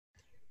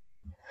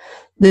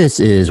This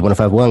is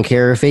 1051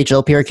 KRFH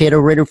LP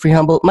Arcado, Radio Free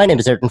Humboldt. My name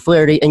is Eric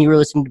Flaherty, and you are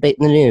listening to Debate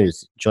in the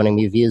News. Joining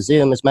me via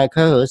Zoom is my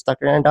co-host,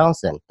 Dr. Aaron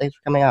Donaldson. Thanks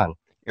for coming on.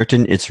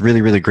 Ayrton, it's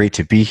really, really great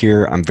to be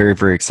here. I'm very,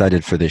 very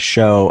excited for this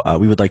show.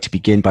 We would like to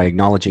begin by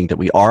acknowledging that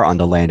we are on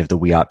the land of the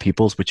Wiyot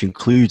peoples, which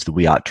includes the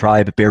Wiyot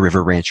tribe, Bear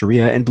River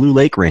Rancheria, and Blue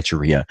Lake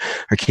Rancheria.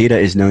 Arcata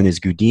is known as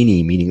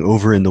Gudini, meaning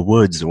over in the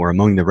woods or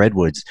among the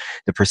redwoods.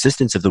 The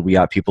persistence of the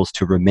Wiyot peoples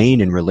to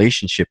remain in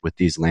relationship with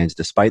these lands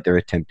despite their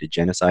attempted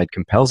genocide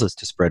compels us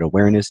to spread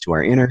awareness to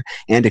our inner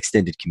and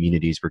extended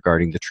communities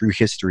regarding the true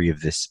history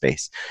of this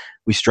space.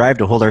 We strive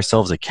to hold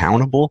ourselves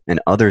accountable and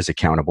others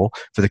accountable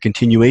for the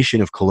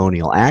continuation of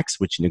colonial acts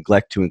which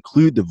neglect to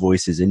include the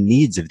voices and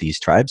needs of these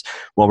tribes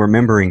while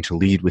remembering to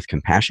lead with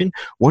compassion.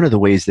 One of the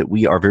ways that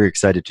we are very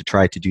excited to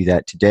try to do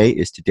that today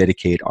is to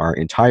dedicate our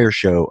entire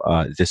show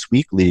this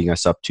week leading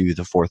us up to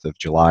the 4th of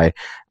July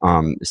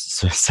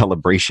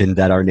celebration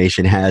that our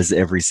nation has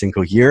every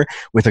single year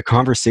with a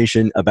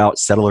conversation about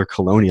settler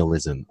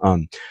colonialism.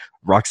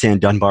 Roxanne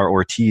Dunbar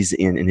Ortiz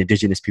in An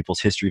Indigenous People's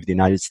History of the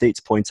United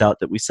States points out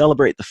that we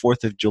celebrate the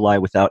 4th of July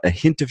without a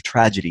hint of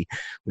tragedy,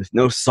 with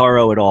no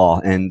sorrow at all.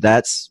 And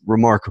that's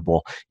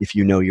remarkable if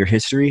you know your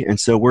history. And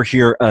so we're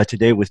here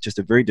today with just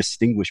a very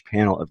distinguished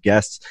panel of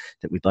guests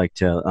that we'd like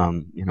to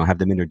have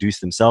them introduce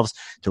themselves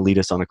to lead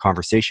us on a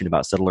conversation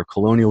about settler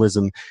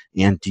colonialism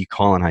and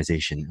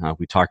decolonization.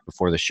 We talked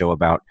before the show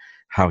about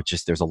how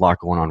just there's a lot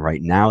going on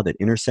right now that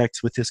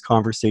intersects with this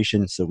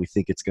conversation. So we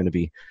think it's going to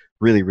be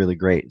really, really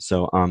great.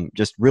 So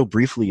just real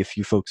briefly, if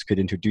you folks could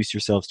introduce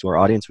yourselves to our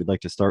audience, we'd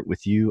like to start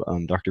with you,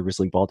 Dr.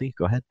 Risling Baldy.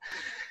 Go ahead.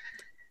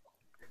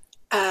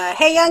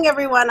 Hey, young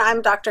everyone.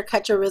 I'm Dr.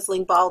 Cutcha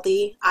Risling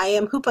Baldy. I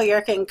am Hupa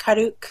Yerkin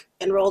Karuk,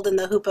 enrolled in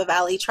the Hupa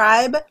Valley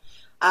tribe,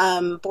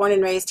 born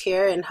and raised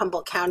here in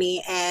Humboldt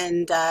County,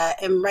 and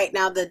am right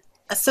now the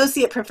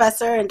Associate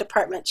Professor and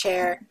Department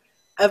Chair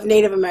of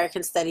Native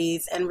American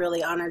Studies, and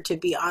really honored to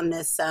be on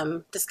this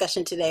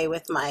discussion today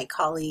with my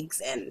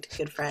colleagues and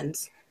good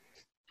friends.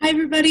 Hi,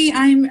 everybody.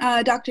 I'm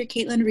Dr.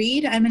 Kaitlin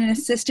Reed. I'm an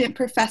assistant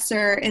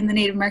professor in the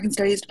Native American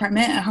Studies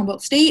Department at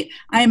Humboldt State.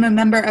 I am a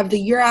member of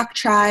the Yurok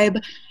tribe,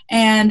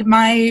 and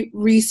my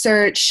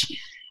research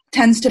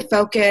tends to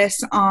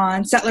focus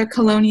on settler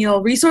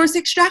colonial resource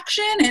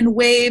extraction and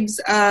waves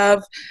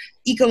of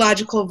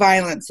ecological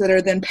violence that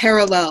are then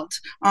paralleled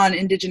on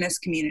Indigenous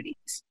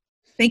communities.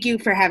 Thank you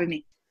for having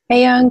me.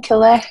 Hey,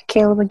 Kayla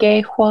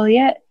Begay.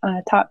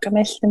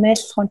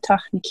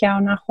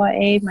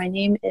 My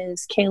name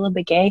is Kayla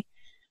Begay.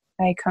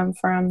 I come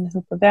from the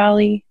Hupa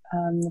Valley,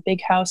 the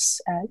big house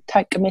at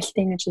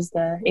Tutgamisting, which is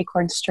the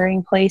acorn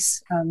stirring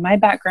place. My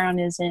background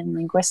is in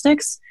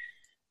linguistics.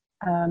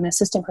 I'm an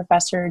assistant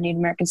professor in Native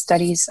American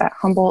Studies at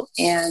Humboldt,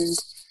 and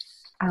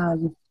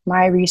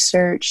my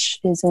research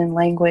is in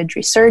language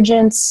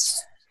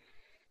resurgence,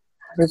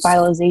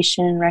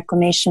 revitalization,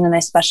 reclamation, and I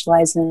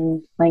specialize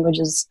in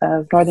languages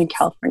of Northern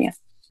California.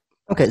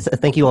 Okay, so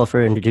thank you all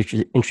for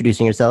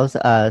introducing yourselves.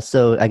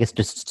 So I guess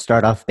just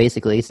start off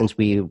basically, since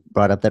we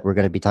brought up that we're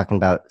going to be talking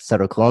about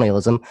settler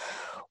colonialism.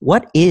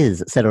 What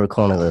is settler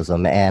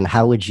colonialism, and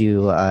how would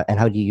you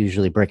do you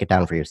usually break it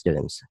down for your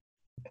students?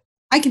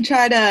 I can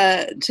try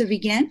to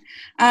begin.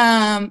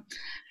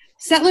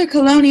 Settler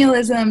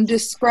colonialism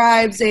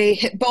describes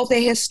both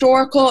a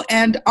historical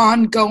and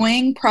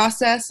ongoing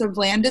process of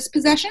land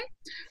dispossession.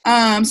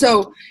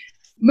 So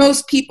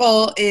most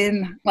people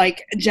in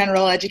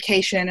general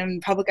education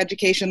and public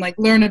education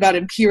learn about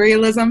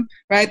imperialism,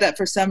 right? That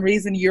for some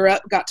reason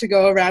Europe got to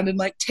go around and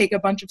take a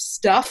bunch of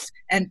stuff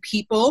and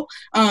people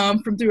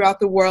from throughout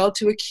the world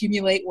to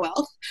accumulate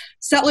wealth.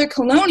 Settler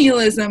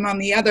colonialism, on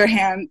the other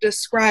hand,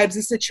 describes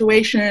a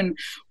situation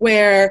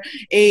where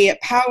a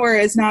power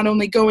is not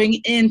only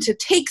going in to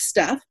take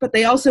stuff, but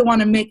they also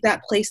want to make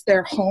that place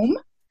their home,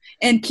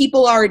 and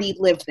people already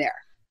live there.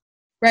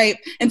 Right.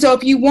 And so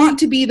if you want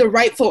to be the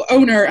rightful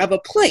owner of a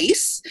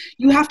place,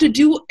 you have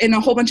to and a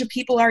whole bunch of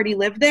people already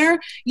live there,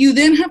 you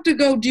then have to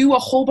go do a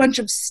whole bunch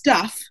of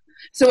stuff.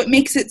 So it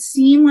makes it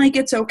seem like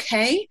it's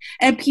okay.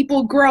 And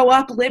people grow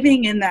up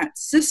living in that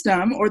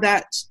system or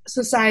that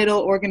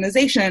societal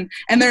organization,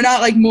 and they're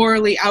not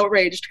morally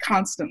outraged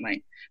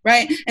constantly.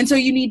 Right? And so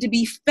you need to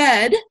be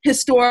fed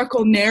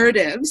historical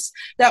narratives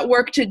that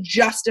work to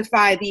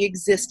justify the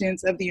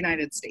existence of the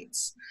United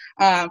States.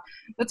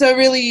 That's a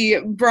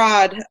really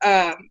broad,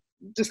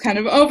 just kind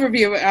of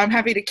overview. I'm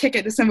happy to kick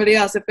it to somebody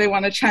else if they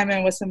want to chime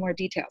in with some more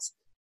details.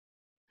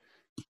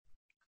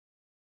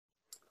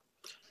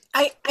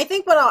 I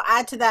think what I'll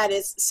add to that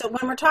is, so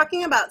when we're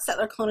talking about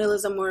settler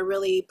colonialism, we're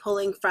really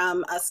pulling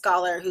from a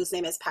scholar whose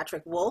name is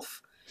Patrick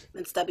Wolfe.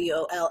 That's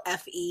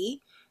Wolfe.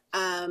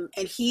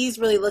 And he's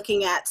really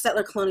looking at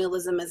settler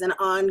colonialism as an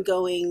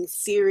ongoing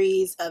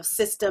series of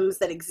systems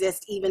that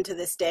exist even to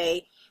this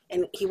day.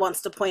 And he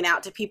wants to point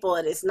out to people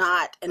it is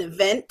not an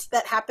event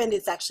that happened.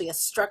 It's actually a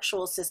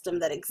structural system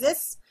that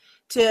exists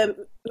to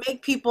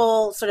make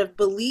people sort of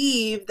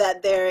believe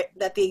that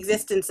the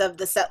existence of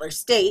the settler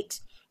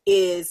state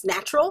is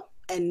natural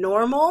and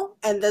normal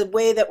and the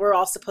way that we're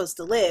all supposed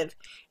to live.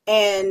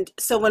 And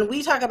so when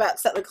we talk about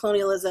settler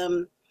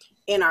colonialism,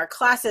 in our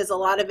classes, a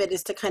lot of it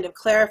is to kind of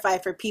clarify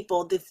for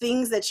people the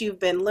things that you've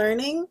been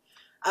learning.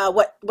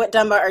 What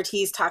Dunbar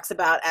Ortiz talks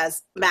about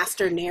as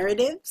master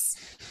narratives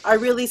are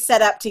really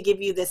set up to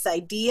give you this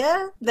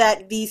idea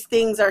that these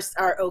things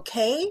are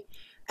okay.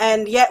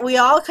 And yet we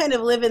all kind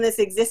of live in this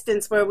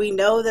existence where we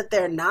know that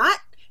they're not.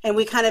 And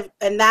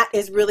and that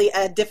is really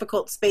a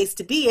difficult space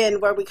to be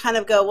in, where we kind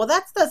of go, well,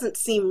 that doesn't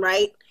seem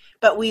right.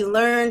 But we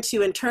learn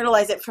to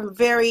internalize it from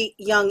very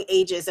young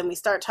ages. And we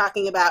start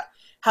talking about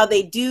how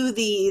they do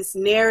these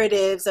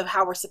narratives of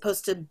how we're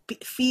supposed to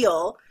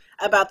feel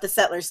about the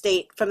settler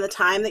state from the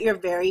time that you're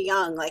very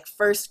young, like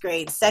first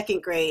grade,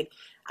 second grade.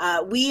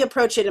 We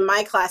approach it in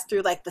my class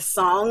through like the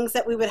songs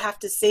that we would have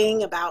to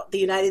sing about the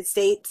United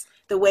States,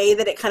 the way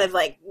that it kind of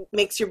like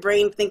makes your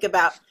brain think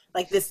about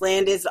like this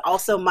land is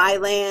also my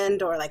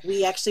land, or like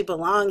we actually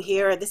belong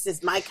here. This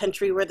is my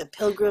country where the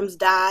pilgrims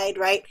died,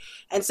 right?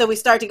 And so we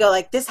start to go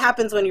like, this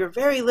happens when you're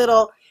very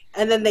little,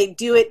 and then they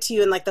do it to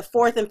you in like the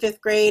 4th and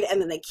 5th grade, and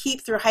then they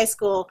keep through high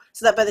school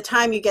so that by the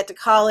time you get to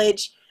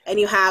college and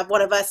you have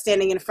one of us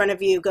standing in front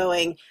of you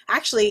going,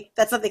 actually,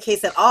 that's not the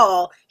case at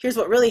all. Here's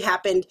what really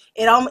happened.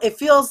 It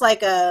feels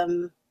like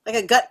a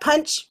gut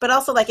punch, but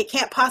also like it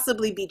can't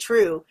possibly be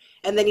true.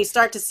 And then you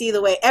start to see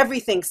the way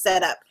everything's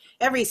set up.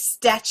 Every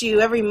statue,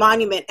 every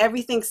monument,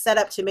 everything's set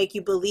up to make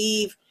you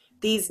believe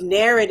these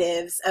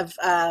narratives of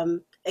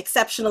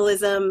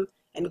exceptionalism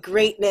and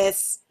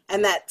greatness,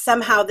 and that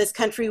somehow this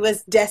country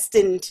was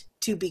destined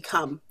to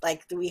become,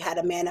 like we had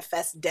a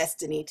manifest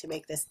destiny to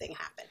make this thing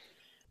happen.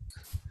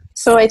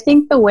 So I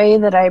think the way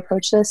that I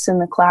approach this in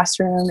the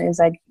classroom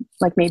is I'd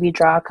like maybe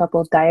draw a couple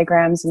of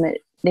diagrams, and that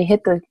they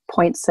hit the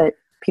points that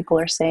people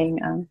are saying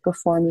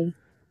before me,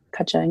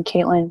 Cutcha and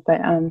Kaitlin, but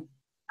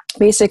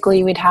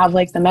basically we'd have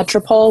like the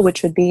metropole,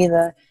 which would be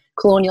the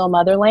colonial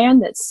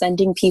motherland that's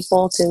sending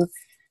people to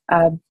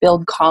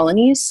build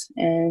colonies,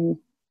 and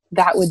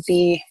that would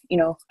be, you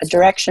know, a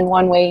direction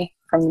one way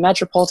from the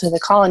metropole to the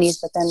colonies,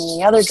 but then in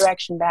the other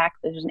direction back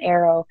there's an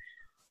arrow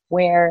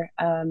where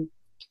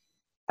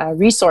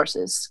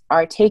resources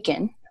are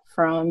taken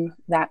from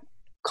that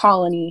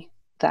colony,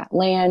 that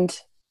land,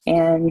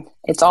 and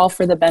it's all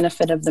for the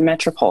benefit of the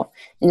metropole.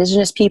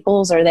 Indigenous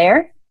peoples are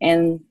there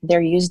and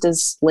they're used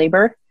as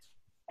labor.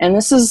 And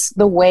this is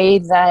the way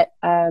that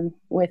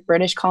with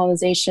British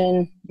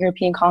colonization,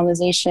 European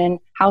colonization,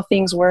 how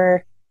things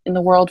were in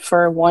the world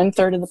for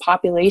 1/3 of the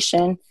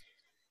population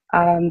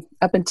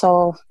up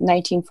until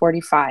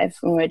 1945,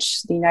 in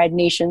which the United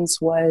Nations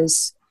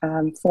was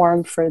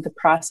formed for the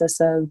process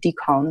of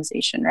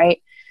decolonization,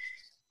 right?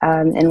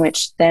 In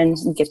which then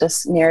you get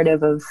this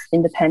narrative of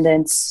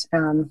independence,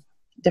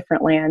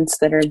 different lands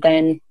that are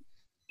then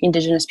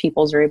Indigenous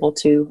peoples are able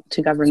to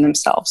govern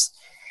themselves.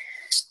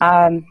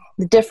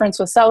 The difference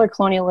with settler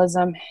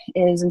colonialism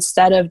is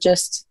instead of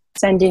just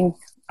sending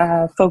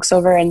folks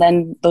over and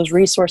then those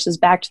resources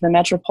back to the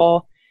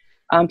metropole,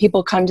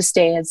 people come to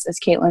stay, as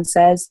Kaitlin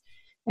says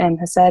and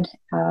has said.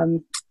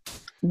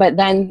 But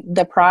then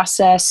the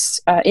process,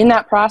 in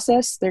that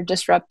process, they're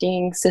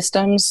disrupting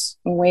systems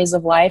and ways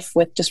of life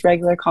with just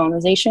regular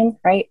colonization,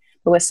 right?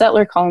 But with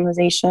settler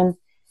colonization,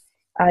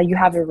 you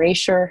have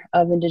erasure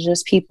of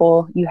Indigenous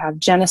people, you have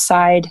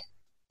genocide,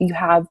 you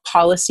have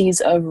policies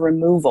of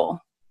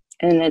removal,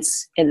 and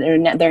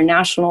they're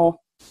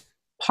national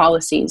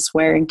policies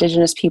where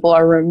Indigenous people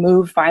are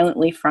removed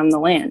violently from the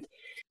land.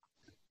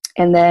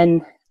 And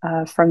then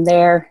from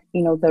there,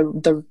 you know,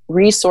 the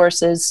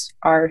resources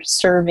are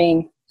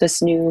serving this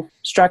new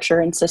structure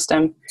and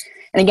system.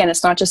 And again,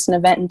 it's not just an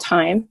event in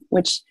time,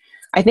 which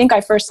I think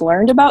I first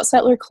learned about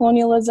settler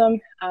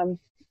colonialism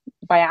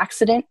by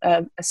accident.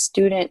 A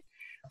student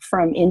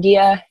from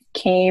India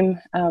came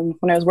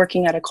when I was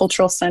working at a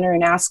cultural center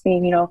and asked me,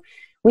 you know,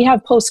 we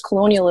have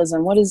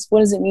post-colonialism. What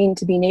does it mean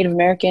to be Native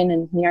American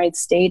in the United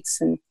States?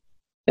 And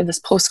we have this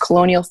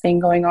post-colonial thing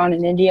going on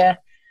in India.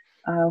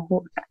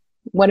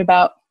 What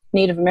about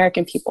Native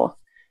American people?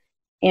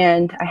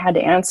 And I had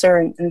to answer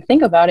and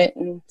think about it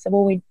and said,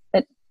 well,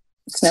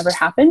 it's never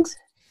happened.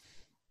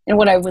 And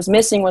what I was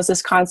missing was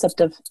this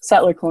concept of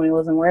settler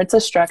colonialism, where it's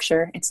a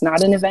structure, it's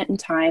not an event in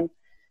time,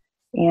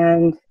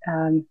 and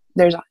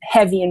there's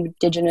heavy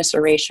Indigenous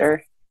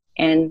erasure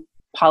and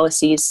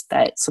policies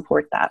that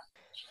support that.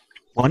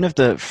 One of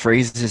the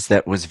phrases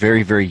that was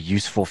very, very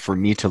useful for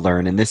me to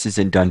learn, and this is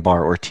in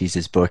Dunbar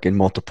Ortiz's book and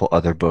multiple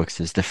other books,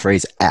 is the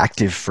phrase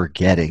active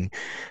forgetting.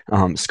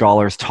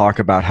 Scholars talk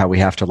about how we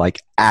have to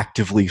like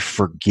actively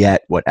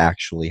forget what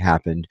actually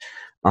happened.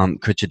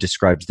 Kutcha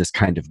describes this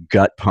kind of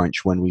gut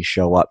punch when we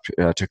show up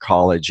to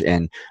college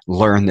and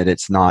learn that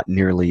it's not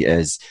nearly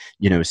as,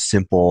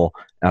 simple.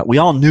 We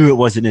all knew it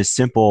wasn't as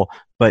simple,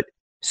 but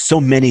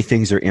so many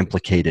things are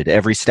implicated.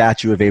 Every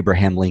statue of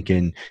Abraham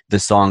Lincoln, the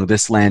song,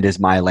 "This land is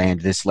my land,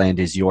 this land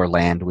is your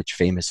land," which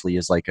famously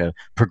is like a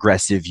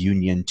progressive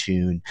Union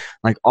tune.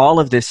 Like all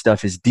of this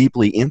stuff is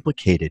deeply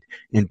implicated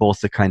in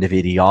both the kind of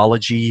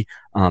ideology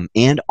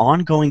and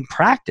ongoing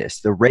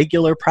practice, the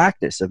regular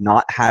practice of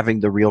not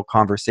having the real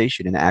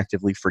conversation and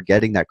actively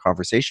forgetting that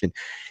conversation.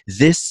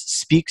 This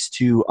speaks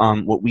to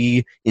what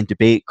we in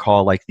debate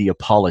call like the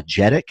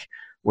apologetic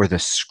or the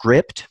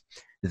script,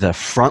 the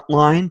front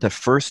line, the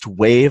first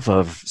wave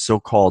of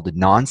so-called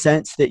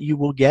nonsense that you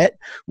will get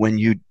when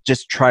you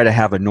just try to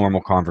have a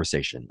normal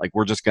conversation. Like,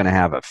 we're just going to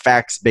have a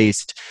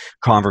facts-based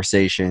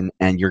conversation,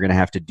 and you're going to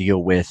have to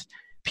deal with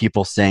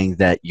people saying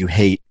that you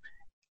hate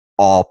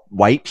all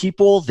white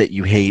people, that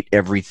you hate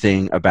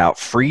everything about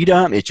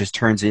freedom. It just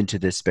turns into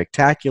this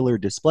spectacular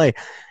display.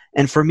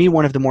 And for me,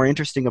 one of the more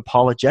interesting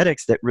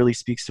apologetics that really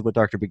speaks to what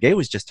Dr. Begay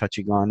was just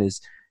touching on is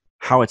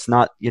how it's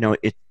not,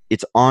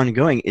 it's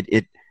ongoing.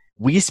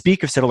 We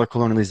speak of settler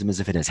colonialism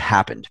as if it has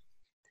happened.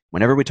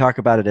 Whenever we talk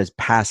about it as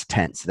past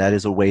tense, that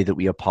is a way that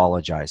we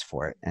apologize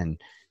for it and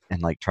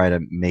like try to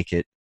make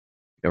it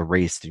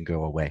erased and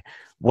go away.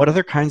 What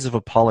other kinds of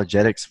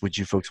apologetics would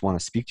you folks want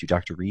to speak to?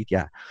 Dr. Reed?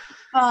 Yeah.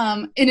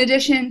 In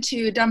addition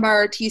to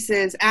Dunbar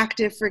Ortiz's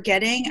active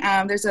forgetting,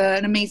 there's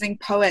an amazing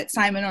poet,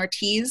 Simon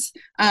Ortiz,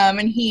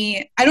 and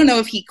I don't know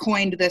if he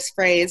coined this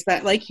phrase,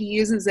 but like he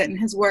uses it in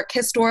his work,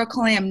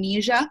 historical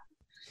amnesia,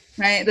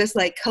 right? This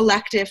like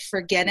collective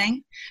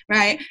forgetting,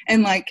 right?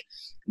 And like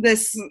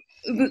this,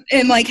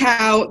 and like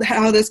how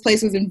this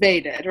place was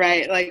invaded,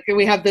 right? Like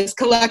we have this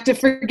collective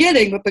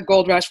forgetting that the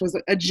gold rush was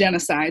a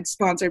genocide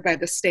sponsored by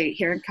the state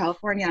here in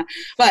California.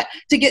 But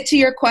to get to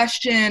your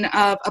question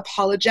of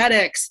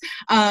apologetics,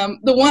 the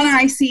one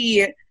I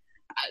see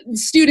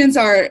students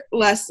are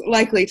less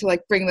likely to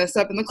like bring this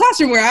up in the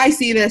classroom. Where I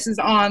see this is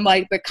on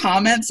like the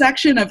comment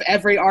section of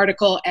every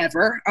article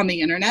ever on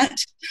the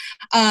internet.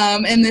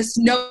 And this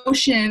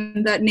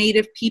notion that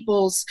Native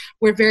peoples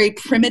were very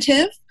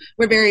primitive,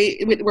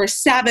 we're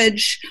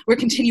savage, we're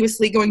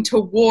continuously going to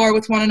war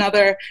with one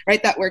another,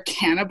 right? That we're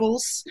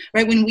cannibals,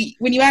 right? When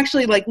you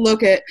actually like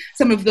look at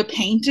some of the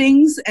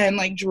paintings and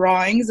like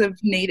drawings of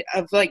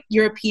like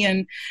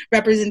European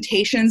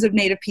representations of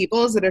Native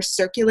peoples that are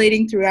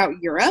circulating throughout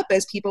Europe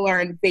as people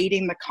are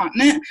invading the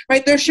continent,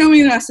 right? They're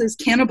showing us as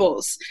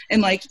cannibals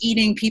and like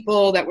eating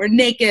people that were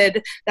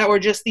naked, that were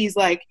just these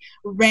like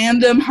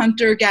random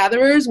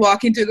hunter-gatherers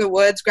walking through the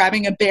woods,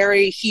 grabbing a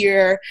berry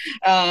here,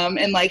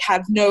 and like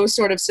have no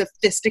sort of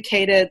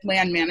sophisticated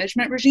land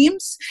management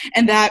regimes.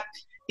 And that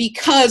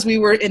because we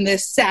were in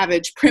this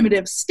savage,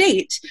 primitive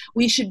state,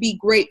 we should be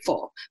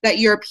grateful that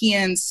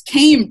Europeans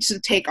came to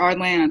take our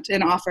land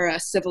and offer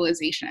us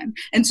civilization.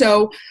 And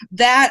so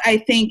that, I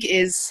think,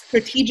 is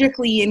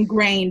strategically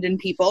ingrained in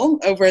people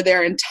over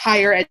their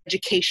entire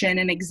education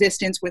and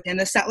existence within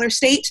the settler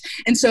state.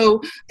 And so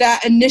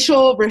that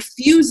initial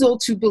refusal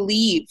to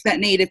believe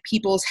that Native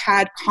peoples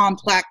had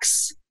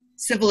complex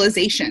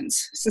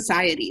civilizations,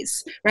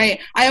 societies, right?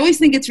 I always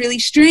think it's really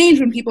strange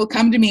when people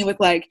come to me with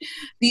like,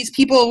 these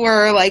people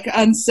were like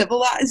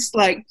uncivilized,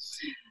 like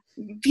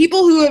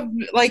people who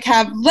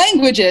have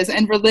languages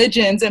and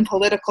religions and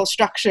political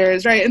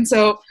structures, right? And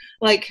so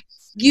like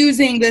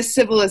using this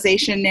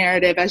civilization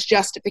narrative as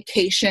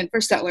justification for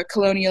settler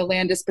colonial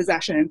land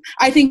dispossession,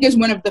 I think is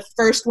one of the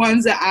first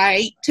ones that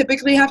I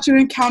typically have to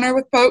encounter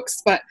with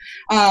folks, but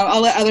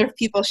I'll let other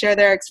people share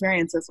their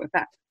experiences with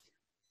that.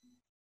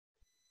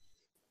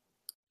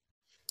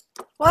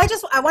 Well,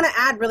 I want to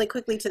add really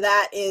quickly to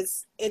that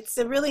is it's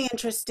a really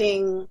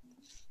interesting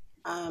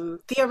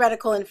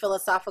theoretical and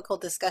philosophical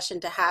discussion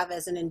to have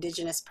as an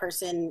Indigenous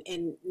person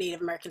in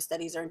Native American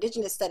studies or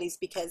Indigenous studies,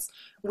 because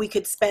we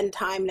could spend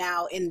time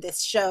now in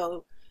this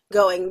show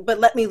going, but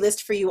let me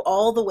list for you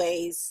all the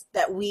ways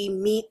that we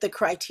meet the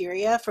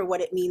criteria for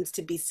what it means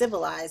to be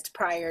civilized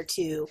prior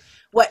to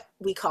what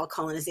we call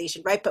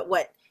colonization, right? But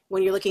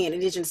when you're looking at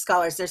Indigenous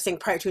scholars, they're saying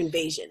prior to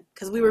invasion,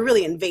 because we were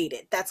really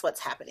invaded. That's what's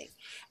happening.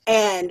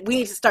 And we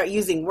need to start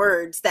using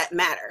words that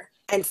matter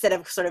instead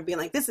of sort of being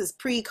like, this is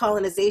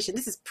pre-colonization,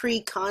 this is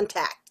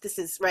pre-contact, this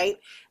is, right?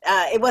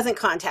 It wasn't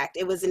contact,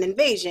 it was an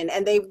invasion.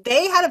 And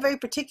they had a very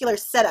particular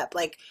setup,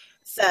 like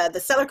the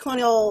settler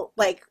colonial,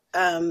 like,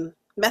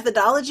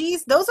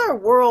 methodologies, those are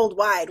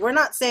worldwide. We're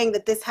not saying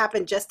that this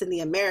happened just in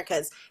the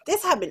Americas.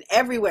 This happened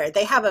everywhere.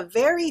 They have a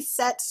very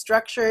set,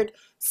 structured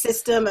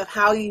system of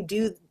how you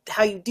do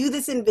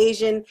this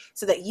invasion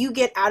so that you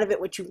get out of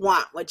it what you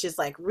want, which is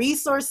like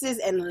resources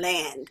and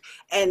land.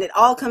 And it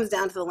all comes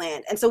down to the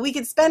land. And so we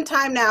could spend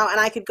time now, and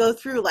I could go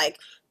through like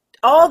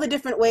all the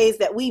different ways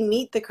that we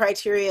meet the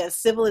criteria of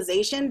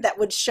civilization that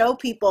would show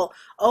people,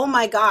 oh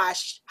my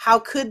gosh, how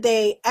could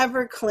they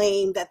ever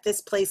claim that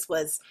this place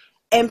was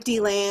empty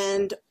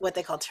land, what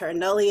they call terra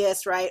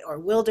nullius, right, or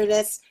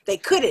wilderness? They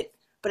couldn't.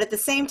 But at the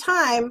same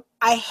time,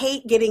 I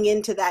hate getting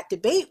into that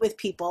debate with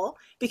people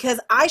because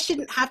I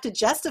shouldn't have to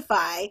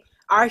justify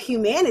our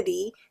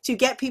humanity to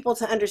get people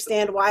to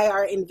understand why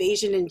our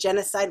invasion and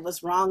genocide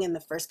was wrong in the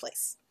first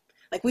place.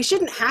 Like, we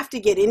shouldn't have to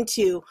get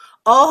into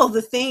all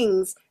the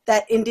things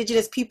that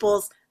Indigenous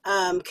peoples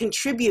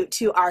contribute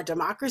to our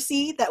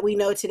democracy that we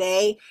know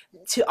today,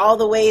 to all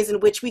the ways in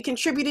which we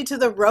contributed to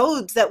the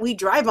roads that we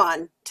drive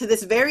on. To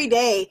this very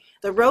day,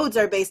 the roads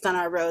are based on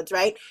our roads,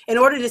 right? In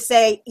order to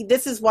say,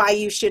 this is why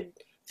you should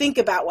think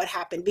about what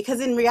happened.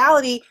 Because in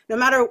reality, no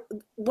matter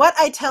what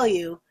I tell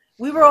you,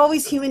 we were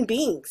always human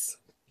beings.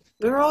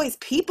 We were always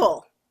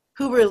people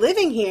who were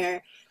living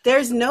here.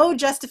 There's no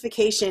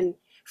justification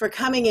for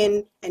coming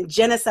in and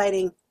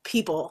genociding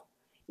people.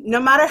 No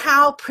matter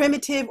how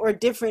primitive or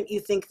different you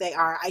think they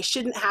are, I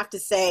shouldn't have to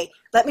say,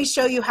 let me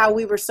show you how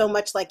we were so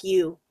much like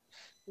you,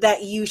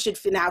 that you should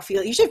now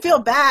feel, you should feel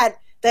bad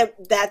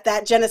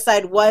that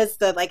genocide was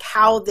the, like,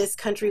 how this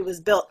country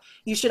was built.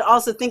 You should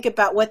also think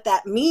about what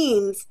that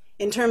means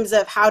in terms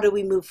of how do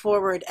we move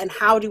forward and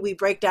how do we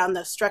break down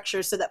those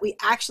structures so that we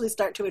actually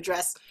start to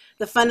address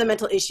the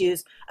fundamental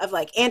issues of,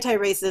 like,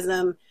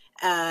 anti-racism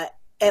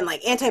and,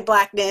 like,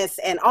 anti-Blackness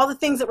and all the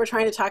things that we're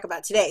trying to talk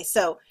about today.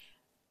 So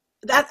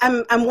that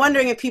I'm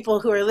wondering if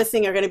people who are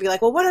listening are going to be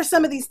like, well, what are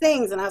some of these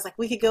things? And I was like,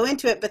 we could go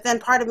into it. But then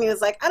part of me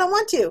was like, I don't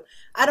want to.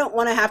 I don't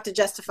want to have to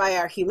justify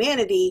our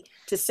humanity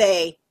to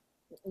say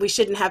we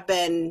shouldn't have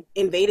been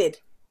invaded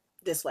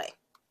this way.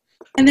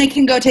 And they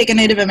can go take a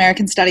Native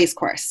American Studies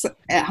course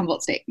at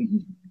Humboldt State.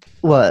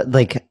 Well,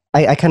 like,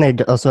 I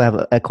kind of also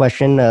have a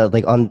question,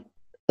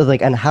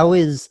 and how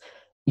is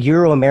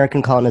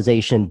Euro-American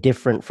colonization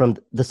different from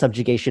the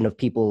subjugation of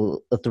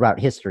people throughout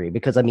history?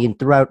 Because, I mean,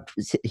 throughout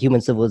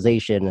human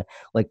civilization,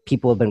 like,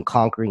 people have been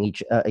conquering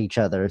each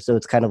other. So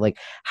it's kind of like,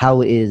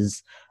 how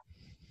is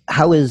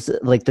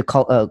like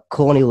the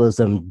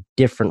colonialism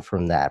different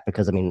from that?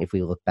 Because, I mean, if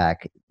we look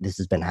back, this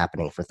has been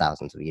happening for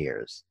thousands of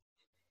years,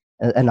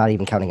 and not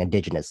even counting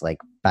indigenous, like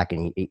back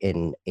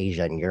in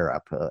Asia and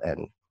Europe.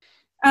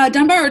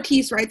 Dunbar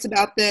Ortiz writes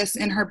about this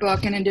in her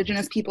book, An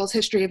Indigenous People's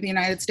History of the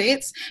United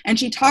States, and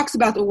she talks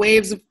about the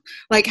waves of,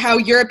 like, how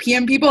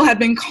European people have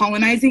been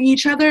colonizing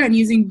each other and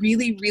using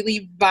really,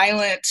 really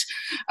violent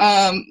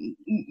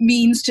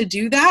means to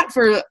do that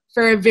for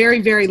a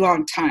very, very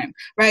long time,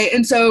 right?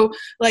 And so,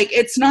 like,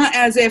 it's not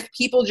as if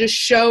people just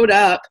showed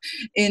up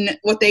in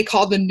what they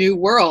call the New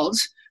World,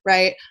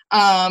 right?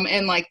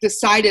 And, like,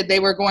 decided they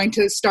were going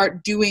to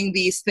start doing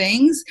these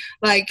things.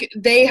 Like,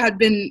 they had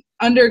been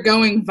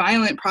undergoing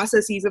violent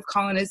processes of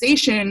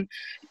colonization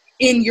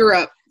in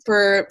Europe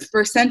for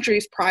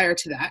centuries prior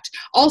to that.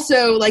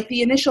 Also, like,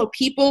 the initial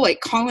people,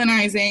 like,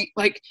 colonizing,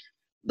 like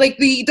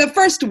the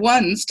first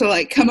ones to,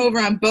 like, come over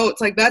on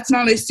boats, like, that's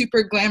not a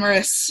super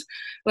glamorous,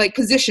 like,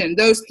 position.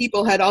 Those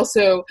people had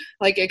also,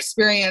 like,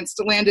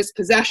 experienced land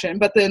dispossession,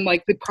 but then,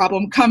 like, the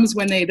problem comes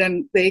when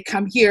they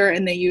come here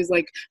and they use,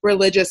 like,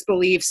 religious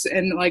beliefs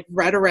and, like,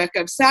 rhetoric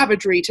of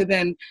savagery to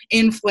then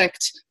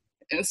inflict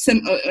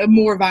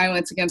more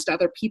violence against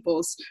other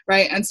peoples,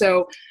 right? And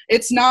so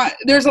it's not,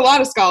 there's a lot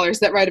of scholars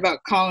that write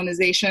about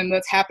colonization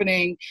that's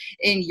happening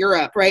in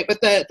Europe, right? But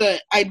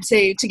I'd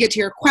say, to get to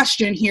your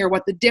question here,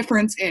 what the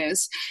difference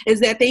is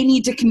that they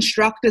need to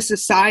construct a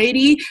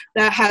society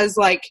that has,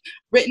 like,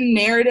 written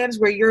narratives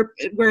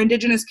where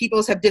indigenous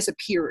peoples have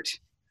disappeared,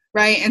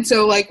 right? And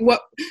so, like,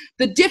 what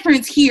the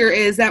difference here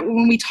is that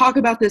when we talk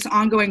about this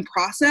ongoing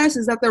process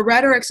is that the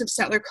rhetorics of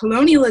settler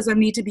colonialism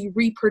need to be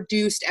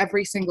reproduced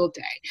every single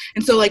day.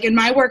 And so, like, in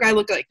my work, I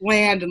look at, like,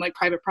 land and, like,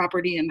 private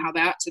property and how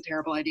that's a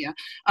terrible idea.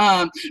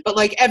 But,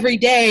 like, every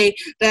day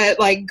that,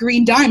 like,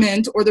 Green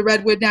Diamond or the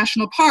Redwood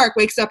National Park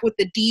wakes up with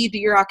the deed to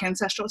Yurok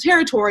ancestral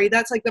territory,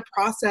 that's, like, the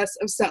process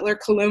of settler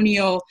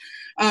colonial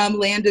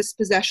land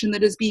dispossession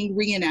that is being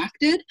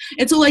reenacted.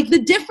 And so, like,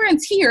 the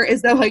difference here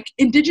is that, like,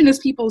 indigenous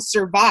peoples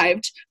survived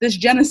this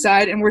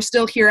genocide and we're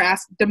still here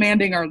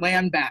demanding our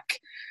land back,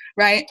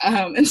 right?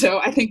 And so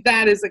I think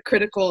that is a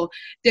critical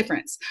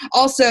difference.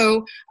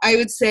 Also, I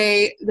would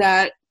say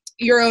that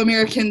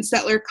Euro-American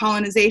settler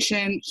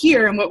colonization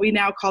here in what we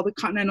now call the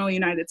continental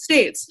United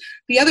States,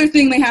 the other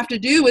thing they have to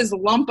do is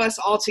lump us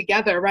all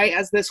together, right,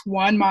 as this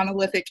one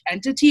monolithic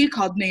entity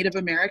called Native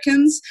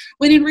Americans,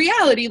 when in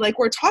reality, like,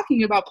 we're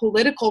talking about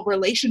political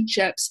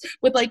relationships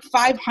with, like,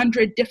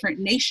 500 different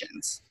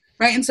nations,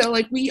 right? And so,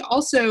 like, we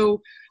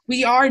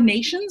are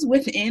nations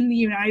within the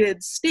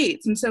United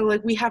States. And so,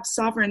 like, we have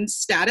sovereign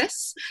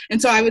status.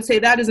 And so I would say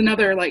that is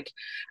another, like,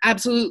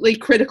 absolutely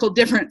critical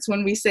difference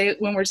when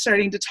we're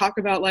starting to talk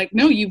about, like,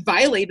 no, you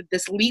violated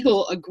this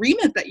legal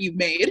agreement that you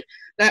made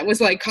that was,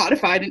 like,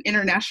 codified in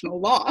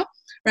international law,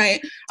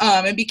 right?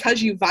 And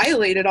because you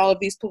violated all of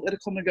these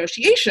political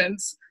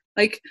negotiations,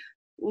 like,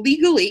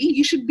 legally,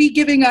 you should be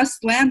giving us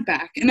land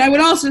back. And I would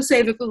also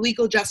say that the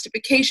legal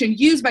justification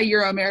used by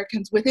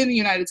Euro-Americans within the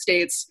United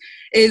States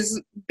is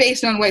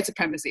based on white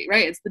supremacy,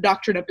 right? It's the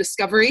doctrine of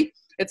discovery.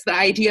 It's the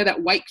idea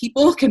that white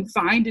people can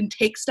find and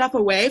take stuff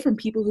away from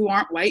people who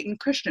aren't white and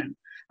Christian.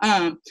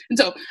 And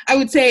so I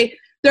would say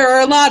there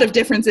are a lot of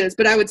differences,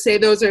 but I would say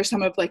those are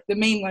some of, like, the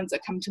main ones that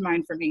come to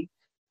mind for me.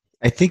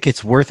 I think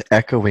it's worth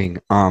echoing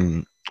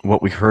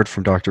what we heard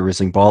from Dr.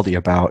 Risling Baldy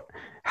about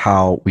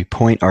how we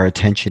point our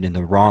attention in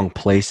the wrong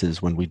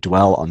places when we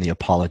dwell on the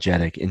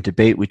apologetic. In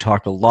debate, we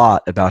talk a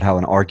lot about how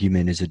an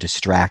argument is a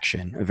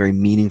distraction, a very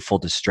meaningful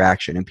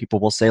distraction. And people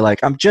will say,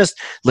 like, I'm just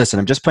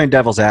playing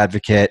devil's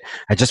advocate.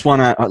 I just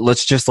want to,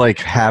 let's just like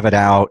have it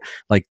out,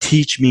 like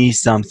teach me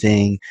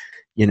something.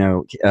 You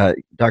know,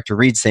 Dr.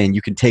 Reed saying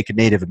you can take a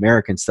Native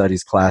American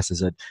Studies class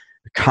as a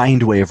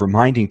kind way of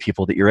reminding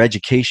people that your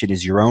education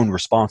is your own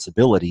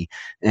responsibility.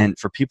 And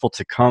for people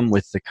to come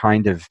with the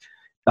kind of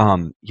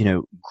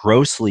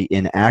grossly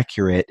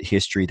inaccurate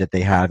history that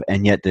they have,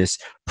 and yet this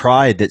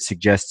pride that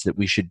suggests that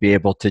we should be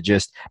able to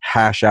just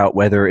hash out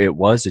whether it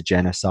was a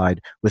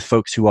genocide with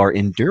folks who are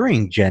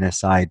enduring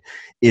genocide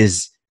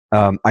is,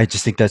 I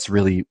just think that's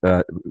really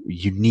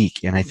unique,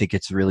 and I think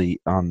it's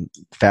really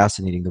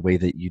fascinating the way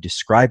that you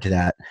described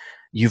that.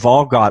 You've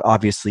all got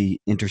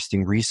obviously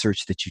interesting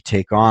research that you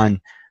take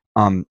on.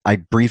 I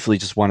briefly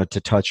just wanted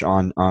to touch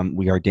on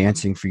We Are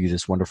Dancing for You,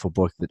 this wonderful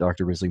book that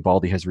Dr. Risling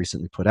Baldy has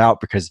recently put out,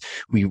 because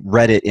we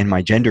read it in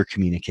my gender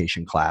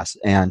communication class.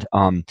 And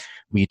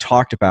we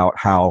talked about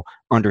how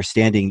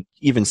understanding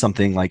even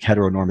something like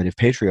heteronormative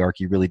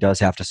patriarchy really does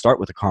have to start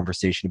with a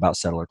conversation about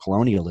settler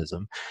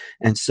colonialism.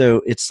 And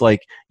so it's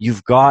like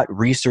you've got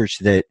research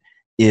that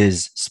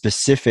is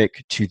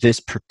specific to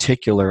this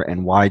particular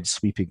and wide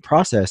sweeping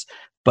process,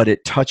 but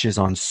it touches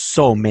on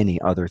so many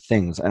other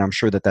things. And I'm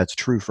sure that that's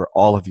true for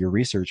all of your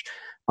research.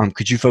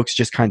 Could you folks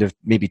just kind of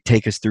maybe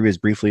take us through as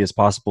briefly as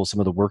possible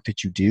some of the work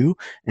that you do,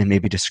 and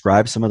maybe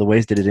describe some of the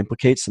ways that it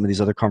implicates some of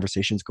these other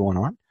conversations going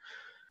on?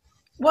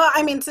 Well,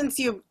 I mean, since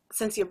you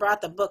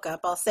brought the book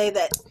up, I'll say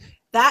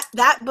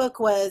that book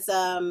was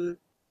a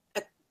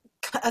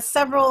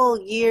several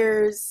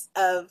years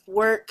of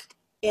work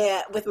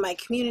with my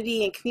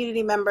community and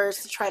community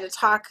members to try to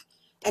talk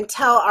and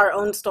tell our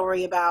own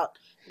story about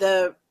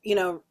the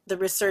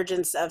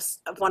resurgence of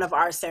one of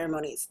our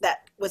ceremonies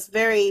that was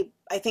very,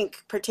 I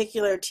think,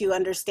 particular to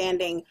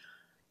understanding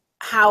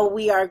how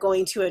we are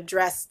going to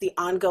address the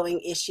ongoing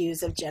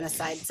issues of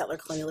genocide, settler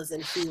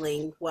colonialism,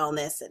 healing,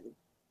 wellness, and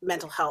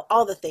mental health,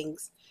 all the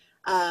things.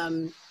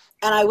 And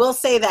I will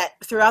say that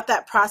throughout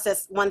that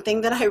process, one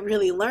thing that I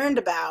really learned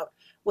about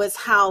was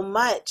how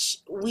much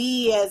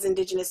we as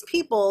Indigenous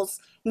peoples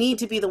need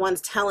to be the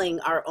ones telling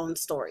our own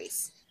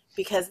stories,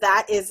 because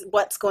that is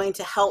what's going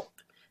to help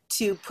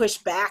to push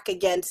back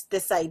against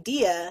this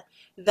idea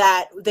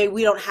that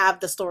we don't have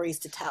the stories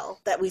to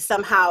tell, that we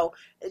somehow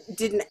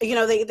didn't,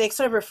 they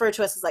sort of refer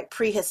to us as like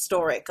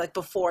prehistoric, like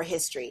before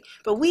history.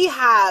 But we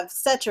have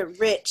such a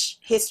rich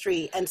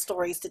history and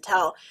stories to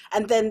tell.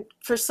 And then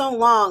for so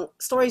long,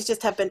 stories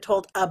just have been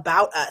told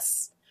about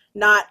us,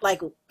 not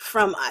like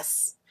from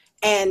us.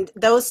 And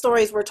those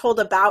stories were told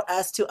about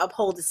us to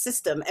uphold the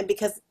system, and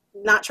because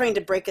not trying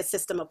to break a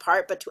system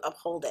apart, but to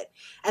uphold it.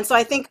 And so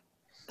I think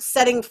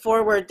setting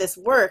forward this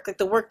work, like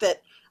the work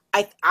that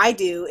I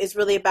do, is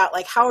really about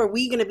like, how are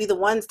we going to be the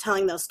ones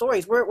telling those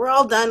stories? We're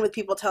all done with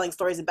people telling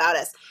stories about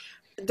us.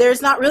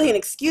 There's not really an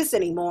excuse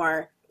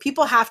anymore.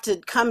 People have to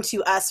come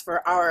to us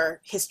for our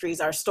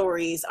histories, our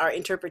stories, our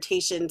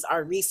interpretations,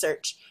 our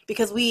research,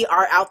 because we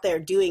are out there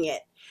doing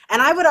it.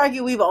 And I would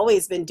argue we've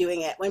always been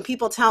doing it. When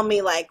people tell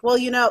me like, well,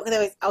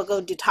 I'll go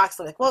do talks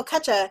like, well,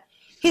 Cutcha,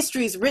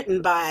 history's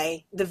written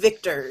by the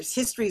victors.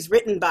 History's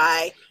written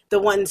by the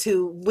ones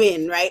who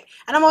win, right?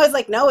 And I'm always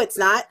like, no, it's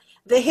not.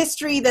 The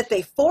history that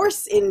they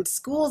force in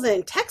schools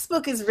and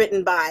textbook is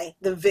written by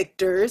the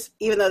victors,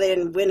 even though they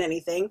didn't win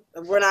anything.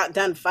 We're not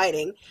done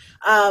fighting.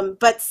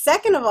 But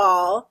second of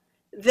all,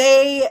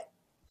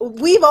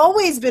 we've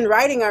always been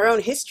writing our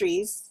own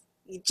histories.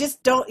 You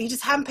just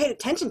haven't paid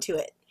attention to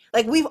it.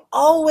 Like, we've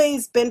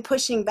always been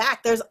pushing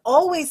back. There's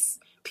always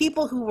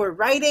people who were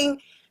writing,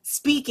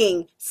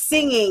 speaking,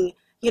 singing,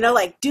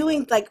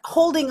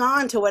 holding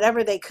on to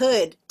whatever they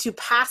could to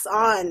pass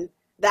on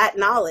that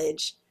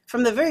knowledge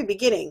from the very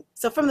beginning.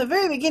 So from the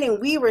very beginning,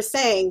 we were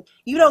saying,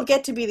 you don't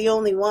get to be the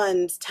only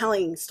ones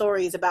telling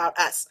stories about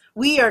us.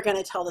 We are going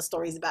to tell the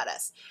stories about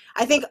us.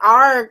 I think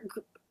our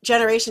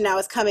generation now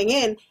is coming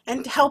in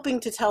and helping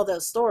to tell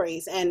those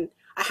stories. And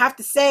I have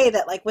to say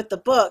that, like, with the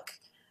book,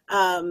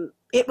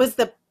 it was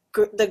the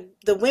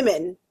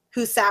women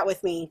who sat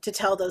with me to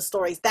tell those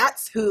stories.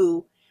 That's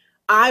who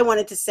I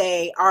wanted to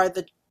say are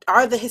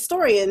the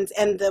historians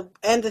and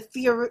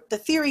the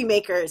theory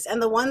makers,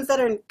 and the ones that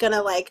are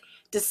gonna like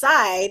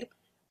decide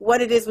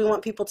what it is we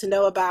want people to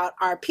know about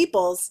our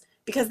peoples,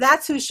 because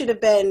that's who should have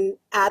been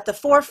at the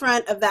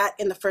forefront of that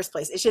in the first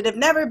place. It should have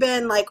never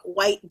been like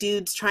white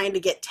dudes trying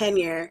to get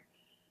tenure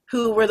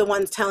who were the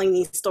ones telling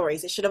these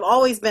stories. It should have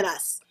always been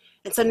us.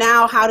 And so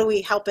now, how do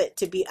we help it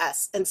to be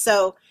us? And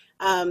so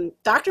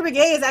Dr.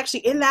 Begay is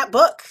actually in that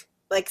book.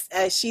 Like,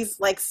 she's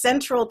like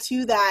central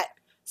to that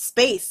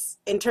space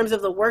in terms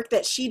of the work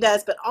that she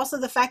does, but also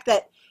the fact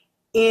that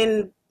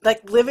in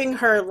like living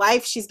her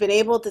life, she's been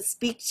able to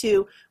speak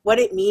to what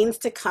it means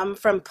to come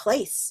from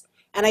place.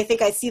 And I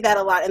think I see that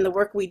a lot in the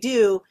work we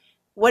do,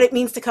 what it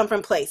means to come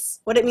from place,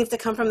 what it means to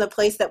come from the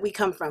place that we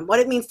come from, what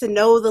it means to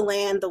know the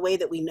land the way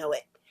that we know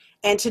it,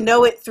 and to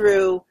know it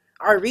through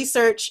our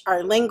research,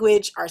 our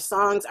language, our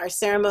songs, our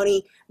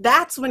ceremony.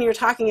 That's when you're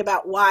talking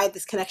about why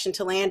this connection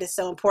to land is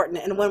so important.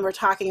 And when we're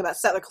talking about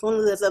settler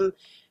colonialism,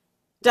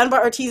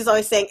 Dunbar Ortiz is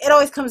always saying, it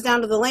always comes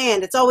down to the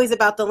land. It's always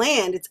about the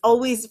land. It's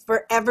always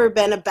forever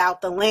been about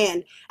the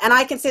land. And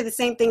I can say the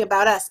same thing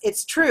about us.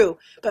 It's true.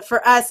 But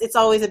for us, it's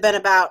always been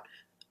about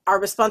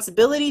our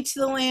responsibility to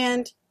the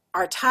land,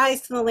 our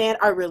ties to the land,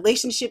 our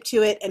relationship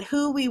to it, and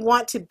who we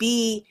want to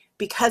be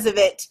because of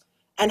it,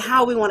 and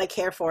how we want to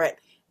care for it.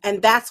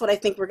 And that's what I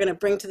think we're going to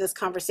bring to this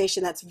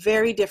conversation that's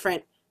very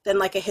different than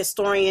like a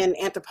historian,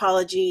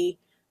 anthropology,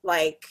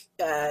 like,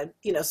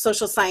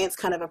 social science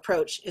kind of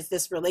approach, is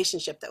this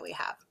relationship that we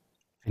have.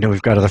 I know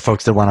we've got other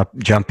folks that want to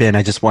jump in.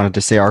 I just wanted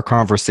to say our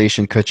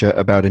conversation, Cutcha,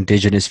 about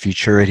indigenous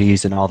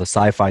futurities and all the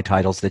sci-fi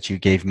titles that you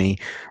gave me.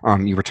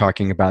 You were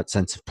talking about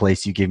sense of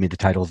place. You gave me the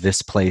title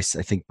This Place,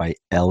 I think by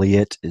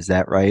Elliot. Is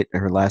that right?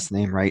 Her last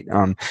name, right?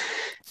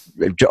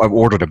 I've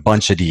ordered a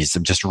bunch of these.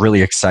 I'm just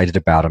really excited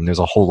about them. There's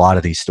a whole lot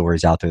of these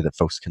stories out there that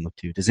folks can look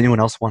to. Does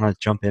anyone else want to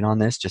jump in on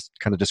this? Just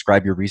kind of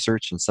describe your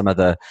research and some of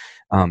the,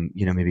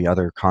 maybe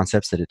other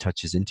concepts that it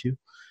touches into.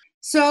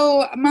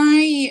 So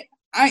I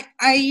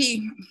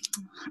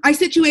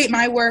situate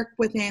my work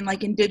within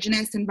like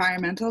indigenous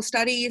environmental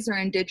studies or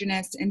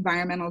indigenous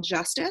environmental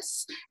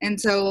justice.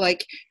 And so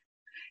like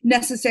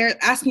necessarily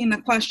asking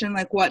the question,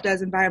 like, what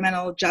does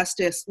environmental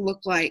justice look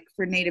like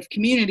for Native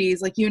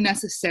communities? Like, you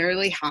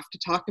necessarily have to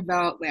talk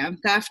about land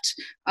theft,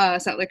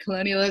 settler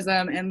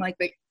colonialism, and like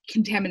the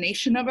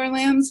contamination of our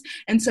lands.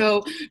 And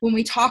so when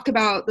we talk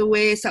about the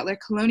way settler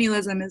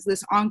colonialism is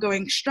this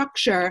ongoing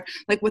structure,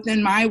 like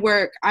within my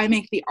work, I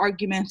make the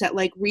argument that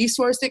like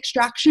resource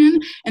extraction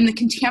and the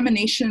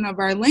contamination of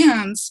our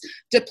lands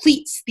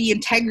depletes the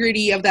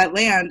integrity of that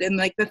land and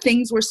like the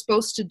things we're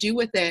supposed to do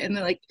with it and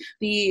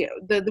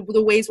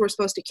the ways we're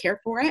supposed to care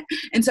for it.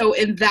 And so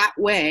in that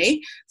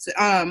way,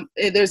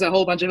 there's a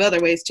whole bunch of other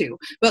ways too.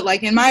 But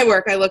like in my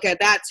work, I look at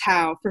that's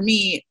how, for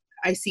me,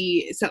 I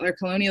see settler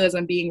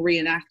colonialism being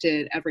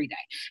reenacted every day.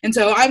 And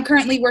so I'm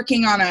currently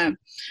working on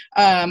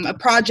a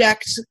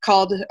project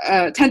called,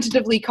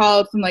 tentatively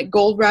called From like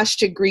Gold Rush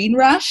to Green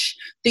Rush,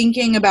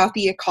 thinking about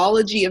the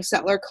ecology of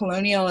settler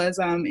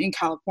colonialism in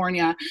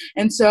California.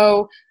 And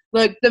so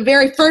like the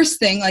very first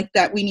thing like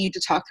that we need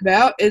to talk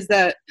about is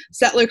that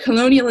settler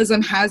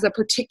colonialism has a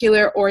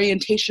particular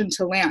orientation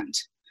to land.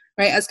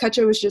 Right? As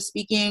Cutcha was just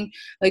speaking,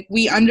 like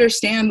we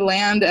understand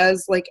land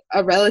as like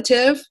a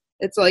relative.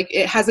 It's like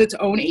it has its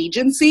own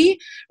agency,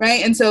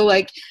 right? And so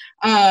like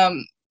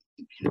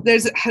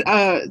there's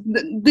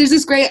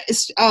this great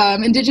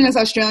Indigenous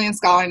Australian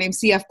scholar named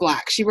C.F.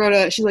 Black. She's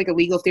like a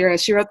legal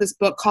theorist. She wrote this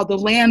book called The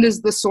Land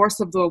is the Source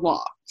of the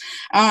Law.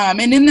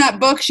 And in that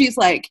book, she's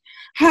like,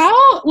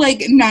 how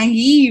like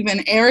naive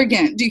and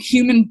arrogant do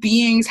human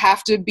beings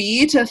have to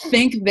be to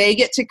think they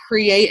get to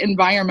create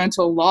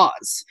environmental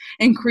laws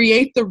and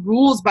create the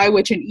rules by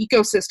which an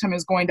ecosystem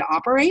is going to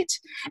operate?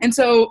 And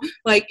so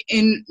like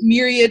in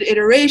myriad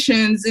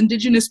iterations,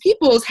 Indigenous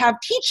peoples have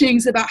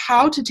teachings about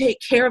how to take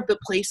care of the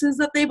places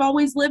that they've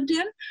always lived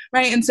in,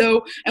 right? And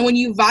when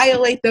you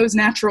violate those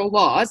natural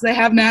laws, they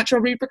have natural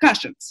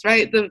repercussions,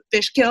 right? The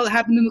fish kill that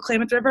happened in the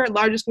Klamath River,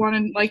 largest one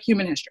in like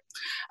human history.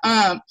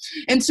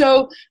 And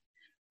so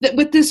that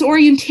with this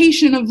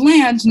orientation of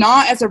land,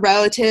 not as a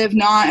relative,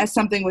 not as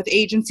something with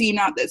agency,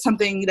 not that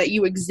something that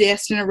you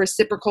exist in a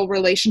reciprocal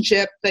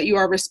relationship that you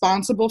are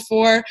responsible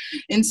for.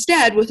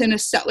 Instead, within a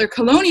settler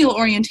colonial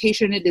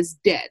orientation, it is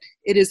dead.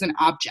 It is an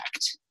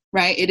object,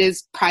 right? It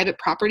is private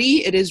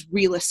property. It is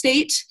real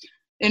estate.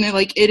 And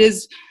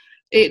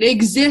it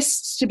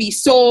exists to be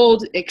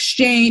sold,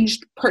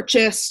 exchanged,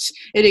 purchased.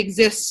 It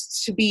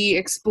exists to be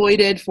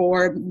exploited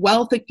for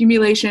wealth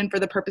accumulation for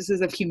the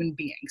purposes of human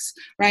beings,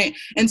 right?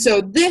 And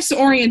so this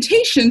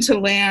orientation to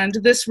land,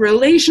 this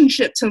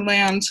relationship to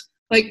land,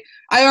 like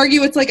I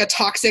argue it's like a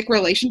toxic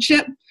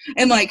relationship.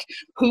 And like,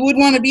 who would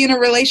want to be in a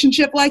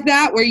relationship like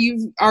that where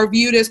you are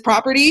viewed as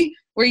property,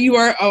 where you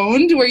are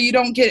owned, where you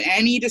don't get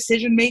any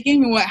decision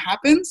making and what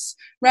happens,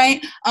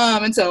 right?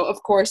 And so,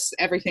 of course,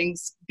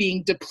 everything's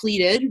being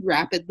depleted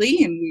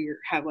rapidly, and we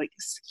have like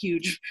this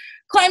huge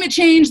climate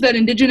change that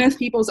Indigenous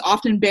peoples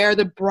often bear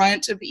the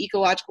brunt of the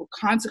ecological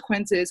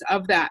consequences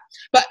of that.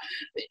 But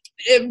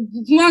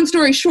long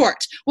story short,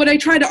 what I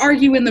try to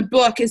argue in the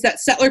book is that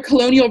settler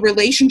colonial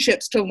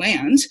relationships to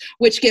land,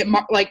 which get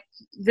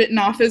written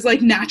off as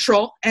like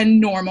natural and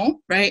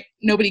normal, right?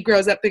 Nobody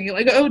grows up thinking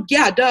like, oh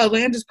yeah, duh,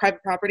 land is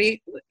private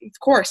property. Of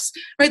course,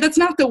 right? That's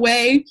not the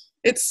way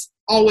it's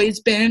always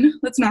been.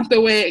 That's not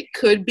the way it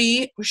could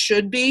be or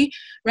should be,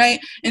 right?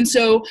 And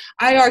so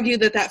I argue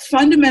that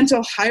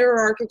fundamental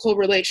hierarchical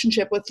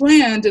relationship with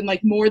land and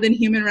like more than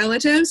human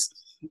relatives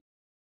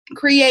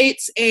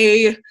creates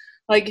a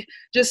like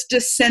just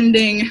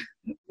descending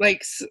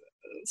like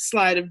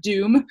slide of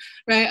doom,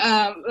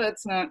 right?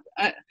 That's not,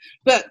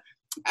 but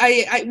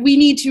we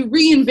need to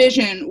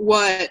re-envision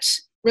what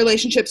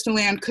relationships to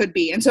land could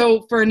be. And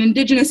so for an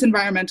Indigenous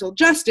environmental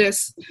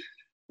justice,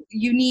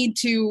 you need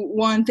to,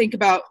 one, think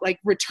about like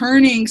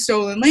returning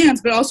stolen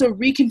lands, but also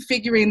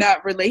reconfiguring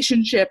that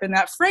relationship and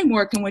that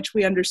framework in which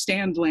we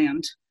understand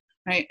land,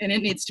 right? And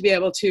it needs to be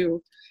able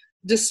to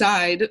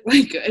decide,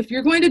 like, if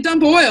you're going to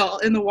dump oil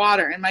in the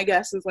water, and my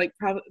guess is like,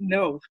 probably,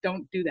 no,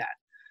 don't do that.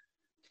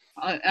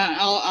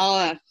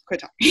 I'll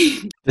quit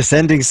talking.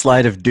 Descending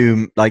slide of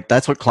doom, like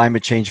that's what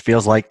climate change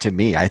feels like to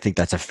me. I think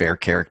that's a fair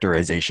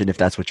characterization if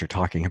that's what you're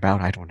talking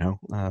about. I don't know.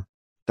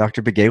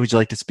 Dr. Begay, would you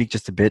like to speak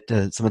just a bit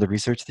to some of the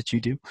research that you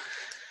do?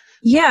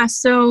 Yeah,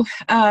 so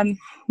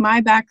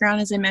my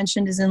background, as I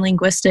mentioned, is in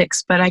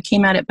linguistics, but I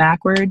came at it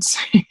backwards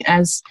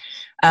as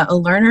a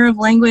learner of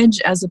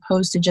language as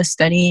opposed to just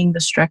studying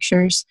the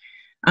structures.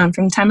 From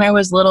the time I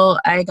was little,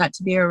 I got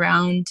to be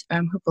around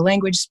Hoopa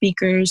language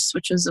speakers,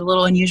 which was a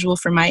little unusual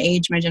for my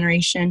age, my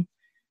generation.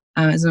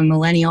 As a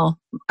millennial,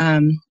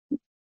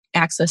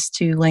 access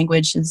to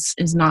language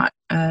is not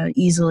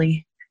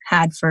easily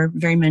had for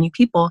very many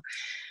people.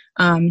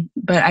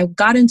 But I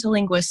got into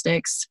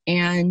linguistics,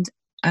 and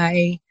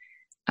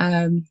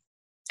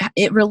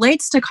it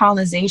relates to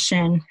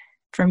colonization,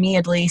 for me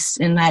at least,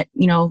 in that,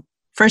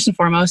 first and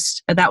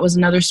foremost, that was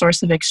another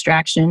source of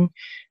extraction.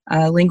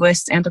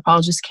 Linguists,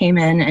 anthropologists came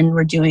in and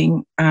were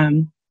doing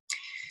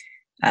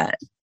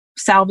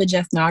salvage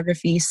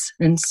ethnographies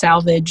and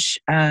salvage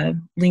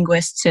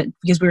linguists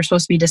because we were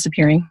supposed to be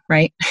disappearing,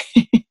 right?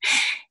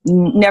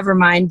 Never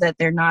mind that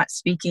they're not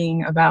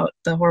speaking about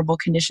the horrible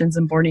conditions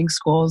in boarding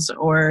schools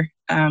or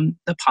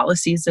the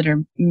policies that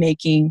are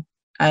making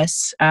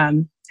us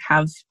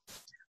have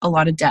a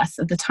lot of death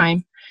at the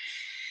time.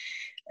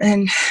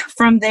 And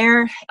from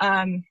there,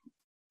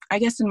 I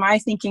guess in my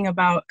thinking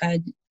about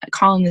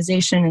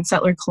colonization and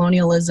settler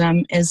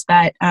colonialism is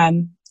that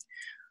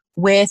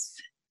with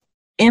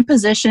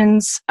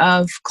impositions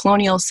of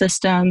colonial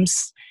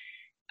systems,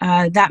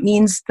 that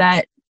means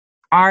that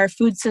our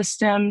food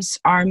systems,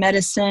 our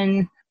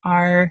medicine,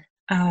 our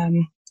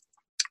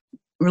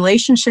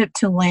relationship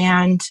to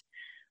land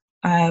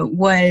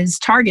was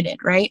targeted,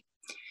 right?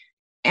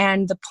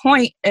 And the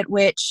point at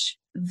which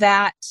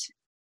that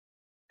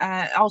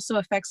also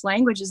affects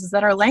languages is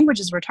that our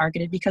languages were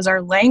targeted because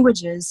our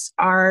languages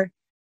are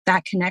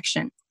that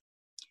connection.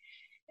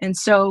 And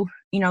so,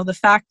 the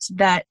fact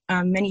that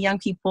many young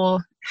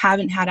people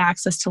haven't had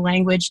access to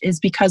language is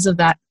because of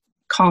that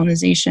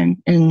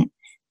colonization and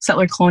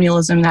settler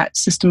colonialism, that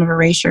system of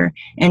erasure,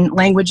 and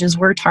languages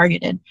were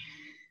targeted.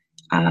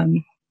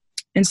 And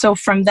so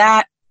from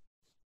that,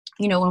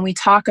 when we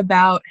talk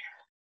about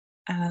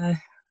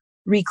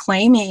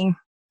reclaiming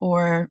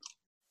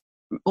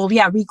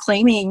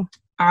reclaiming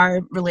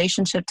our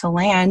relationship to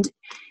land,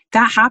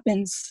 that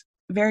happens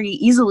very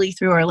easily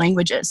through our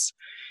languages.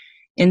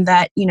 In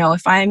that,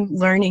 if I'm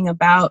learning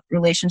about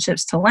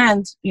relationships to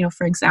land,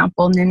 for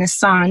example,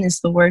 Ninisan is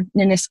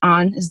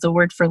the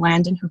word for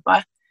land in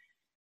Hoopa.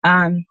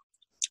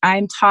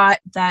 I'm taught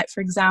that, for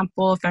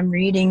example, if I'm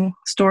reading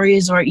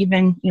stories or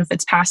even, if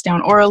it's passed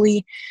down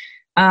orally,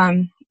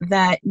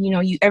 that,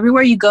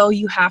 everywhere you go,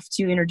 you have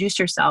to introduce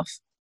yourself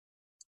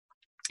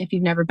if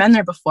you've never been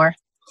there before,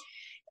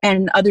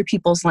 and other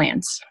people's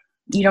lands.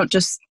 You don't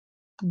just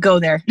go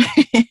there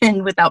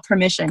and without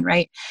permission,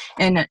 right?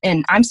 And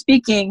I'm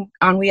speaking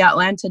on Wiyot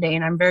land today,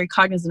 and I'm very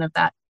cognizant of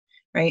that,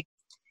 right?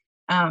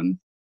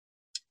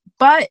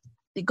 But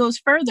it goes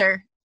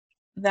further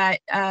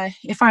that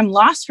if I'm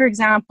lost, for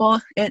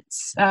example,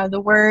 it's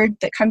the word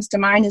that comes to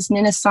mind is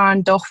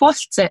Ninisan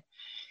Dohwostse.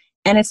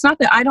 And it's not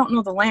that I don't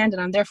know the land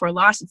and I'm therefore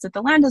lost, it's that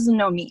the land doesn't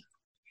know me.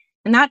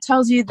 And that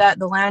tells you that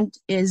the land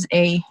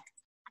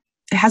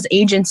has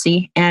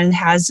agency and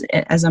has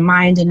as a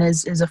mind and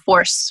is a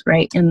force,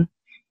 right?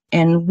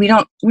 And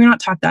we're not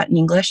taught that in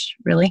English,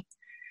 really,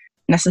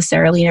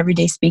 necessarily in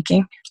everyday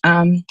speaking.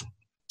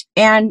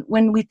 And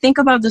when we think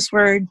about this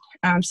word,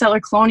 settler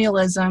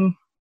colonialism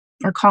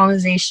or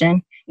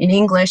colonization in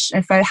English,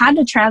 if I had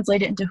to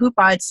translate it into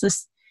Hoopa, it's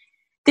this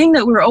thing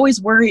that we're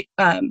always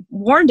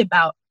warned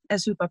about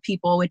as Hoopa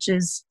people, which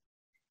is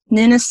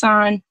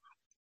Ninisan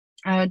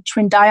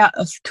Trindaya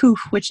of Tuh,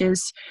 which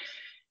is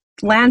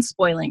land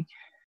spoiling.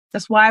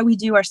 That's why we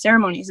do our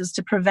ceremonies, is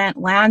to prevent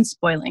land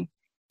spoiling.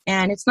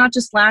 And it's not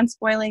just land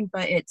spoiling,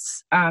 but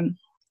it's,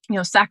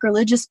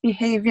 sacrilegious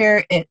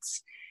behavior.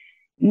 It's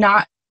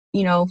not,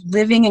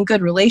 living in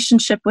good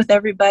relationship with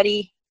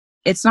everybody.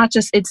 It's not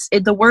just,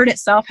 the word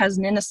itself has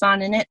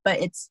Ninisan in it, but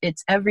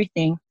it's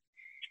everything.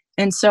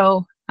 And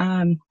so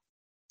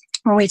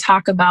when we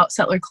talk about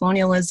settler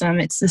colonialism,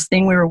 it's this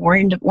thing we were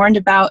warned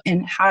about,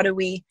 and how do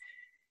we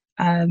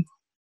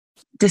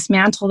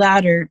dismantle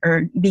that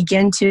or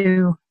begin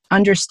to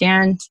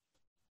understand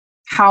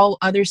how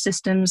other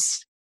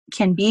systems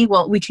can be?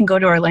 Well, we can go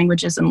to our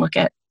languages and look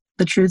at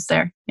the truths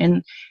there,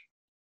 and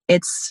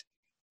it's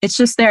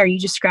just there. You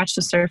just scratch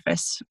the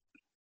surface.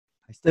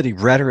 I study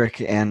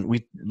rhetoric, and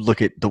we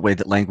look at the way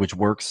that language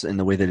works and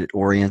the way that it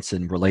orients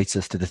and relates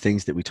us to the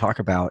things that we talk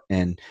about.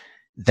 And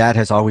that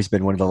has always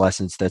been one of the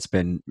lessons that's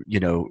been,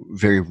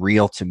 very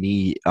real to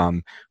me.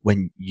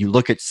 When you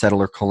look at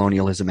settler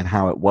colonialism and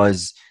how it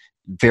was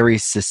very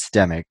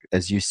systemic.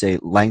 As you say,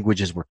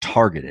 languages were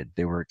targeted.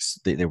 They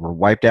were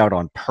wiped out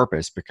on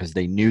purpose because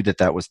they knew that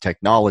that was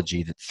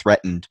technology that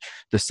threatened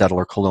the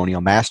settler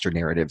colonial master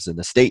narratives in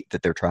the state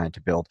that they're trying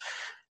to build.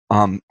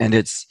 And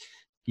it's,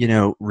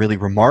 really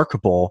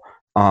remarkable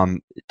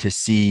to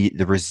see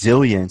the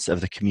resilience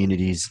of the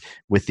communities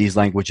with these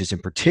languages in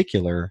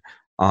particular.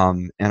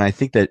 And I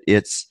think that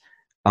it's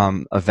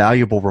a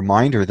valuable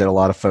reminder that a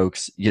lot of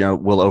folks,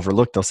 will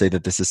overlook. They'll say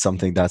that this is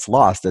something that's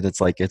lost, and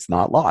it's like, it's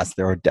not lost.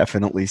 There are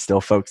definitely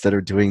still folks that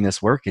are doing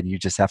this work, and you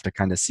just have to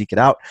kind of seek it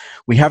out.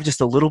 We have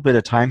just a little bit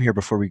of time here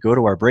before we go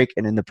to our break.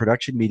 And in the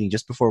production meeting,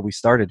 just before we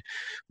started,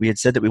 we had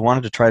said that we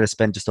wanted to try to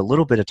spend just a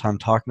little bit of time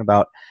talking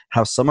about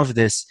how some of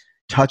this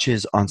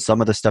touches on some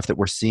of the stuff that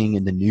we're seeing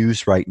in the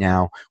news right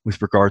now with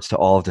regards to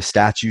all of the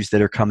statues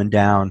that are coming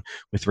down,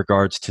 with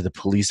regards to the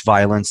police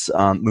violence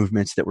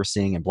movements that we're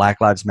seeing, and Black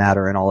Lives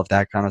Matter and all of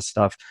that kind of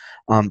stuff.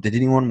 Did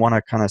anyone want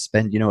to kind of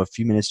spend, a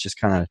few minutes just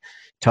kind of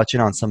touching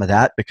on some of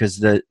that? Because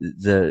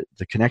the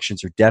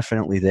connections are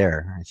definitely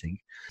there, I think.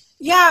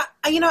 Yeah,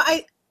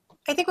 I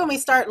think when we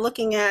start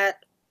looking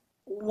at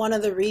one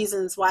of the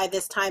reasons why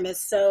this time is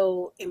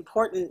so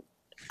important,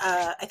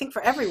 I think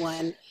for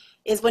everyone,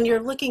 is when you're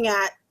looking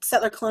at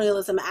settler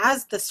colonialism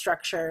as the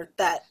structure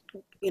that,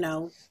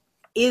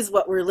 is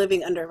what we're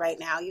living under right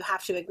now. You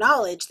have to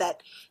acknowledge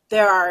that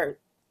there are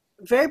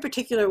very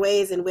particular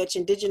ways in which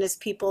indigenous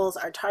peoples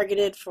are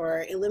targeted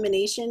for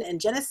elimination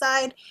and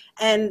genocide,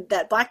 and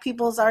that Black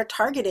peoples are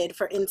targeted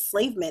for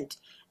enslavement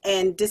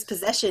and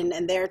dispossession,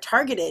 and they're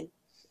targeted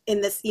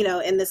in this,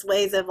 in this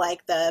ways of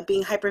like the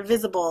being hyper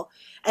visible.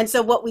 And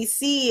so what we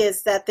see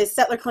is that this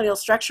settler colonial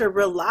structure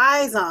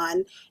relies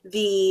on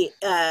the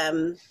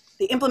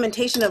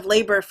implementation of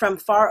labor from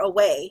far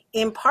away,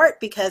 in part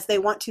because they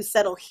want to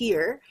settle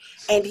here.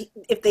 And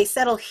if they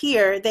settle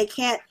here, they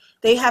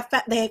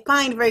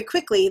find very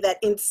quickly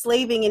that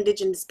enslaving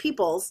indigenous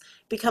peoples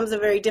becomes a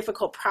very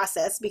difficult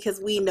process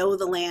because we know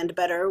the land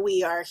better.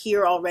 We are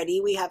here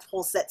already. We have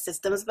whole set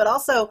systems, but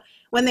also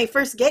when they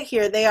first get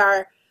here, they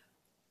are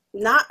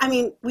not,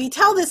 we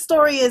tell this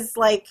story as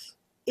like,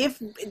 if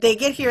they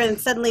get here and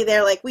suddenly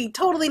they're like, we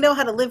totally know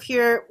how to live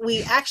here,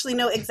 we actually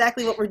know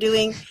exactly what we're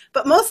doing,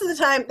 but most of the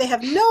time they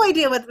have no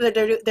idea what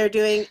they're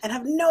doing and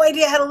have no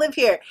idea how to live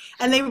here.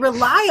 And they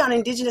rely on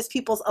indigenous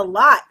peoples a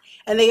lot,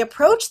 and they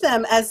approach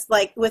them as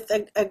like with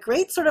a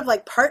great sort of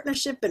like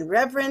partnership and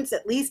reverence,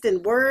 at least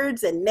in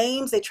words and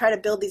names. They try to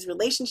build these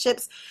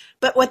relationships,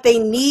 but what they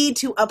need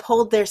to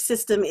uphold their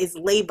system is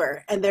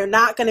labor, and they're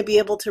not going to be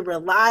able to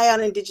rely on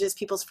indigenous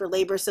peoples for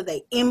labor, so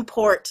they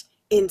import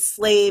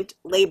enslaved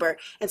labor.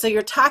 And so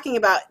you're talking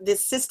about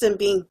this system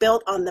being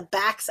built on the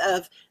backs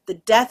of the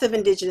death of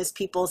indigenous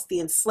peoples, the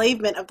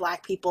enslavement of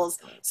Black peoples.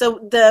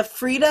 So the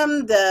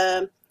freedom,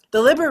 the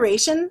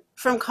liberation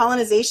from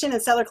colonization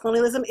and settler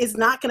colonialism is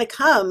not going to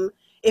come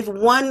if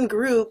one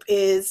group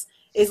is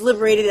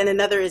liberated and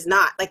another is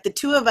not. Like the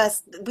two of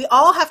us, we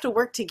all have to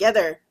work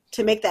together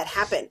to make that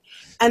happen.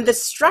 And the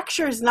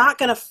structure is not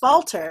going to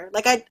falter.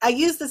 Like I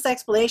used this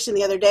explanation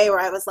the other day where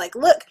I was like,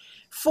 look,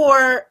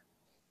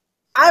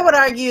 I would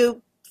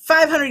argue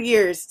 500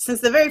 years,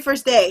 since the very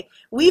first day,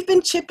 we've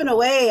been chipping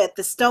away at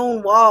the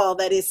stone wall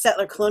that is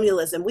settler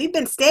colonialism. We've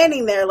been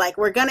standing there like,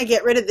 we're going to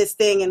get rid of this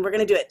thing, and we're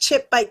going to do it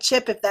chip by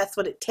chip if that's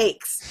what it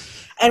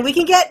takes. And we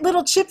can get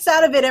little chips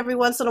out of it every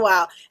once in a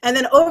while. And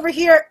then over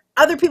here,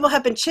 other people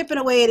have been chipping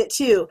away at it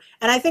too.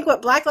 And I think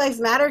what Black Lives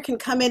Matter can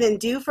come in and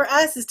do for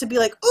us is to be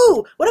like,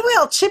 ooh, what if we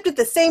all chipped at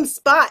the same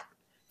spot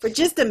for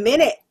just a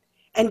minute?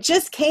 And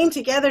just came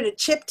together to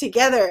chip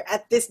together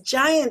at this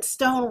giant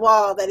stone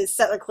wall that is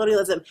settler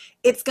colonialism.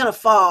 It's going to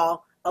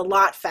fall a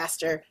lot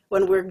faster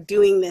when we're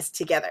doing this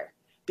together,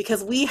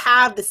 because we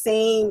have the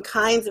same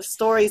kinds of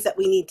stories that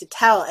we need to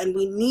tell, and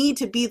we need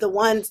to be the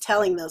ones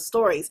telling those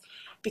stories,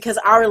 because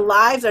our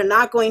lives are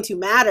not going to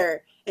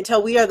matter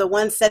until we are the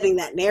ones setting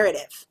that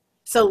narrative.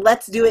 So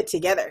let's do it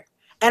together.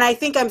 And I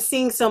think I'm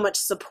seeing so much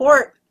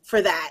support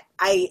for that.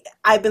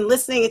 I've been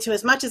listening to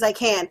as much as I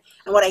can,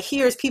 and what I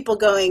hear is people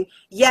going,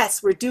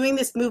 yes, we're doing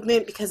this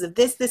movement because of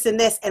this, this, and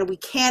this, and we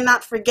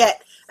cannot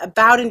forget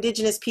about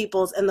indigenous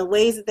peoples and the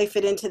ways that they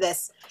fit into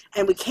this,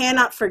 and we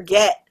cannot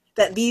forget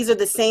that these are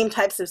the same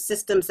types of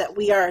systems that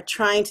we are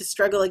trying to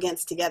struggle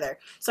against together.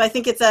 So I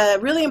think it's a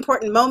really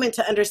important moment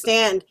to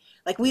understand,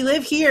 like, we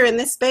live here in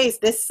this space,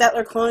 this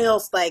settler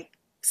colonial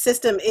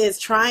system is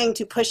trying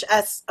to push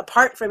us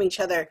apart from each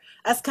other,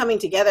 us coming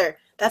together.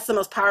 That's the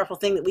most powerful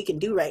thing that we can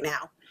do right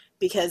now,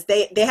 because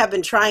they have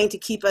been trying to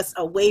keep us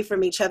away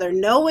from each other,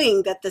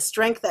 knowing that the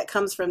strength that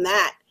comes from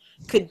that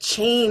could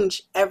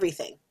change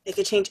everything. It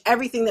could change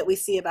everything that we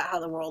see about how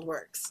the world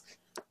works.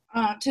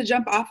 To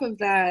jump off of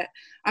that,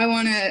 I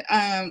want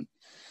to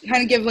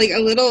kind of give like a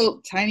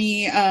little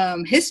tiny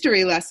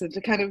history lesson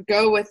to kind of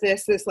go with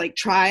this like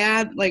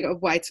triad like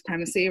of white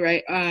supremacy,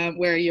 right?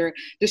 Where you're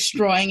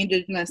destroying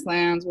indigenous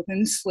lands with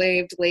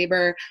enslaved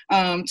labor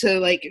to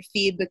like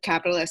feed the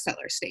capitalist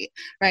settler state,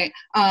 right?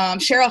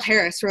 Cheryl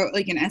Harris wrote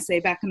like an essay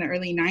back in the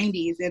early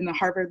 90s in the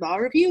Harvard Law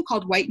Review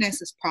called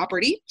Whiteness is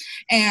Property.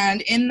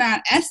 And in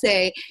that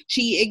essay,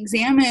 she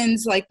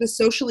examines like the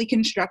socially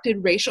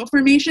constructed racial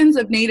formations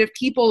of Native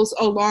peoples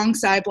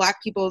alongside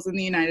Black peoples in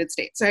the United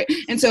States, right?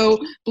 And so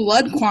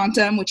blood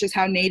quantum, which is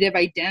how Native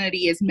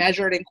identity is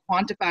measured and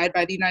quantified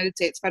by the United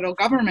States federal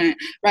government,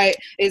 right,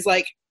 is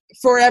like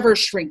forever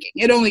shrinking.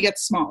 It only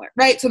gets smaller,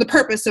 right? So the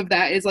purpose of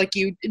that is like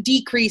you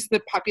decrease the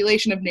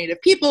population of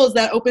Native peoples,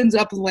 that opens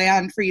up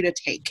land for you to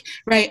take,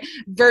 right?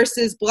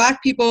 Versus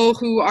Black people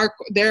who are,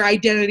 their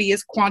identity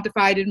is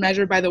quantified and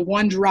measured by the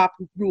one drop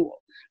rule,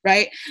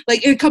 right?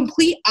 Like a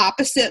complete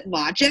opposite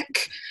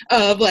logic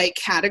of like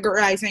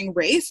categorizing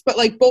race, but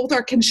like both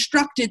are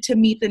constructed to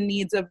meet the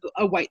needs of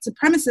a white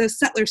supremacist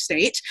settler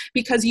state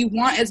because you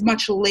want as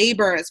much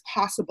labor as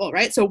possible,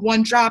 right? So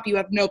one drop, you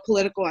have no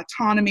political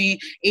autonomy,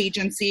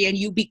 agency, and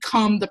you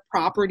become the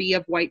property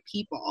of white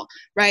people,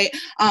 right?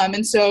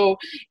 And so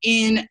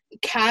in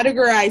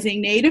categorizing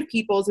Native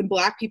peoples and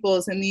Black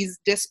peoples in these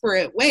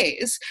disparate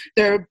ways,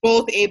 they're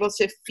both able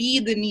to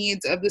feed the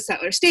needs of the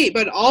settler state,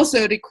 but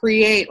also to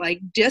create like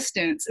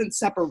distance and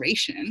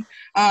separation.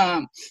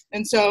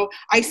 And so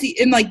I see,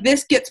 and like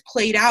this gets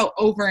played out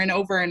over and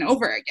over and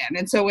over again.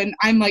 And so when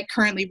I'm like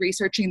currently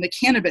researching the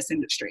cannabis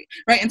industry,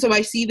 right? And so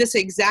I see this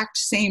exact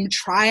same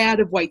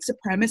triad of white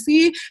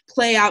supremacy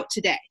play out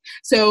today.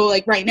 So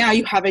like right now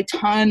you have a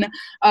ton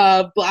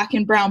of Black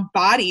and brown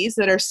bodies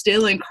that are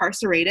still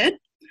incarcerated,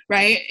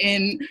 right?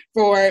 And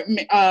for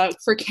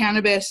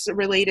cannabis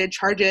related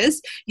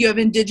charges, you have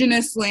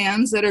indigenous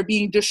lands that are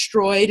being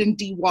destroyed and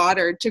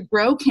dewatered to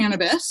grow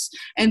cannabis.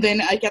 And then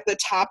like at the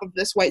top of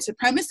this white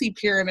supremacy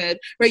pyramid,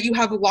 right, you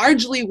have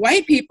largely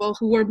white people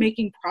who are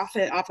making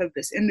profit off of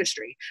this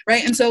industry,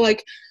 right? And so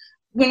like,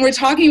 when we're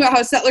talking about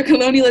how settler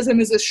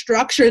colonialism is a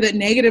structure that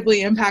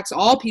negatively impacts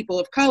all people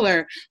of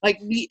color, like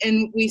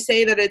we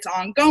say that it's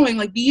ongoing,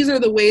 like these are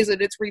the ways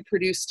that it's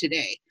reproduced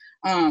today.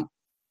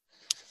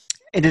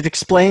 And it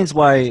explains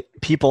why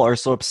people are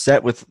so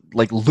upset with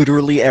like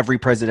literally every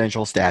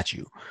presidential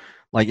statue.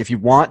 Like if you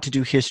want to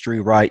do history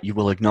right, you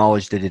will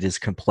acknowledge that it is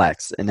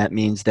complex. And that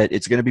means that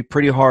it's going to be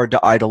pretty hard to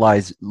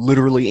idolize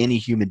literally any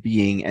human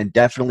being, and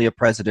definitely a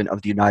president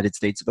of the United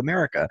States of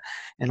America.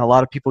 And a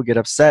lot of people get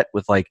upset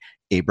with like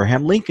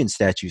Abraham Lincoln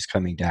statues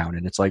coming down.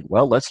 And it's like,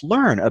 well, let's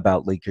learn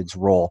about Lincoln's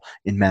role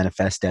in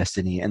Manifest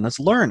Destiny, and let's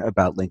learn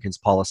about Lincoln's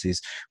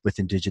policies with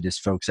indigenous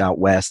folks out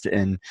west.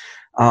 And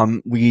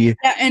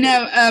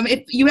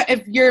if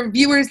your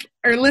viewers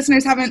or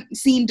listeners haven't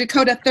seen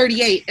Dakota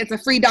 38, it's a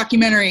free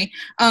documentary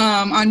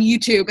on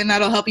YouTube, and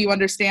that'll help you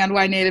understand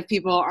why Native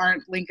people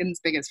aren't Lincoln's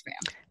biggest fan.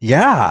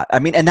 Yeah, I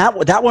mean, and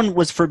that one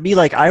was for me,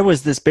 like I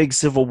was this big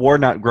Civil War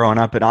nut growing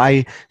up, and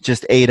I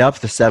just ate up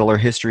the settler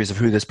histories of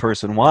who this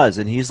person was,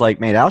 and he's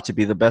like made out to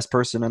be the best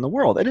person in the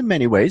world. And in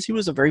many ways, he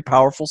was a very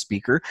powerful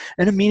speaker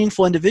and a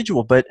meaningful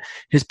individual, but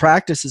his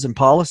practices and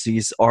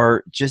policies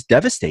are just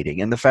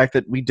devastating. And the fact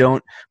that we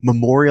don't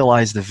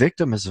memorialize the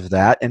victims of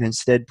that and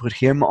instead put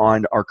him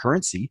on our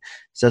currency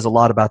says a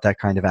lot about that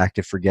kind of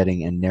active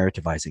forgetting and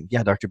narrativizing.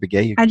 Yeah, Dr.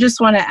 Begay. I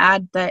just want to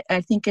add that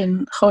I think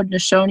in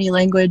Haudenosaunee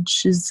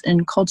languages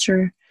and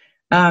culture,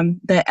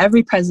 that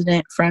every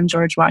president from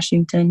George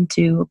Washington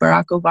to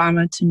Barack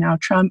Obama to now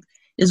Trump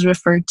is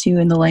referred to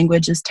in the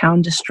language as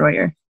town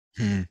destroyer.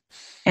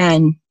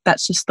 And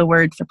that's just the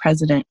word for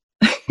president.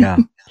 Yeah.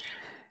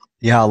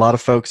 Yeah, a lot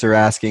of folks are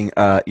asking,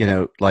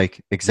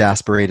 like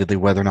exasperatedly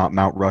whether or not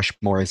Mount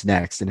Rushmore is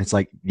next. And it's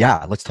like,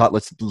 yeah, let's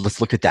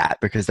look at that,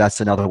 because that's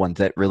another one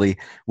that really,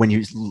 when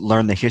you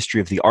learn the history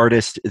of the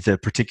artist, the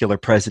particular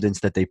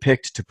presidents that they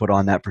picked to put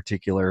on that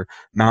particular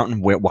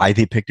mountain, why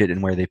they picked it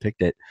and where they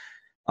picked it,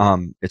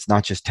 it's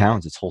not just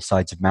towns, it's whole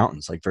sides of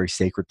mountains, like very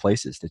sacred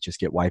places that just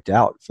get wiped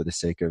out for the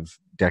sake of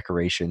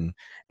decoration.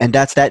 And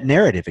that's that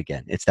narrative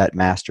again. It's that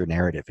master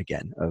narrative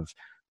again of,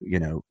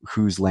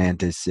 whose land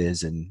this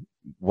is and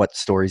what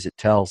stories it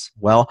tells.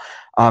 Well,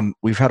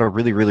 we've had a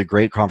really, really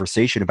great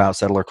conversation about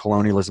settler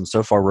colonialism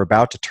so far. We're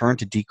about to turn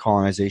to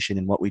decolonization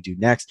and what we do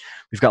next.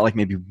 We've got like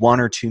maybe 1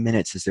 or 2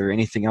 minutes. Is there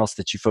anything else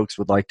that you folks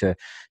would like to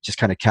just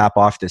kind of cap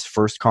off this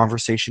first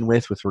conversation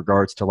with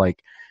regards to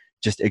like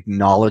just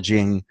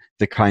acknowledging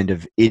the kind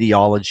of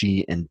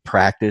ideology and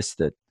practice,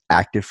 that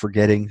active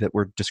forgetting that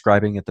we're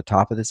describing at the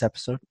top of this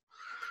episode?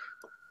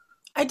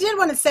 I did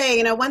want to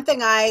say, one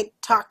thing I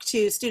talk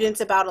to students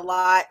about a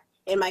lot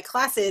in my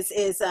classes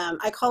is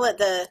I call it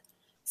the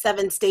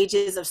 7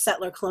 stages of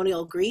settler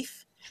colonial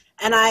grief.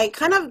 And I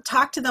kind of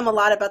talk to them a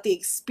lot about the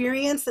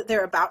experience that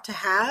they're about to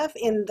have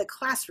in the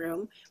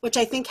classroom, which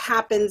I think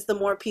happens the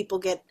more people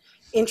get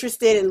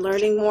interested in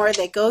learning more.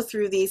 They go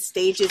through these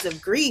stages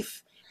of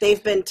grief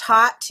They've been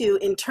taught to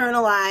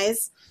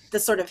internalize the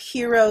sort of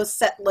hero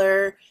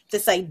settler,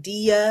 this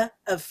idea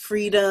of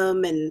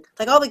freedom and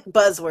like all the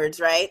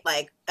buzzwords, right?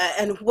 Like,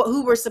 and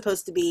who we're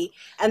supposed to be.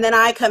 And then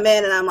I come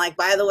in and I'm like,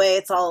 by the way,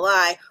 it's all a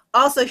lie.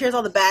 Also, here's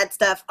all the bad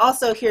stuff.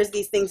 Also, here's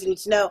these things you need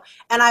to know.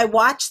 And I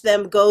watch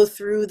them go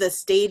through the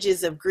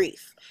stages of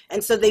grief.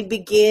 And so they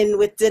begin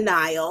with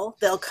denial.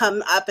 They'll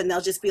come up and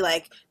they'll just be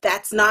like,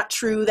 that's not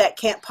true. That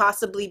can't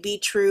possibly be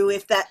true.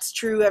 If that's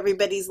true,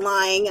 everybody's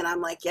lying. And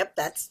I'm like, yep,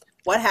 that's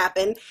what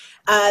happened.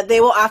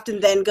 They will often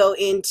then go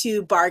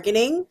into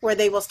bargaining, where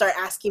they will start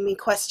asking me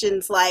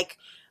questions like,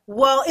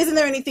 well, isn't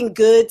there anything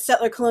good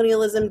settler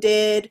colonialism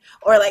did?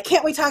 Or like,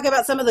 can't we talk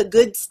about some of the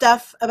good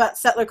stuff about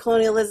settler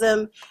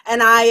colonialism?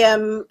 And I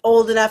am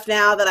old enough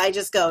now that I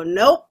just go,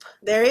 nope,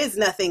 there is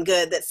nothing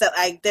good.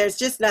 There's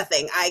just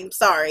nothing. I'm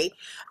sorry.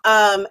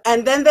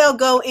 And then they'll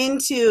go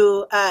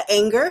into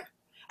anger,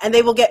 and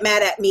they will get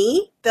mad at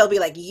me. They'll be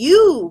like,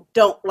 you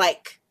don't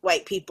like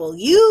white people.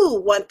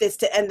 You want this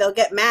to, and they'll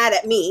get mad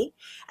at me.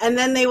 And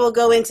then they will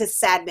go into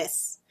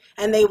sadness.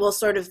 And they will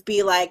sort of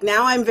be like,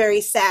 now I'm very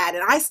sad.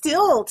 And I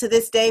still, to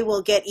this day,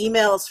 will get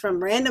emails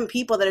from random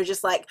people that are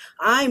just like,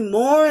 I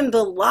mourn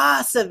the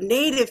loss of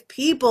Native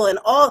people and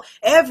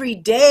every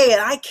day.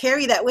 And I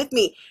carry that with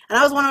me. And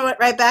I was wondering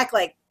right back,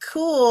 like,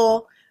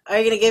 cool. Are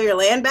you going to give your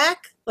land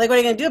back? Like, what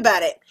are you going to do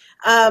about it?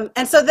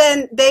 And so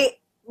then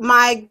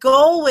my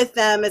goal with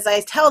them is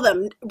I tell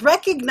them,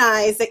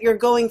 recognize that you're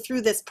going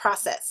through this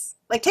process.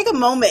 Like, take a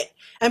moment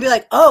and be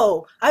like,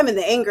 oh, I'm in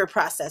the anger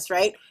process,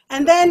 right?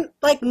 And then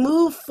like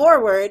move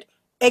forward,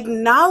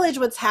 acknowledge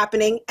what's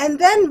happening, and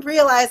then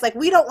realize like,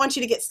 we don't want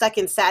you to get stuck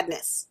in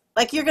sadness.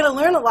 Like, you're going to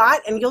learn a lot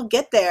and you'll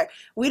get there.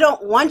 We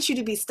don't want you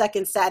to be stuck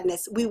in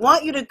sadness. We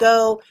want you to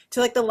go to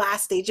like the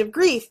last stage of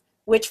grief,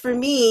 which for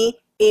me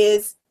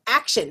is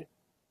action.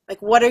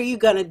 Like, what are you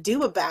going to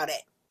do about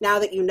it now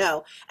that you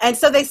know? And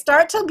so they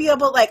start to be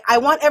able, like, I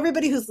want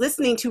everybody who's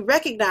listening to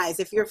recognize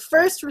if your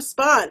first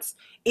response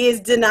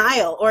is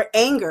denial or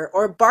anger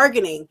or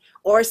bargaining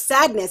or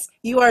sadness,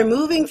 you are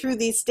moving through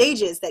these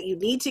stages that you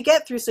need to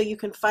get through so you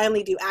can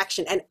finally do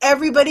action. And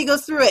everybody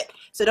goes through it.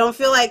 So don't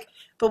feel like,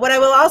 but what I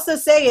will also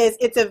say is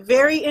it's a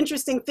very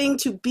interesting thing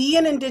to be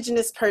an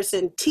Indigenous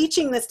person,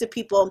 teaching this to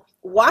people,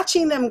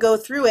 watching them go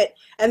through it,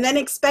 and then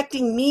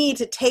expecting me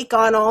to take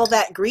on all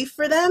that grief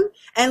for them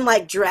and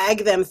like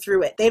drag them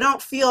through it. They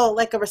don't feel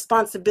like a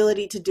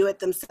responsibility to do it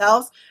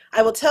themselves.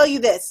 I will tell you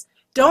this,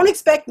 don't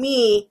expect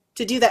me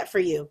to do that for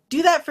you.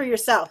 Do that for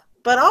yourself.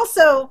 But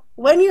also,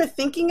 when you're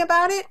thinking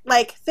about it,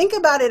 like, think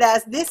about it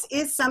as this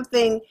is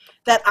something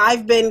that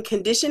I've been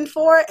conditioned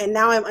for, and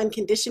now I'm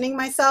unconditioning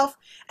myself,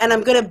 and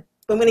I'm going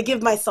to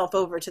give myself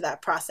over to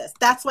that process.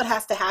 That's what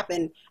has to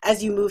happen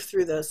as you move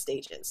through those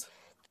stages.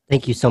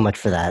 Thank you so much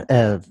for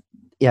that.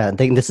 Yeah, I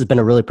think this has been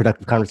a really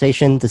productive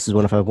conversation. This is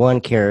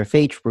 105.1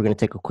 KRFH. We're going to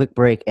take a quick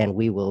break, and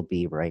we will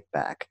be right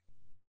back.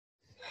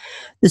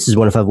 This is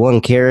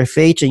 105.1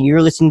 KRFH, and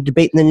you're listening to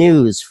Debate in the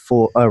News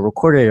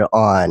recorded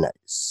on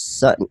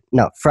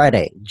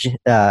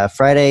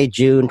Friday,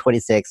 June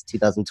 26,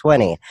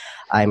 2020.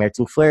 I'm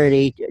Ayrton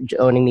Flaherty.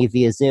 Joining me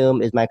via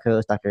Zoom is my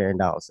co-host, Dr. Aaron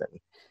Donaldson.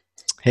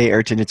 Hey,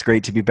 Ayrton, it's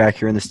great to be back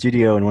here in the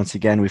studio. And once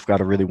again, we've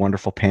got a really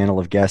wonderful panel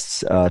of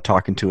guests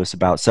talking to us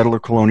about settler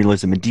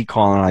colonialism and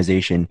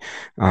decolonization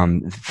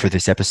for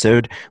this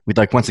episode. We'd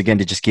like once again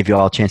to just give you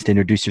all a chance to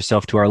introduce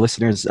yourself to our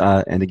listeners.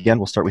 And again,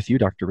 we'll start with you,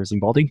 Dr.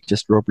 Risling Baldy,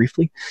 just real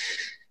briefly.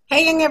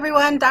 Hey, young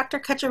everyone, Dr.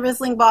 Cutcha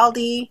Risling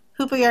Baldy,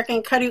 Hoopa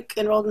Yurkin Karuk,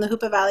 enrolled in the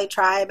Hoopa Valley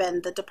Tribe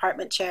and the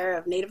Department Chair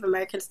of Native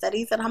American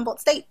Studies at Humboldt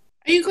State.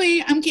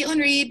 Ayukui, I'm Kaitlin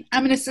Reed.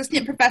 I'm an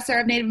assistant professor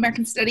of Native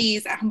American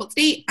Studies at Humboldt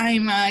State.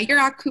 I'm a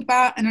Yurok,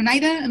 Hoopa, and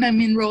Oneida, and I'm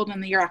enrolled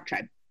in the Yurok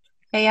tribe.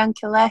 Hey, I'm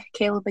Kayla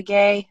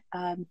Begay,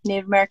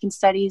 Native American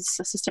Studies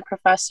assistant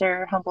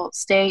professor, Humboldt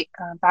State,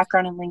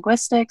 background in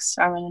linguistics.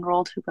 I'm an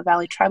enrolled Hoopa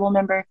Valley tribal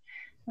member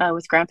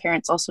with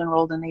grandparents also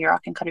enrolled in the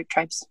Yurok and Karuk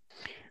tribes.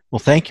 Well,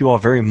 thank you all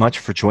very much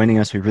for joining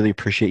us. We really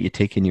appreciate you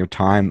taking your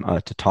time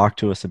to talk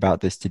to us about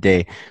this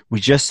today. We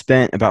just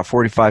spent about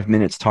 45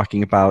 minutes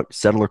talking about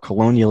settler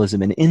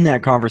colonialism, and in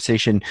that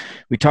conversation,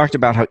 we talked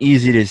about how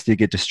easy it is to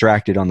get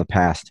distracted on the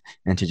past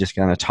and to just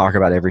kind of talk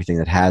about everything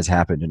that has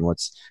happened and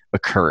what's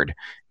occurred.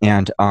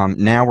 And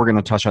now we're going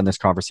to touch on this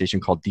conversation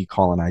called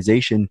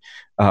decolonization,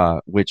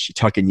 which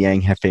Tuck and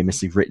Yang have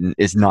famously written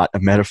is not a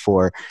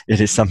metaphor.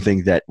 It is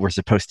something that we're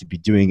supposed to be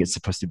doing. It's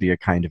supposed to be a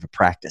kind of a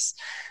practice.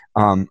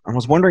 I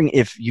was wondering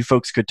if you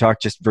folks could talk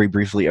just very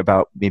briefly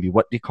about maybe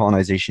what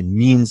decolonization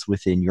means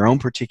within your own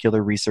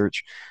particular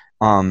research,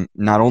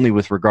 not only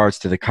with regards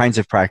to the kinds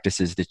of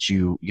practices that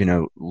you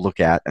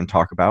look at and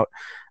talk about,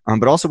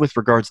 but also with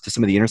regards to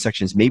some of the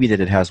intersections maybe that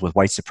it has with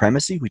white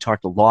supremacy. We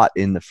talked a lot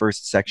in the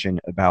first section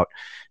about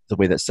the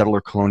way that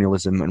settler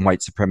colonialism and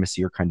white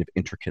supremacy are kind of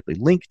intricately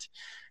linked.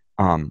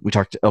 We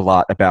talked a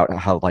lot about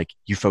how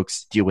you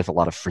folks deal with a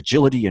lot of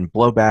fragility and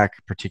blowback,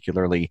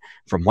 particularly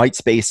from white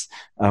space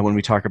when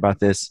we talk about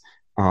this.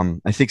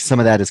 I think some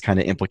of that is kind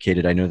of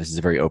implicated. I know this is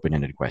a very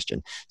open-ended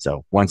question.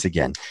 So once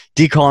again,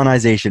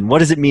 decolonization, what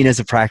does it mean as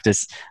a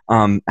practice?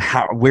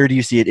 Where do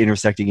you see it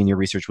intersecting in your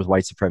research with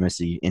white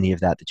supremacy? Any of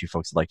that you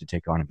folks would like to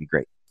take on would be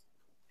great.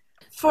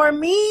 For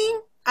me,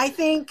 I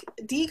think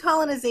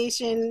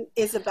decolonization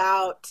is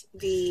about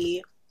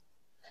the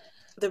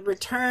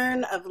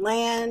return of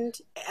land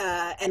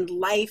and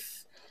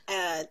life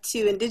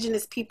to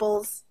indigenous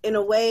peoples in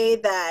a way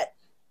that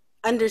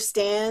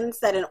understands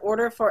that in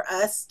order for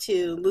us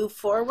to move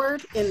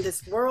forward in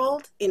this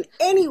world in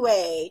any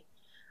way,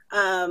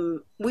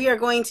 we are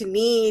going to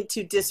need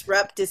to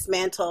disrupt,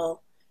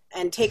 dismantle,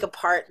 and take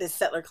apart this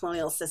settler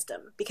colonial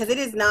system, because it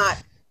is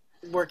not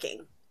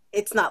working.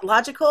 It's not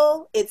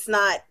logical. It's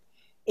not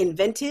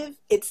inventive.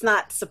 It's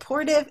not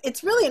supportive.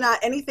 It's really not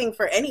anything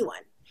for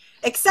anyone,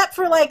 except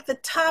for like the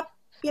top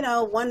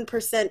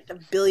 1%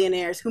 of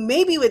billionaires who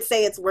maybe would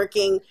say it's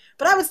working,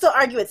 but I would still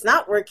argue it's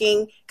not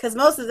working because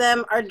most of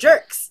them are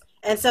jerks.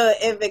 And so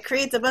if it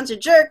creates a bunch of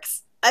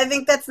jerks, I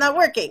think that's not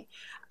working.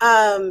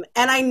 And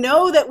I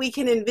know that we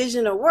can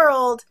envision a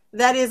world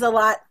that is a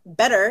lot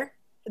better,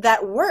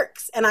 that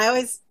works. And I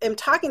always am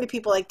talking to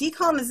people like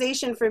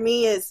decolonization for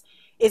me is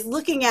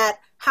looking at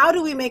how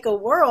do we make a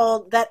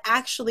world that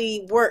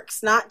actually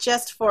works, not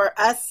just for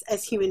us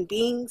as human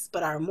beings,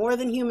 but our more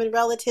than human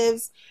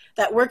relatives,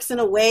 that works in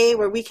a way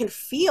where we can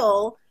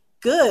feel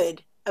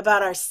good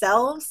about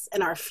ourselves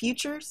and our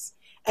futures.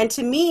 And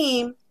to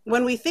me,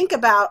 when we think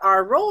about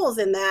our roles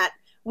in that,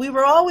 we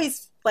were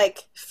always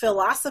like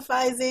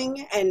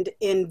philosophizing and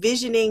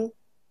envisioning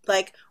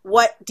like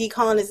what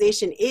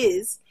decolonization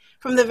is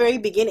from the very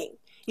beginning.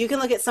 You can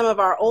look at some of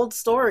our old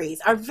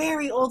stories, our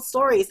very old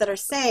stories that are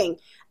saying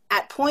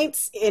at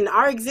points in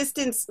our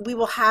existence, we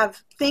will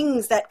have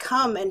things that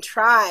come and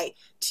try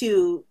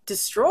to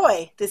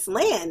destroy this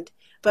land.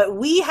 But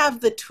we have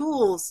the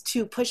tools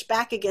to push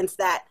back against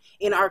that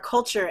in our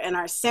culture and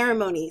our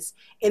ceremonies,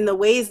 in the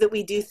ways that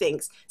we do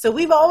things. So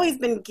we've always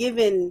been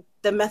given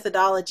the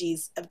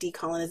methodologies of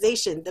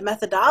decolonization, the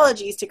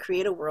methodologies to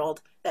create a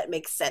world that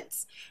makes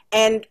sense.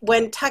 And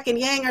when Tuck and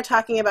Yang are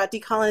talking about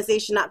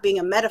decolonization not being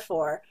a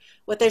metaphor,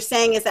 what they're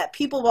saying is that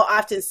people will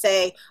often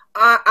say,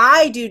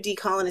 I do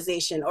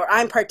decolonization, or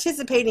I'm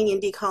participating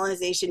in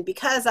decolonization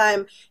because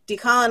I'm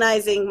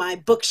decolonizing my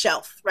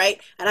bookshelf, right?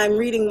 And I'm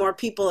reading more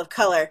people of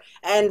color.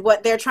 And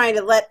what they're trying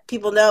to let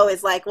people know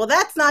is like, well,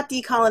 that's not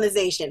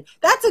decolonization.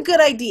 That's a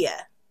good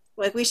idea.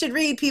 Like, we should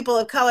read people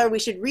of color. We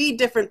should read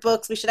different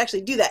books. We should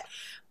actually do that.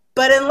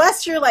 But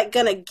unless you're like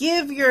going to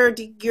give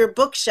your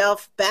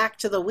bookshelf back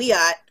to the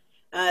Wiyot,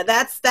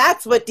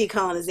 that's what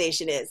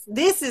decolonization is.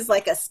 This is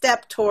like a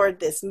step toward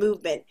this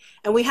movement.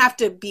 And we have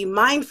to be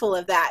mindful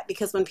of that,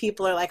 because when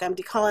people are like, I'm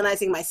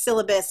decolonizing my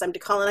syllabus, I'm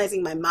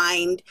decolonizing my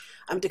mind,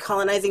 I'm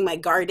decolonizing my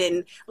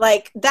garden,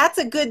 like, that's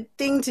a good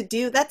thing to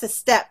do. That's a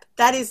step.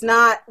 That is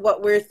not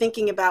what we're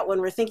thinking about when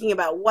we're thinking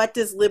about what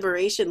does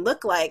liberation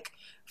look like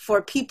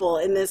for people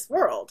in this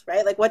world,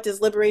 right? Like, what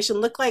does liberation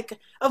look like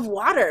of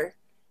water?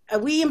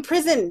 We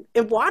imprison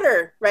in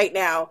water right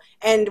now.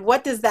 And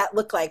what does that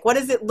look like? What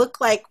does it look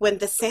like when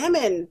the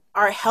salmon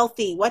are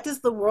healthy? What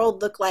does the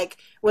world look like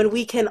when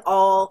we can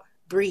all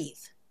breathe?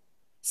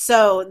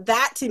 So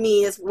that to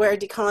me is where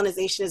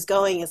decolonization is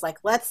going, is like,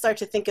 let's start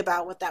to think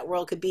about what that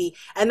world could be.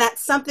 And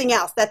that's something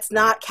else. That's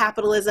not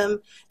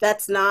capitalism.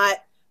 That's not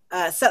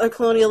settler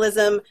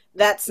colonialism.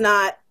 That's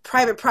not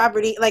private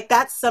property. Like,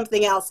 that's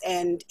something else.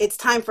 And it's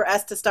time for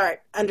us to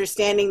start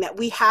understanding that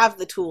we have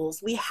the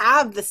tools. We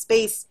have the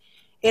space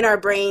in our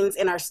brains,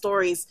 in our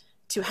stories,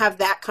 to have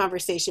that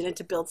conversation and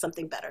to build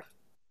something better.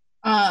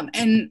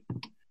 And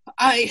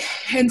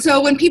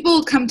so when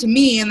people come to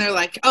me and they're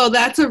like, oh,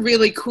 that's a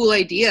really cool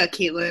idea,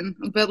 Kaitlin,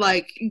 but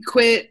like,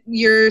 quit,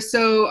 you're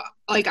so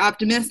like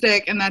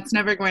optimistic and that's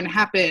never going to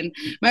happen.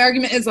 My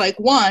argument is like,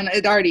 one,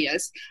 it already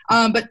is.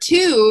 But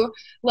two,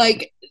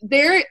 like,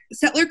 their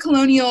settler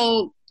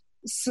colonial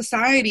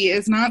society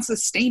is not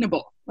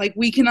sustainable. Like,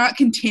 we cannot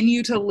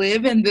continue to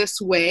live in this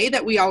way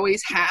that we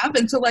always have.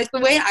 And so, like,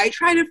 the way I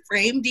try to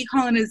frame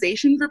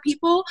decolonization for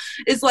people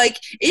is like,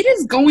 it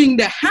is going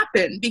to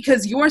happen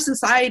because your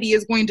society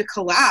is going to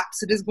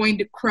collapse. It is going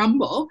to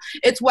crumble.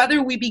 It's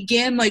whether we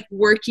begin like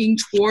working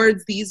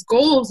towards these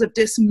goals of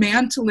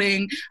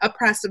dismantling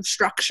oppressive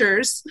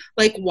structures,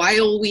 like,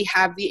 while we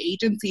have the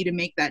agency to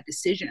make that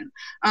decision.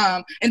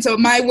 And so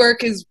my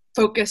work is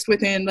focused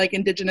within like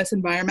Indigenous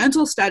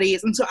environmental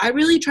studies. And so I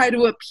really try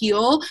to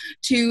appeal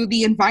to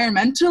the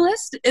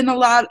environmentalist in a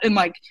lot, and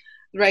like,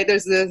 right,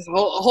 there's this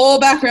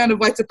whole background of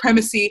white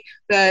supremacy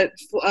that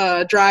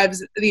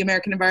drives the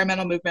American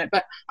environmental movement.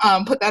 But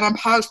put that on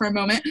pause for a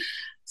moment.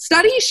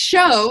 Studies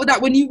show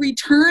that when you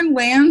return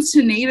lands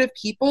to Native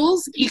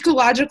peoples,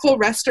 ecological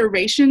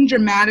restoration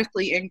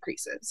dramatically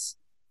increases,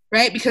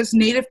 right? Because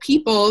Native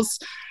peoples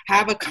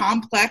have a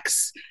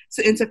complex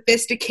and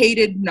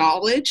sophisticated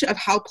knowledge of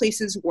how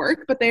places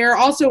work, but they are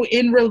also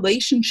in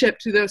relationship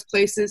to those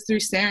places through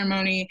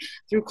ceremony,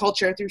 through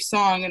culture, through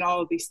song, and all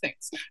of these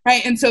things,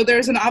 right? And so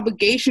there's an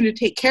obligation to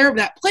take care of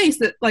that place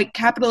that, like,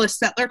 capitalist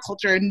settler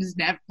culture is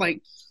never,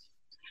 like,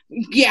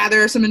 yeah,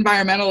 there are some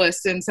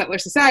environmentalists in settler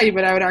society,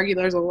 but I would argue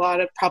there's a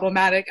lot of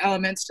problematic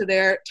elements to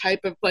their type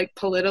of like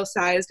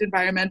politicized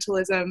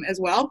environmentalism as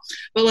well.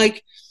 But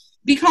like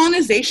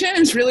decolonization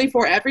is really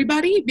for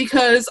everybody,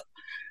 because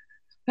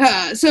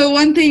so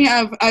one thing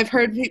I've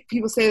heard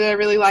people say that I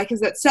really like is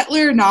that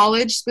settler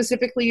knowledge,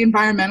 specifically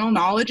environmental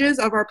knowledges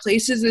of our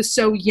places, is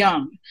so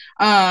young.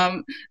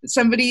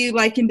 Somebody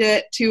likened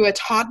it to a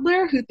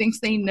toddler who thinks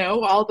they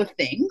know all the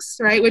things,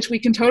 right? Which we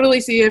can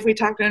totally see if we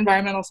talk to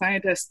environmental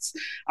scientists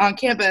on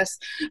campus.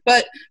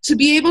 But to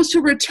be able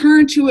to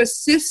return to a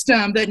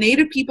system that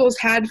Native peoples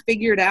had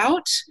figured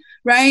out,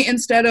 right?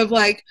 Instead of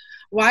like,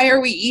 why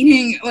are we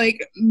eating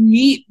like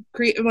meat,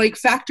 like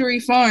factory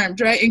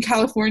farmed, right, in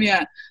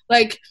California?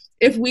 Like,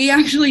 if we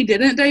actually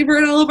didn't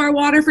divert all of our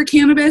water for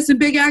cannabis and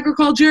big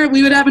agriculture,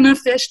 we would have enough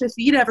fish to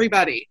feed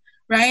everybody,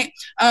 right?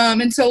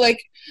 And so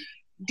like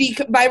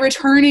by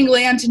returning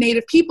land to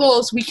Native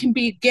peoples, we can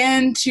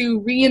begin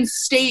to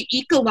reinstate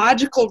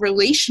ecological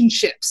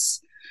relationships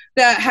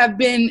that have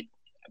been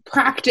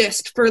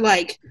practiced for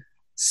like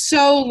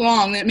so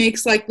long. That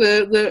makes like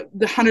the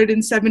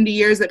 170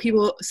 years that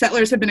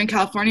settlers have been in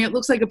California, it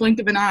looks like a blink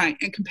of an eye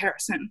in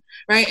comparison,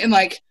 right? And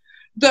like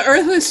the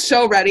earth is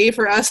so ready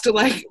for us to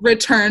like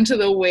return to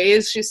the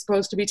ways she's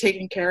supposed to be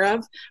taken care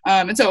of.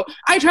 And so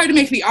I try to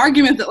make the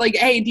argument that like,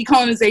 hey,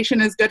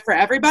 decolonization is good for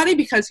everybody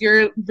because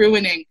you're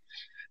ruining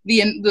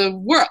the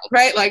world,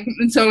 right? Like,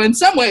 and so in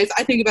some ways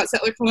I think about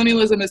settler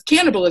colonialism as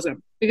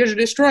cannibalism, because you're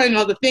destroying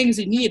all the things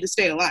you need to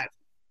stay alive.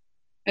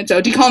 And so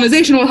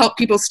decolonization will help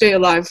people stay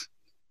alive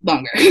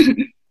longer.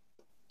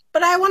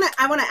 But I want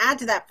to add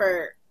to that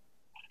for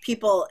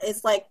people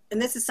is like,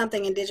 and this is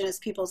something Indigenous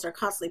peoples are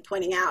constantly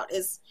pointing out,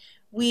 is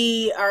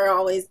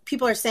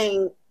people are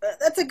saying,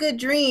 that's a good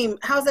dream.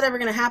 How's that ever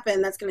going to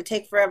happen? That's going to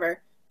take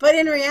forever. But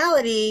in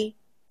reality,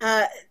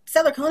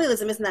 settler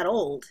colonialism isn't that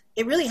old.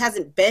 It really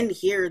hasn't been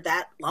here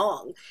that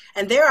long.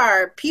 And there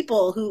are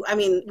people who, I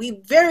mean,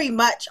 we very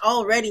much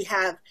already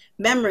have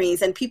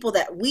memories and people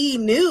that we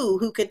knew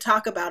who could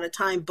talk about a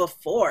time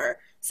before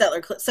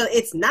settler. So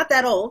it's not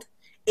that old.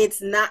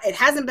 It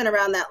hasn't been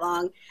around that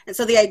long. And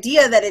so the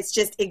idea that it's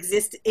just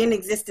in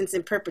existence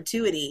in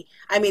perpetuity,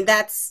 I mean,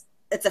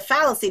 it's a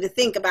fallacy to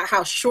think about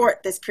how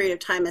short this period of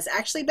time has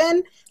actually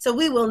been. So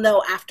we will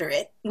know after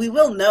it. We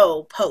will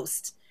know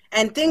post.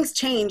 And things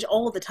change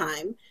all the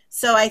time.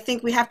 So I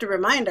think we have to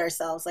remind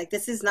ourselves, like,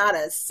 this is not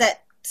a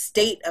set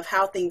state of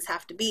how things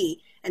have to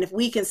be. And if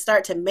we can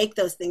start to make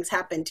those things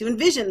happen, to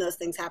envision those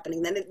things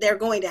happening, then they're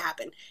going to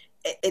happen.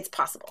 It's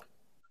possible.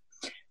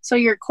 So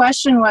your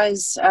question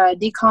was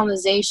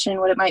decolonization,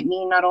 what it might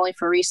mean not only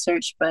for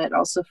research, but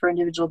also for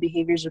individual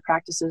behaviors or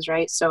practices,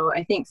 right? So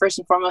I think first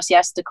and foremost,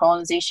 yes,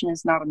 decolonization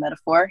is not a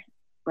metaphor,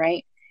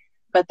 right?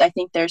 But I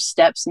think there's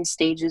steps and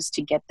stages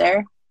to get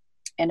there.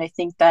 And I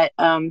think that,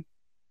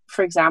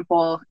 for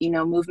example,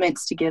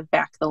 movements to give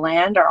back the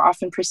land are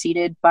often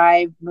preceded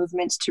by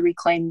movements to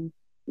reclaim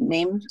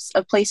names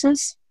of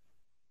places.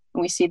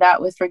 And we see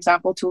that with, for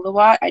example,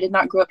 Tuluwat. I did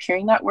not grow up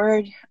hearing that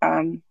word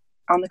on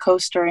the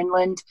coast or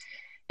inland.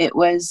 It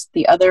was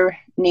the other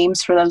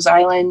names for those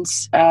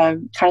islands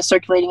kind of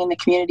circulating in the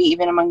community,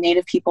 even among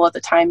Native people at the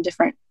time,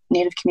 different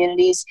Native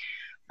communities.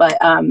 But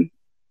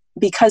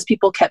because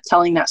people kept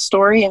telling that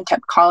story and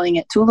kept calling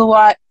it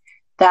Tuluwat,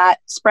 that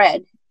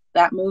spread,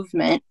 that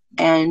movement,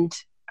 and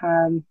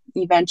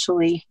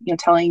eventually,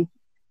 telling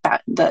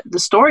that the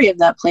story of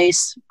that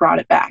place brought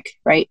it back,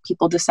 right?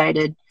 People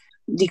decided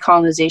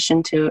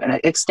decolonization to an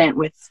extent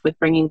with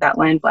bringing that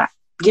land back,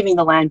 giving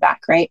the land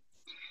back, right?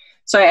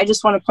 So I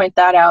just want to point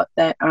that out,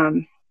 that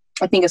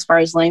I think as far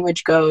as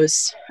language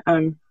goes,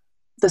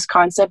 this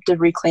concept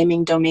of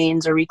reclaiming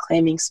domains or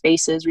reclaiming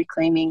spaces,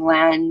 reclaiming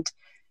land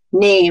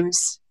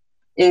names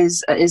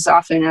is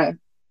often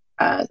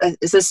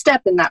is a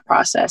step in that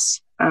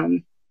process.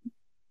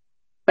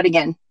 But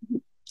again,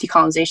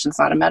 decolonization is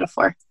not a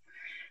metaphor.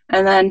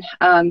 And then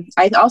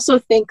I also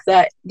think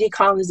that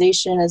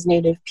decolonization as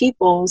Native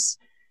peoples,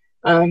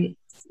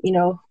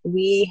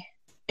 we,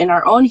 in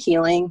our own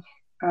healing,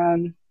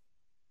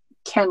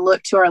 can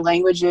look to our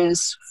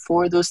languages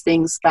for those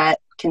things that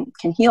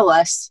can heal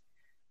us,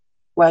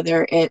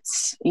 whether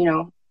it's,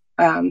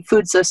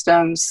 food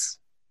systems,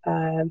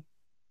 our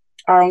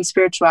own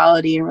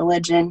spirituality and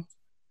religion.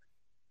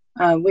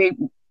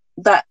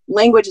 That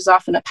language is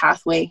often a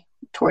pathway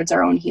towards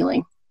our own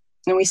healing.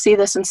 And we see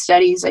this in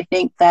studies. I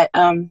think that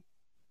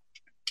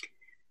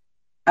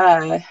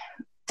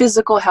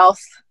physical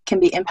health can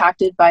be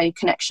impacted by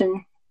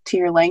connection to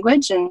your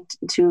language and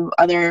to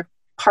other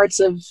parts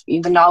of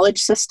the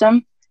knowledge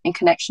system in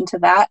connection to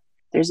that.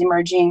 There's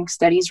emerging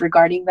studies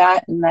regarding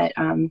that, and that,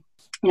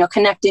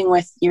 connecting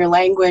with your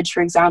language,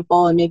 for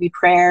example, and maybe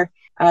prayer,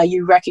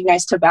 you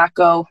recognize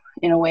tobacco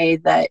in a way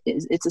that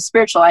it's a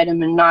spiritual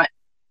item and not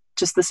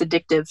just this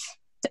addictive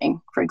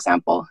thing, for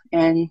example.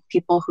 And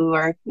people who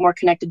are more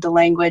connected to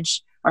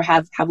language or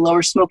have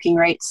lower smoking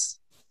rates,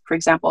 for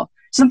example.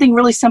 Something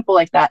really simple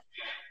like that.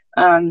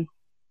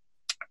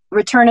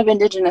 Return of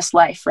Indigenous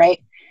life,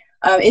 right?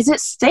 Is it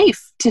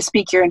safe to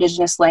speak your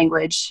Indigenous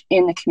language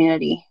in the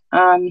community?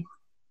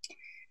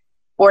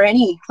 or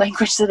any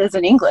language that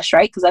isn't English,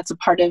 right? Because that's a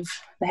part of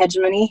the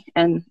hegemony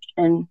and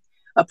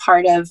a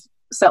part of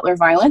settler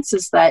violence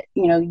is that,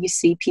 you know, you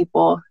see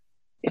people,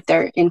 if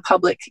they're in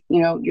public,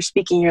 you know, you're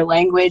speaking your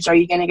language, are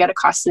you going to get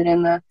accosted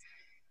in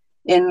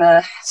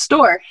the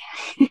store,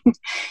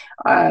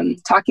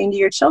 talking to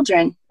your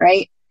children,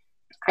 right?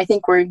 I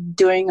think we're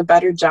doing a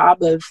better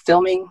job of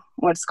filming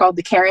what's called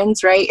the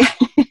Karens, right?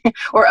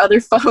 Or other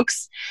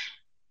folks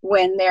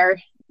when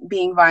they're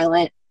being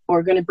violent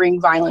or going to bring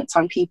violence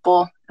on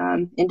people,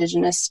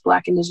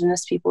 Black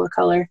Indigenous people of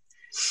color.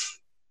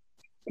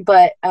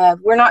 But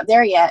we're not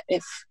there yet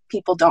if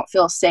people don't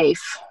feel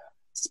safe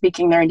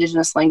speaking their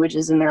Indigenous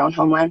languages in their own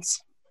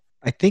homelands.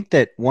 I think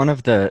that one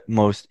of the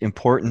most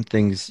important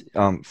things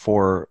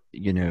for,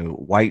 you know,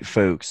 white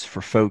folks,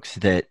 for folks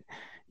that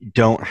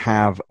don't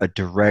have a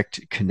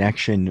direct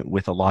connection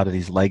with a lot of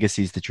these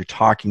legacies that you're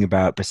talking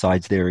about,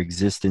 besides their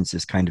existence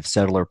as kind of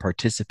settler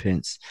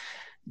participants,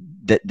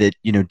 that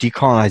you know,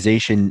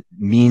 decolonization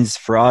means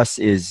for us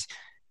is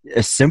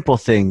a simple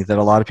thing that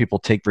a lot of people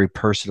take very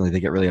personally. They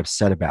get really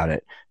upset about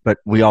it, but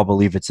we all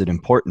believe it's an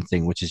important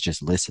thing, which is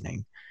just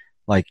listening.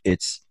 Like,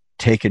 it's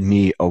taken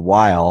me a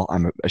while,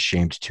 I'm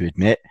ashamed to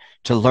admit,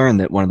 to learn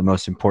that one of the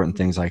most important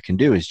things I can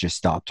do is just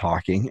stop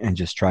talking and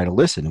just try to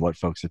listen to what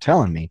folks are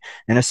telling me.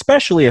 And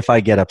especially if I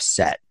get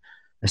upset,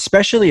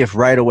 especially if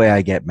right away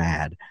I get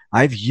mad.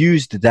 I've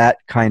used that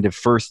kind of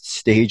first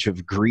stage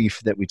of grief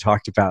that we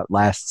talked about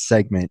last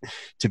segment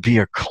to be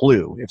a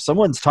clue. If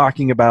someone's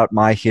talking about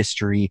my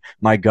history,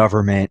 my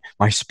government,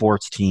 my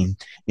sports team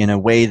in a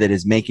way that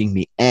is making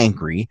me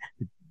angry,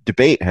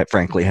 debate,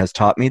 frankly, has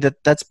taught me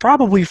that that's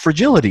probably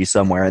fragility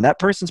somewhere, and that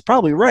person's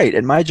probably right.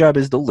 And my job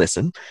is to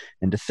listen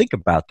and to think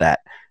about that.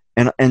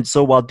 And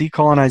so while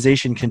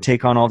decolonization can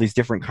take on all these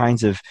different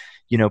kinds of,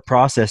 you know,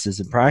 processes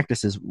and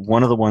practices,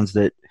 one of the ones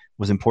that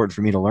was important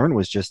for me to learn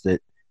was just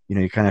that, you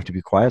know, you kind of have to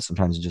be quiet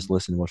sometimes and just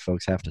listen to what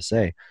folks have to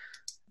say.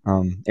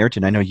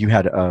 Ayrton, I know you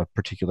had a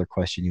particular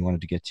question you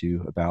wanted to get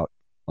to about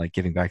like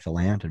giving back the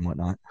land and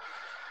whatnot.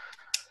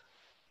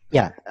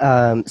 Yeah.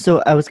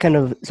 So I was kind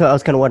of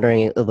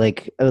wondering,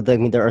 like, I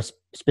mean, there are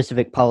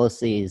specific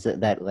policies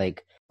that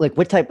like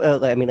what type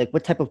of,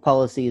 what type of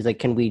policies like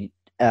can we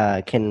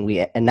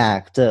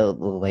enact,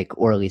 like,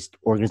 or at least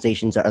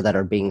organizations that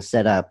are being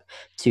set up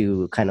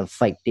to kind of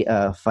fight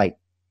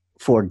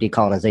for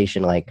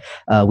decolonization. Like,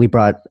 we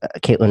brought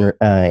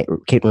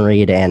Kaitlin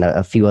Reed and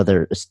a few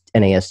other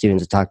NAS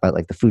students to talk about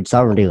like the Food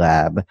Sovereignty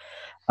Lab,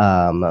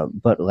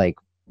 but like,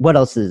 what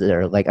else is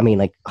there? Like, I mean,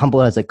 like,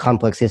 Humboldt has a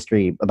complex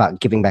history about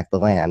giving back the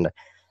land.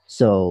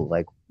 So,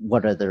 like,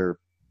 what other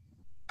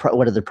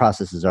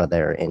processes are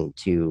there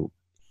into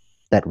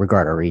that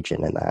regard our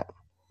region in that?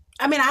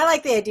 I mean, I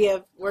like the idea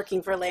of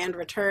working for land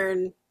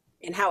return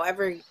and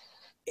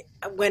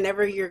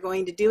whenever you're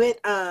going to do it.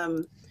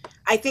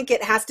 I think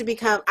it has to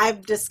become,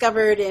 I've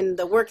discovered in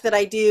the work that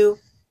I do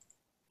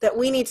that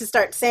we need to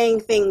start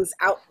saying things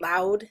out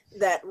loud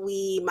that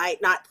we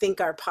might not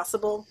think are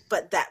possible,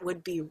 but that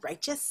would be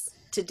righteous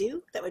to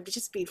do. That would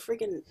just be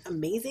friggin'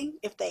 amazing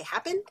if they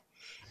happened.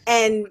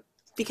 And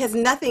because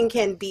nothing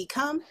can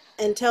become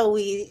until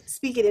we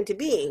speak it into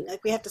being.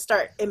 Like, we have to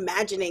start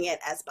imagining it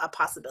as a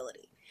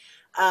possibility.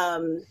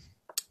 I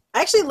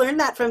actually learned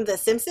that from The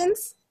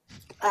Simpsons.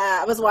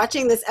 I was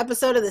watching this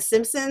episode of The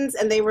Simpsons,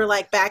 and they were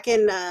like back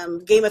in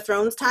Game of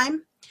Thrones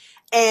time,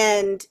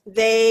 and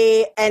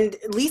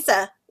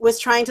Lisa was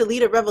trying to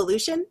lead a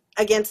revolution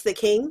against the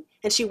king,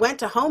 and she went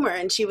to Homer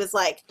and she was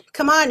like,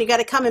 come on, you got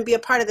to come and be a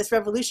part of this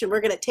revolution.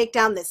 We're going to take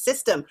down this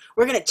system.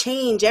 We're going to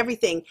change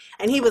everything.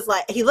 And he was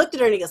like, he looked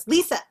at her and he goes,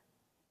 Lisa,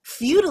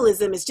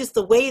 feudalism is just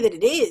the way that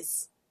it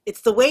is.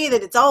 It's the way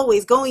that it's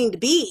always going to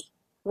be.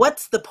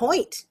 What's the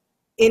point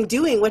in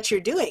doing what you're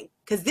doing?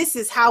 Because this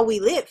is how we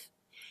live.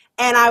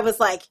 And I was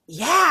like,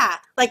 yeah,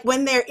 like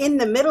when they're in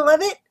the middle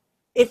of it,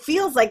 it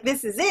feels like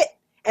this is it.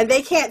 And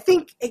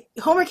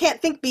Homer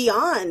can't think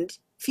beyond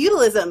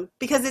feudalism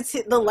because it's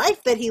the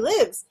life that he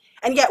lives.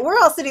 And yet we're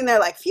all sitting there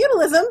like,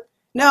 feudalism?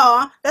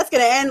 No, that's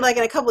going to end like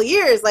in a couple of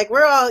years. Like,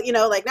 we're all,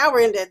 like, now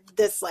we're into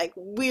this like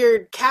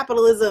weird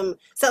capitalism,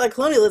 settler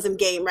colonialism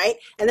game, right?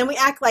 And then we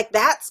act like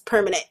that's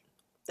permanent,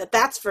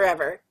 that's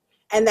forever,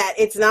 and that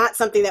it's not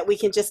something that we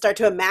can just start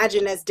to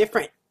imagine as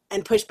different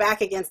and push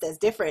back against as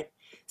different.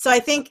 So I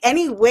think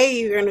any way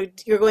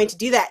you're going to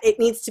do that, it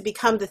needs to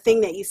become the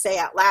thing that you say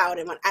out loud.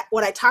 And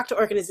when I talk to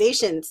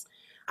organizations,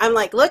 I'm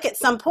like, look, at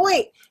some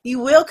point you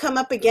will come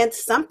up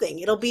against something.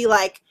 It'll be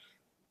like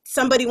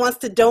somebody wants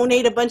to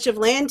donate a bunch of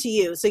land to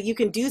you so you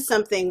can do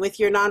something with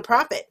your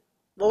nonprofit.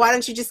 Well, why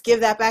don't you just give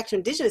that back to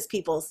Indigenous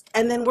peoples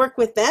and then work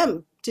with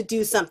them to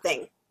do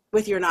something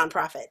with your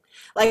nonprofit?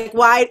 Like,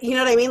 why, you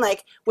know what I mean?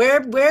 Like,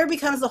 where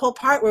becomes the whole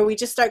part where we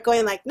just start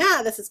going like,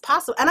 nah, this is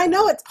possible. And I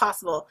know it's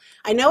possible.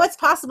 I know it's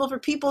possible for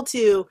people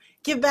to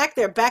give back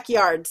their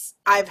backyards.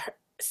 I've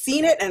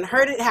seen it and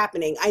heard it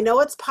happening. I know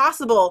it's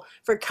possible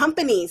for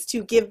companies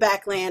to give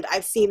back land.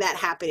 I've seen that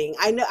happening.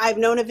 I've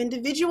known of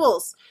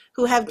individuals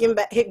who have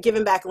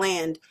given back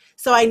land.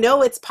 So I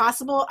know it's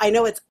possible. I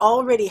know it's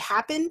already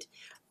happened.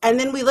 And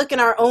then we look in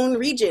our own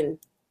region.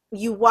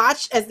 you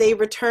watch as they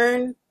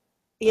return,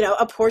 you know,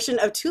 a portion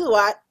of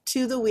Tuluwat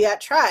to the Wiyot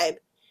tribe,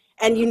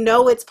 and you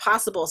know it's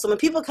possible. So when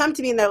people come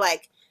to me and they're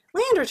like,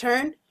 land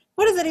return,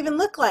 what does that even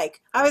look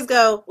like? I always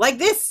go, like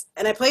this,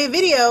 and I play a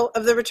video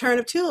of the return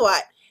of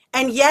Tuluwat.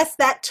 And yes,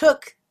 that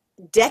took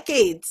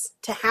decades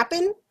to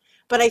happen,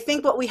 but I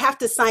think what we have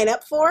to sign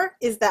up for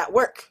is that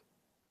work.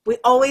 We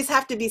always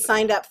have to be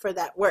signed up for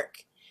that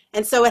work.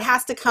 And so it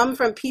has to come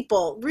from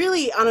people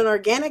really on an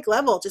organic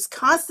level, just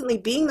constantly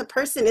being the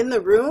person in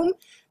the room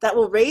that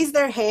will raise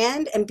their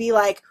hand and be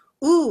like,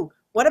 ooh,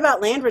 what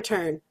about land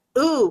return?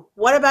 Ooh,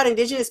 what about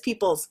indigenous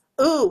peoples?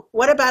 Ooh,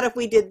 what about if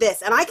we did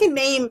this? And I can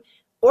name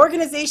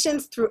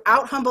organizations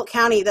throughout Humboldt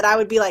County that I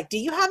would be like, do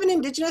you have an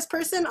indigenous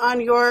person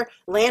on your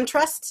land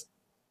trust?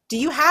 Do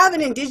you have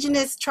an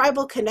indigenous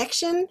tribal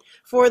connection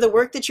for the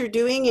work that you're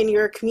doing in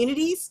your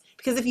communities?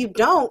 Because if you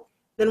don't,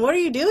 then what are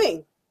you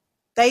doing?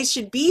 They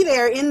should be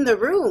there in the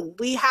room.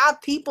 We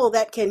have people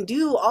that can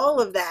do all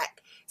of that.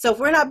 So if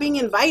we're not being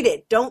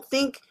invited, don't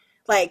think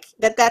like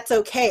that's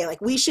okay.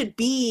 Like we should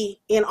be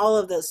in all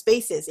of those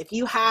spaces. If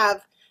you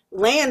have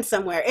land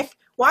somewhere,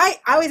 I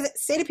always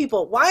say to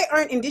people, why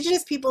aren't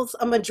indigenous peoples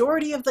a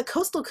majority of the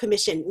Coastal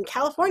Commission in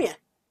California?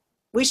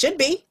 We should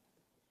be.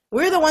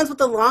 We're the ones with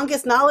the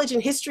longest knowledge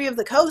and history of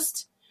the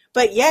coast,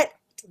 but yet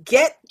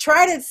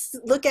try to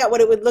look at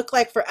what it would look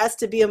like for us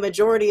to be a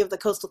majority of the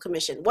Coastal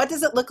Commission. What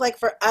does it look like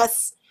for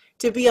us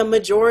to be a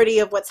majority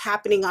of what's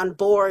happening on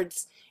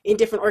boards in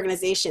different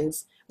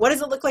organizations? What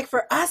does it look like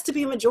for us to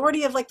be a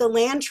majority of like the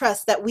land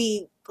trust that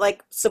we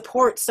like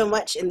support so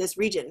much in this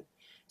region?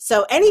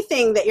 So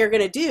anything that you're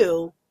going to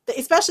do,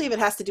 especially if it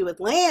has to do with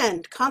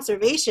land,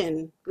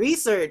 conservation,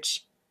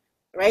 research,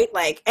 right?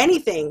 Like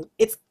anything,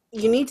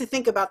 you need to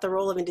think about the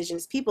role of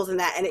indigenous peoples in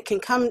that, and it can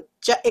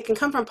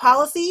come from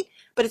policy,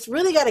 but it's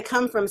really got to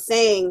come from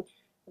saying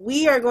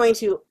we are going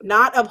to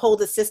not uphold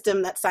a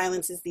system that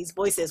silences these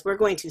voices. We're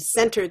going to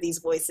center these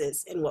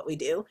voices in what we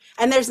do,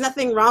 and there's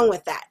nothing wrong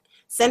with that.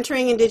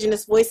 Centering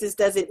indigenous voices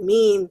doesn't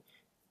mean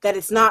that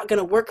it's not going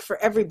to work for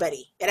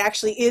everybody. It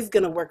actually is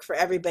going to work for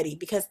everybody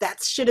because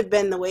that should have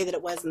been the way that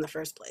it was in the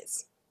first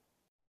place.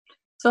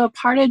 So a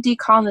part of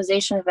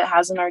decolonization, if it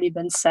hasn't already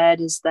been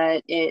said, is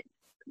that it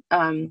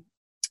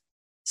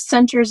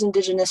centers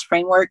indigenous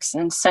frameworks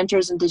and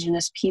centers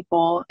indigenous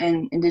people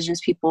and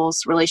indigenous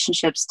people's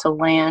relationships to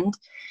land.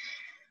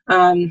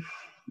 And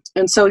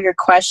so your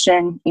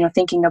question,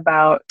 thinking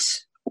about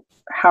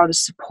how to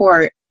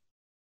support,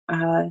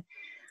 I'm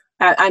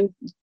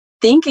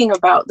thinking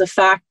about the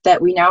fact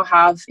that we now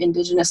have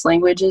indigenous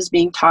languages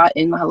being taught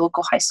in the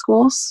local high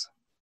schools,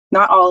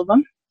 not all of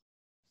them,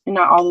 and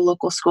not all the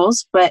local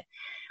schools, but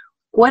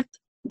what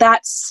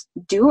that's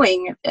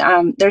doing,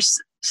 there's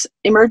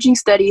emerging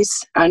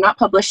studies, not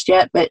published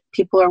yet, but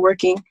people are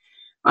working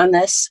on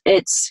this.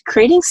 It's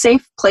creating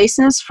safe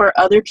places for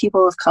other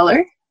people of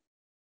color,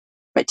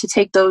 but to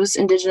take those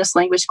indigenous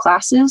language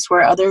classes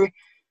where other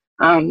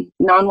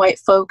non-white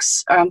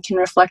folks can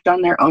reflect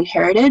on their own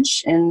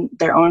heritage and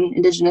their own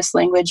indigenous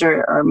language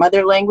or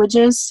mother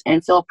languages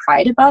and feel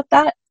pride about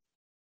that,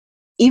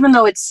 even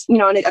though it's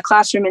a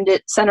classroom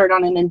centered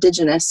on an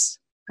indigenous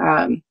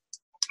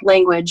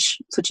language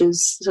such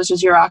as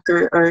Yurok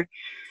or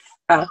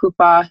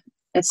Hupa,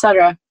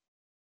 etc.,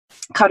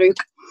 Karuk.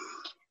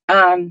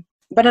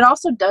 But it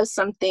also does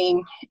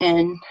something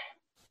and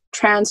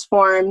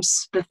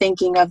transforms the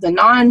thinking of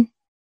the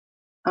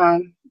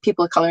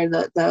people of color,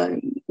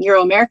 the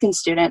Euro-American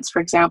students,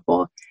 for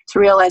example, to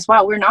realize,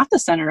 wow, we're not the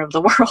center of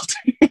the world,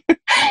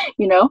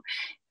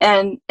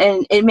 and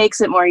it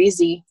makes it more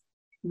easy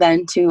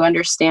then to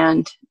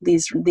understand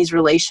these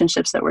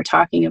relationships that we're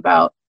talking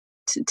about,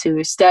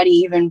 to study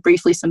even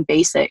briefly some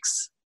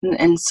basics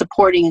and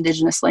supporting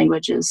indigenous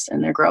languages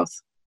and their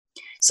growth.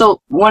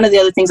 So one of the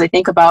other things I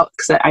think about,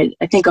 because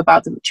I think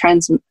about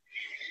the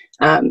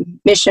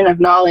mission of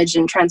knowledge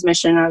and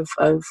transmission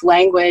of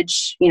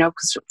language,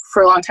 because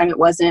for a long time it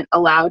wasn't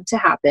allowed to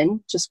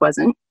happen, just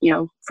wasn't,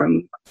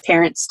 from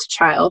parents to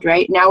child,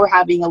 right? Now we're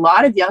having a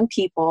lot of young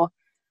people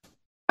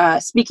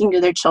speaking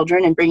to their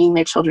children and bringing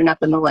their children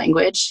up in the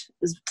language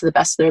to the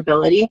best of their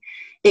ability.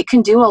 It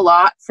can do a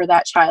lot for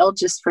that child,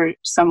 just for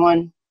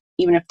someone,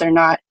 even if they're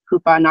not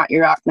Hupa, not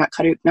Yurok, not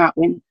Karuk, not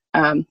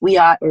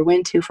Wiyot or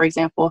Wintu, for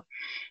example,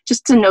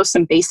 just to know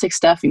some basic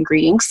stuff and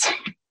greetings,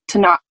 to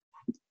not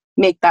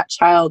make that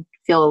child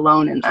feel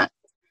alone in that.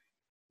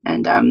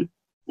 And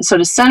so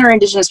to center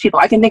indigenous people,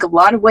 I can think of a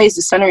lot of ways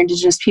to center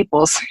indigenous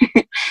peoples,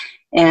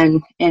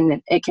 and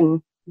it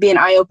can be an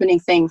eye-opening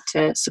thing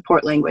to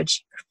support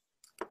language.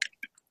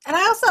 And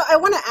I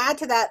want to add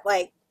to that,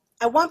 like,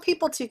 I want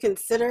people to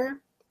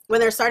consider when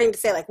they're starting to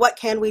say, like, what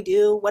can we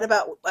do? What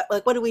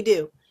do we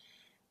do?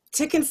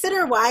 To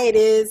consider why it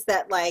is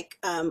that, like,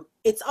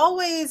 it's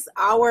always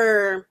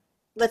our,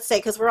 let's say,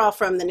 because we're all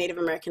from the Native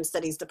American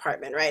Studies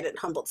department, right, at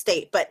Humboldt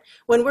State. But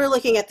when we're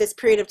looking at this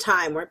period of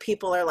time where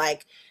people are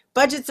like,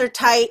 budgets are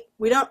tight,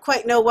 we don't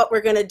quite know what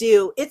we're going to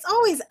do, it's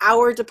always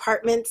our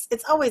departments,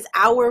 it's always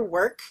our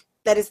work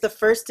that is the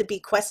first to be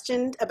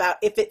questioned about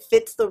if it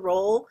fits the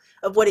role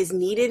of what is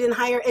needed in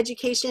higher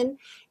education.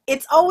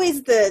 It's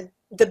always the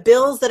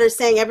bills that are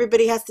saying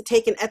everybody has to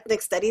take an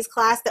ethnic studies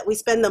class that we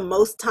spend the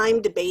most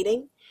time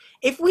debating.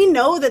 If we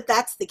know that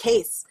that's the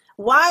case,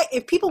 why,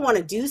 if people want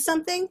to do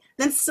something,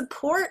 then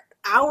support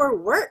our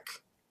work.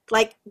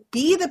 Like,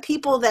 be the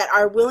people that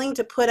are willing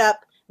to put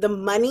up the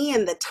money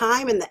and the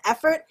time and the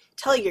effort.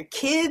 Tell your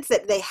kids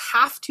that they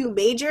have to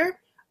major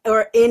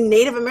or in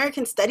Native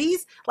American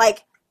studies.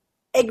 Like,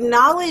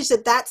 acknowledge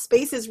that that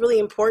space is really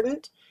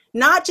important,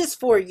 not just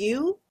for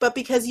you, but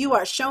because you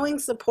are showing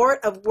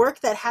support of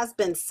work that has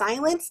been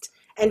silenced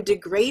and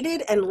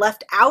degraded and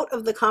left out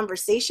of the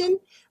conversation.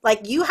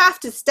 Like, you have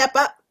to step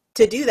up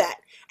to do that.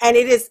 And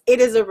it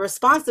is a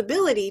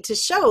responsibility to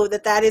show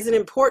that that is an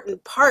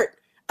important part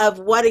of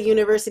what a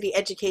university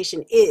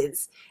education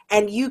is.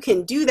 And you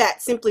can do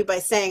that simply by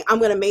saying, I'm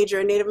going to major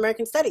in Native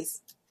American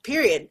Studies,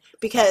 period.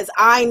 Because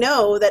I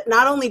know that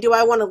not only do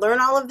I want to learn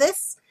all of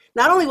this,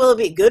 not only will it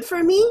be good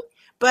for me,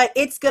 but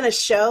it's going to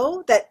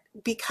show that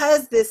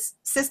because this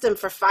system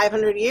for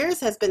 500 years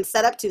has been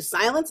set up to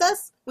silence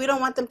us, we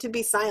don't want them to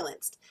be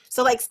silenced.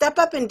 So like, step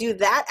up and do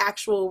that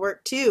actual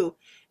work too.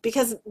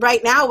 Because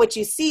right now what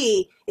you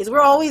see is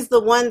we're always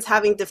the ones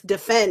having to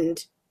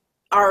defend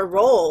our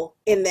role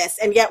in this.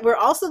 And yet we're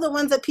also the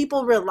ones that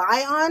people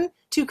rely on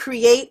to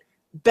create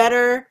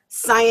better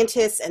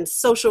scientists and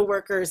social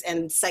workers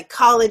and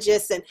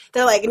psychologists. And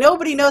they're like,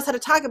 nobody knows how to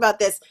talk about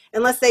this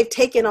unless they've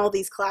taken all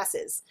these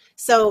classes.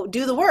 So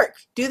do the work,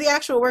 do the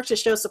actual work to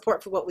show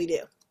support for what we do.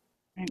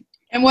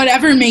 And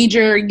whatever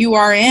major you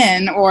are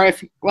in, or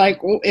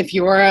if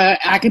you're an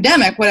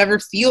academic, whatever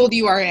field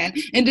you are in,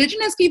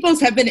 Indigenous peoples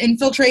have been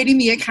infiltrating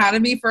the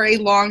academy for a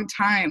long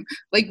time.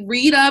 Like,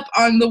 read up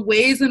on the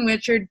ways in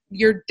which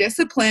your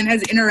discipline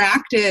has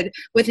interacted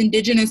with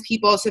Indigenous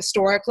peoples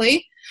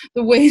historically,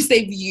 the ways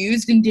they've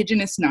used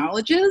Indigenous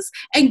knowledges,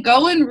 and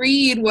go and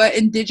read what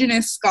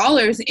Indigenous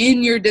scholars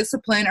in your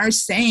discipline are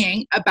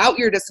saying about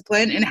your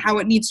discipline and how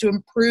it needs to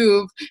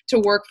improve to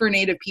work for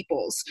Native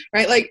peoples,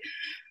 right? Like,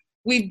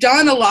 we've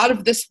done a lot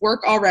of this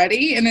work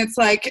already, and it's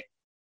like,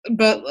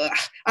 but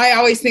I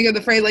always think of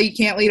the phrase, like, you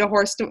can't lead a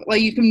horse to,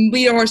 like, you can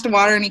lead a horse to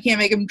water and you can't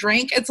make him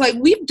drink. It's like,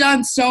 we've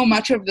done so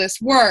much of this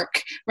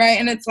work, right?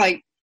 And it's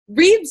like,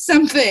 read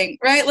something,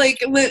 right? Like,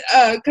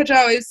 Cutcha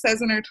always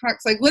says in her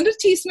talks, like, Linda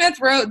T. Smith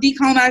wrote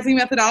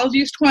Decolonizing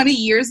Methodologies 20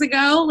 years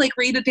ago. Like,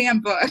 read a damn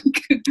book.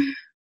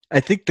 I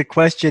think the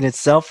question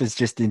itself is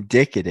just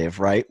indicative,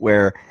 right?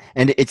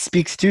 And it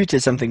speaks to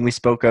something we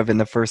spoke of in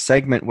the first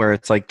segment, where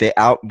it's like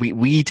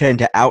we tend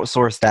to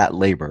outsource that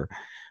labor.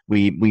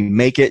 We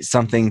make it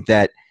something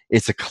that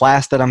it's a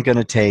class that I'm going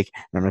to take,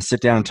 and I'm going to sit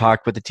down and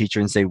talk with the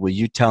teacher and say, will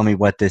you tell me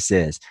what this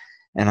is?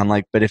 And I'm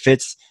like, but if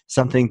it's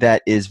something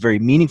that is very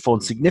meaningful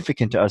and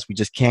significant to us, we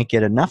just can't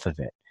get enough of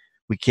it.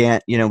 We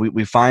can't,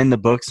 we find the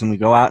books and we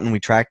go out and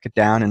we track it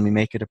down and we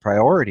make it a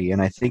priority.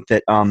 And I think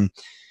that,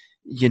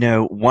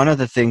 one of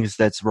the things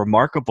that's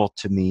remarkable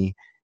to me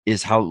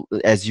is how,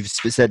 as you've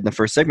said in the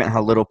first segment,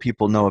 how little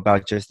people know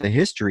about just the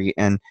history.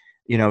 And,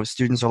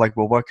 students are like,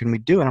 well, what can we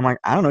do? And I'm like,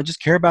 I don't know,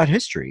 just care about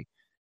history.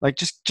 Like,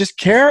 just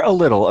care a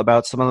little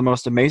about some of the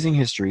most amazing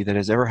history that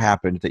has ever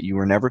happened that you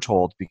were never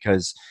told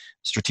because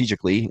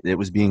strategically it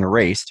was being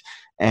erased.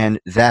 And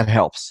that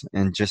helps.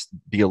 And just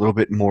be a little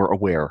bit more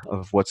aware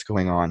of what's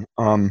going on.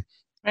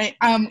 Right.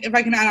 If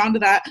I can add on to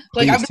that,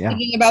 like, Please, I've been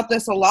thinking about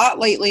this a lot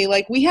lately.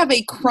 Like, we have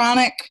a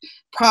chronic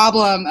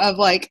problem of,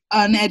 like,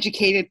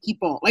 uneducated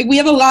people. Like, we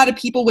have a lot of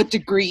people with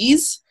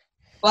degrees,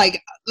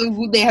 like,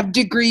 they have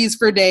degrees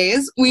for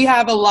days. We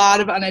have a lot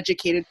of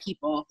uneducated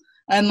people,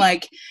 and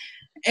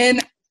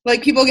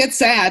people get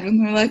sad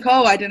when they're like,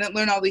 oh, I didn't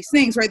learn all these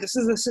things, right? This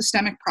is a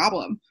systemic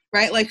problem,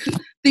 right?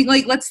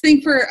 Let's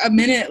think for a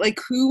minute, like,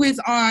 who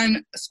is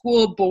on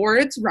school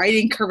boards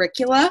writing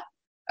curricula,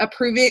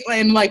 approving,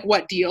 and like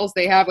what deals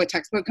they have with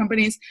textbook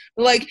companies,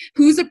 but like,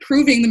 who's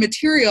approving the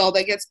material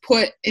that gets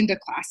put into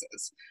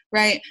classes,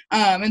 right?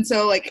 And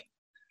so like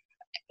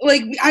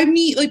I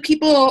meet like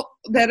people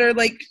that are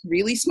like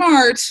really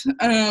smart,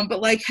 but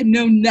like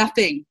know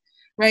nothing,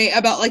 right,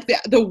 about like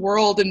the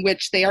world in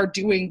which they are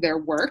doing their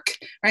work,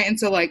 right? And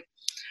so like,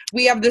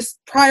 we have this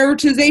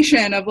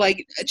prioritization of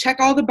like,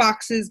 check all the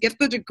boxes, get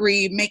the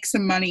degree, make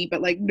some money,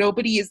 but like,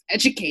 nobody is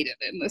educated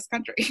in this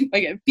country.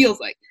 Like, it feels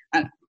like, I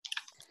don't know.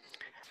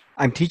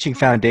 I'm teaching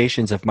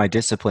foundations of my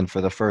discipline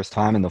for the first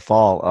time in the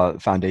fall,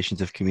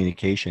 foundations of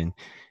communication.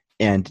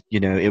 And,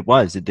 it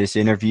was this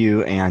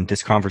interview and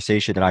this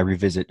conversation that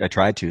I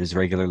try to as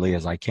regularly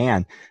as I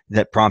can,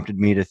 that prompted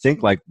me to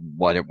think, like,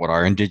 what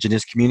are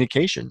Indigenous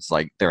communications?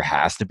 Like, there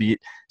has to be.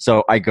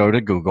 So I go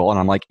to Google and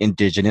I'm like,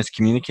 Indigenous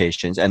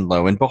communications. And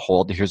lo and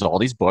behold, here's all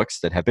these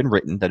books that have been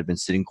written, that have been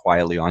sitting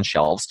quietly on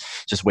shelves,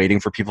 just waiting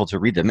for people to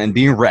read them and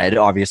being read,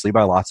 obviously,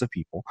 by lots of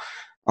people.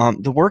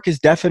 The work is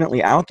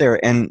definitely out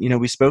there. And,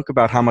 we spoke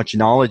about how much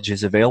knowledge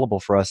is available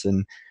for us.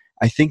 And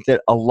I think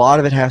that a lot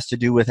of it has to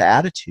do with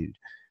attitude.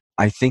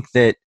 I think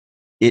that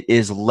it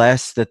is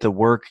less that the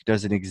work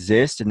doesn't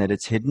exist and that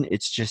it's hidden.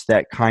 It's just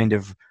that kind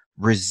of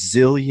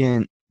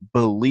resilient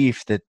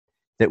belief that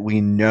that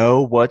we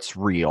know what's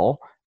real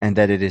and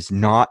that it is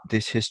not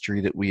this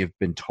history that we have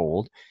been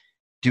told.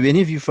 Do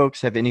any of you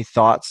folks have any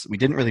thoughts? We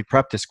didn't really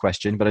prep this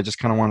question, but I just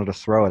kind of wanted to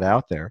throw it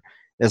out there.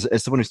 As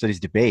someone who studies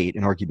debate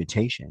and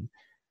argumentation,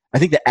 I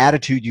think the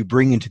attitude you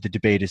bring into the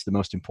debate is the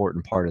most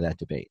important part of that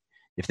debate.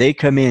 If they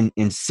come in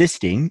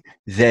insisting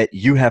that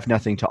you have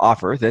nothing to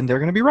offer, then they're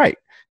going to be right.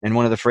 And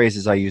one of the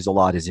phrases I use a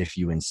lot is if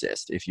you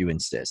insist, if you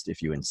insist,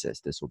 if you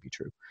insist, this will be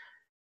true.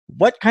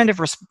 What kind of,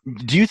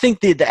 do you think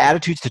the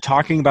attitudes to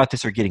talking about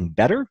this are getting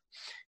better?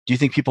 Do you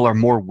think people are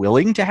more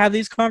willing to have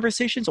these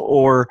conversations?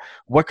 Or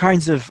what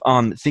kinds of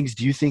things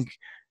do you think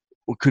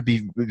could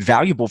be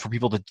valuable for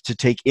people to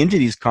take into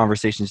these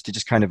conversations to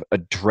just kind of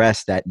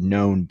address that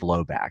known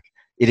blowback?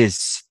 It is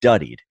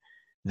studied.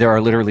 There are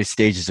literally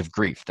stages of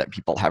grief that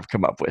people have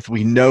come up with.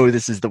 We know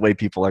this is the way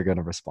people are going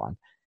to respond.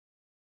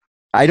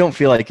 I don't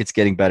feel like it's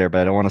getting better,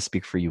 but I don't want to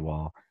speak for you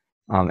all.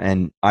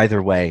 And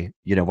either way,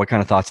 what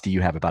kind of thoughts do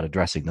you have about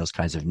addressing those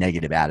kinds of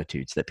negative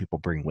attitudes that people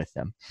bring with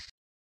them?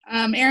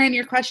 Erin,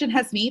 your question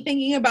has me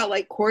thinking about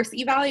like course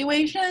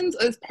evaluations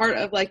as part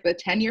of like the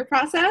tenure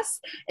process.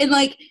 And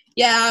like,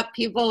 yeah,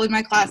 people in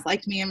my class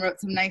liked me and wrote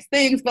some nice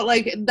things, but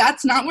like,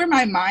 that's not where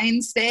my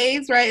mind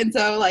stays, right? And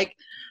so like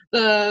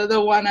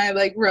the one I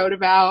like wrote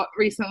about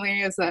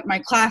recently is that my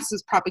class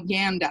is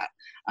propaganda.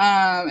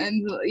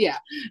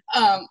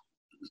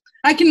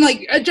 I can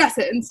like address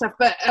it and stuff,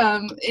 but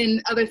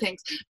in other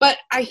things. But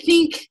I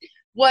think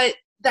what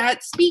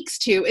that speaks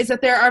to is that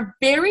there are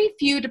very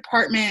few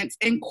departments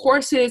and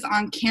courses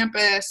on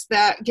campus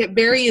that get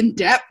very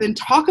in-depth and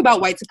talk about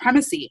white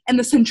supremacy and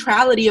the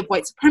centrality of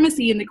white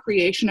supremacy in the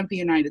creation of the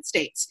United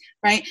States,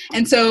 right?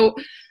 And so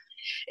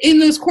in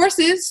those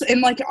courses,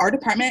 and like our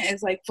department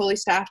is like fully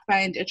staffed by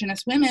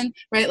Indigenous women,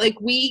 right? Like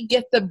we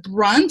get the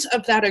brunt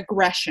of that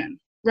aggression,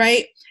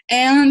 right?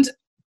 And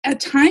at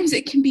times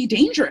it can be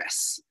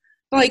dangerous.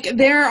 Like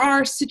there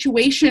are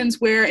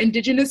situations where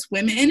Indigenous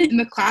women in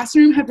the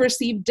classroom have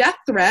received death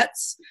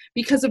threats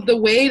because of the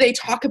way they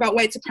talk about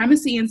white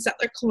supremacy and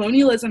settler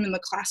colonialism in the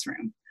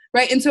classroom,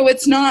 right? And so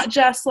it's not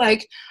just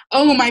like,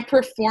 oh, my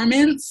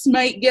performance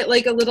might get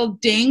like a little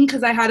ding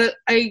because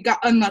I got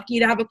unlucky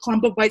to have a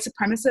clump of white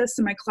supremacists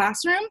in my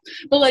classroom,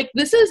 but like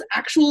this is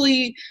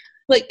actually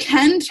like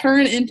can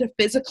turn into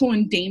physical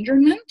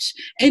endangerment,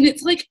 and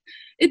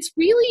it's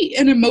really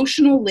an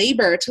emotional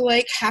labor to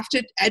like have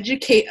to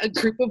educate a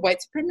group of white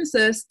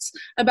supremacists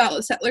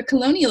about settler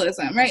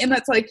colonialism, right? And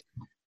that's like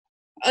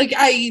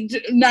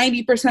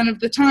 90% of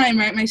the time,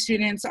 right, my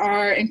students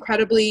are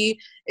incredibly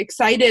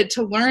excited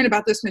to learn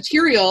about this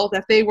material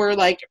that they were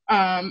like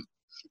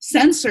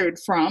censored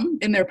from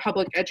in their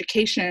public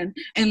education,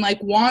 and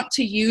like want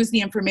to use the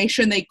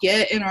information they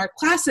get in our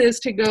classes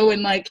to go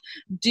and like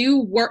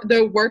do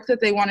the work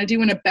that they want to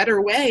do in a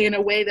better way, in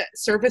a way that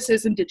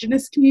services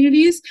Indigenous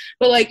communities.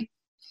 But like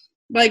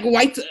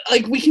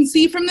we can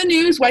see from the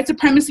news, white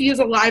supremacy is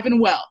alive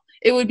and well.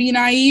 It would be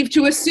naive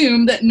to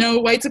assume that no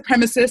white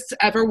supremacists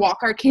ever walk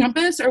our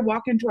campus or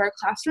walk into our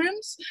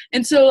classrooms.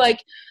 And so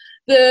like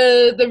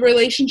the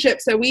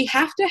relationships that we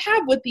have to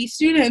have with these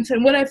students,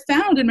 and what I've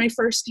found in my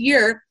first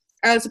year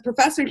as a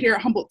professor here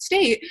at Humboldt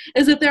State,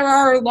 is that there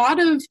are a lot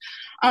of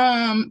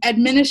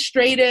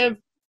administrative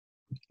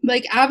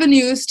like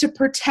avenues to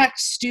protect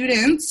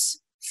students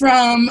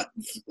from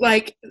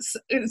like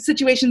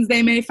situations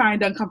they may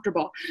find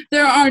uncomfortable.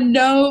 There are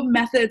no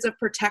methods of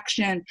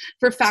protection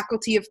for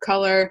faculty of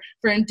color,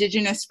 for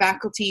Indigenous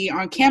faculty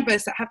on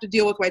campus that have to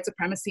deal with white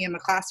supremacy in the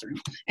classroom.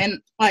 And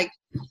like,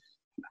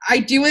 I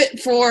do it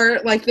for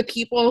like the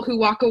people who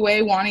walk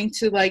away wanting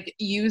to like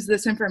use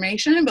this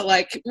information, but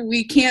like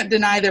we can't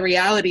deny the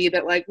reality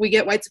that like we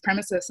get white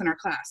supremacists in our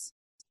class,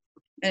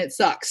 and it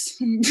sucks.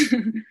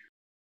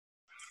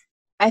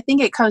 I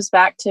think it comes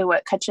back to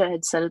what Cutcha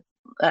had said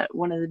at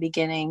one of the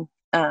beginning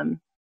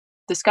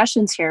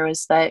discussions here,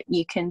 was that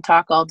you can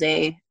talk all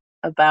day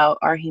about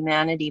our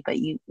humanity, but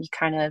you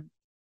kind of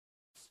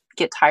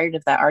get tired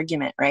of that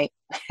argument, right?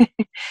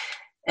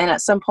 And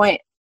at some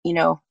point,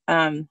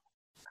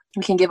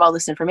 we can give all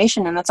this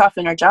information, and that's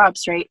often our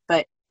jobs, right?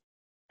 But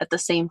at the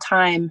same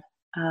time,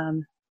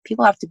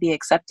 people have to be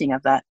accepting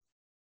of that.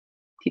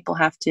 People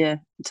have to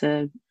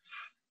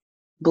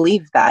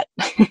believe that.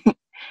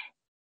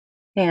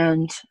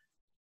 And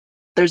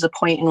there's a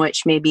point in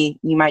which maybe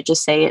you might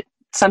just say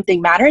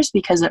something matters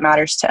because it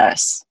matters to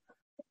us.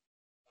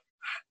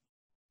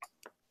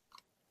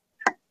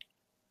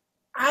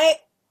 I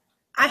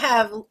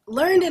have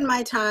learned in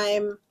my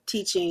time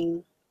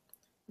teaching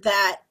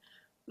that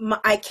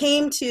I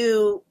came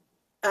to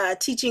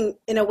teaching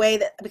in a way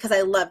that because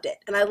I loved it,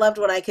 and I loved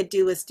what I could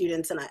do with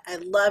students, and I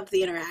loved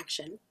the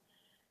interaction.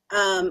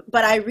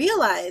 But I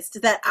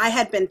realized that I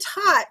had been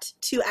taught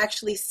to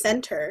actually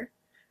center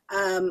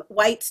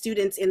white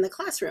students in the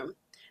classroom,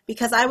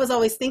 because I was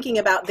always thinking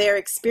about their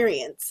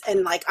experience,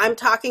 and like I'm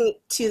talking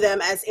to them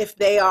as if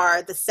they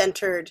are the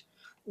centered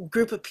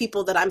group of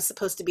people that I'm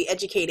supposed to be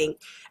educating,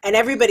 and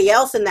everybody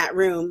else in that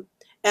room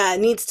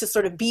needs to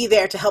sort of be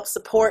there to help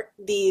support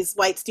these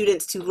white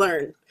students to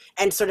learn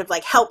and sort of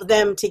like help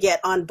them to get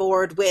on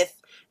board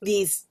with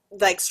these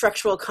like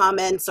structural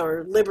comments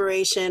or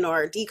liberation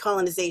or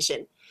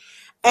decolonization.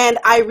 And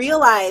I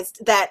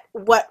realized that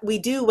what we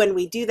do when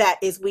we do that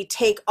is we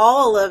take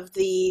all of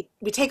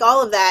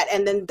that,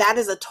 and then that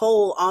is a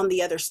toll on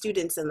the other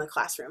students in the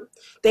classroom.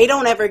 They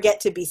don't ever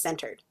get to be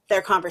centered.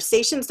 Their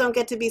conversations don't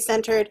get to be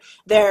centered.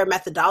 Their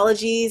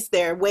methodologies,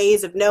 their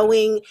ways of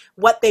knowing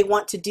what they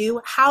want to do,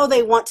 how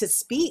they want to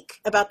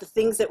speak about the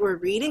things that we're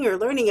reading or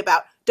learning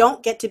about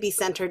don't get to be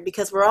centered,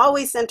 because we're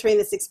always centering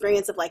this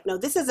experience of like, no,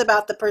 this is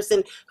about the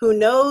person who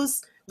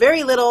knows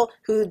very little,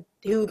 who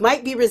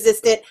might be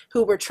resistant,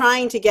 who we're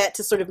trying to get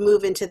to sort of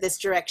move into this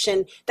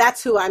direction.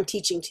 That's who I'm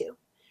teaching to.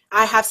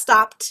 I have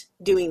stopped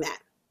doing that.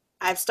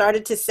 I've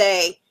started to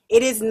say,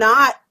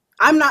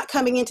 I'm not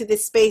coming into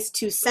this space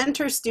to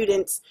center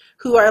students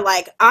who are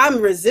like,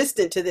 I'm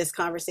resistant to this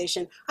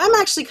conversation. I'm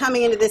actually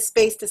coming into this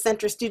space to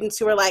center students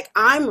who are like,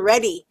 I'm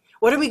ready.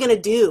 What are we going to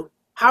do?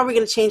 How are we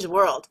going to change the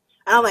world?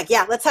 And I'm like,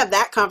 yeah, let's have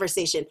that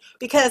conversation,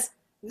 because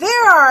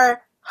there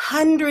are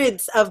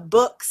hundreds of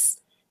books.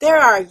 There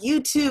are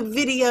YouTube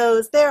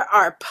videos, there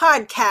are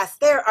podcasts,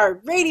 there are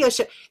radio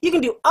shows. You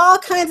can do all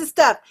kinds of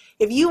stuff.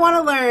 If you want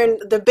to learn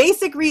the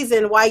basic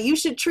reason why you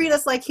should treat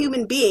us like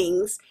human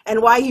beings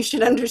and why you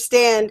should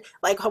understand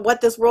like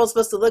what this world's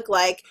supposed to look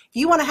like, if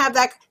you want to have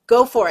that,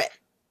 go for it.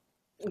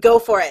 Go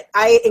for it.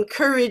 I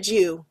encourage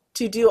you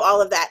to do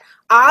all of that.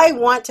 I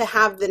want to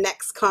have the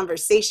next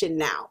conversation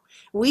now.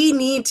 We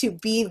need to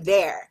be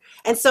there.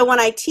 And so when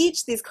I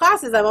teach these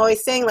classes, I'm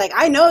always saying, like,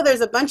 I know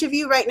there's a bunch of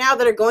you right now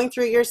that are going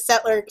through your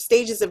settler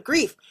stages of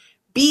grief.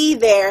 Be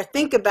there,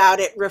 think about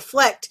it,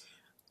 reflect.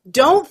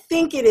 Don't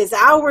think it is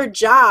our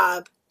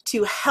job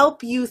to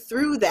help you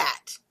through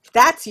that.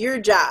 That's your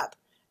job.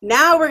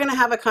 Now we're going to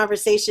have a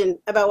conversation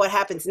about what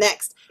happens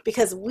next,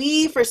 because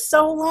we, for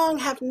so long,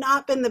 have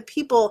not been the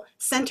people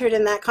centered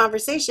in that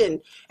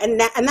conversation.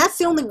 And that's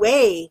the only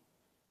way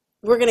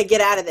we're going to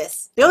get out of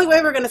this. The only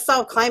way we're going to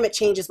solve climate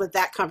change is with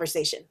that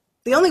conversation.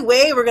 The only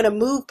way we're going to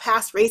move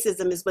past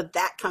racism is with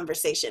that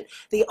conversation.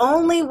 The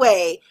only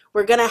way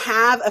we're going to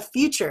have a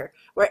future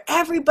where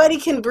everybody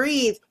can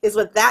breathe is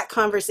with that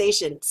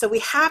conversation. So we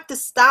have to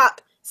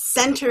stop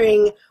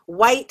centering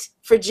white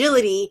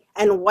fragility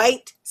and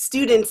white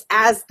students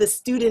as the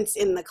students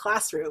in the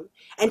classroom,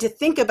 and to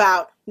think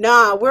about,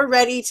 nah, we're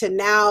ready to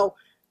now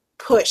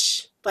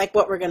push like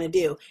what we're going to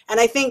do. And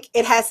I think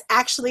it has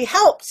actually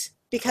helped,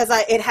 because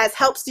it has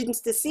helped students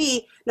to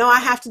see, no,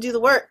 I have to do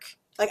the work.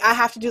 Like, I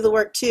have to do the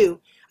work too.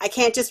 I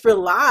can't just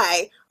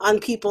rely on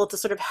people to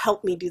sort of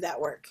help me do that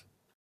work.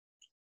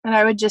 And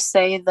I would just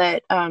say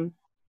that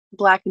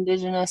Black,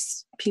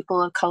 Indigenous, people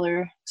of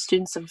color,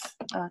 students of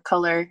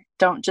color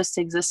don't just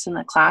exist in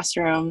the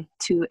classroom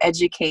to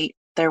educate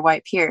their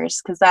white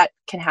peers, because that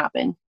can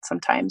happen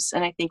sometimes.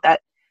 And I think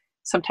that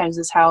sometimes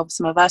is how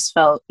some of us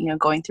felt,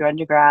 going through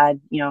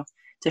undergrad,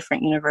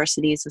 different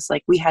universities. It's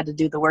like we had to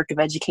do the work of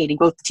educating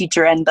both the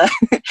teacher and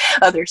the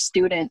other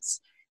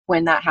students.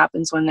 When that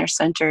happens, when they're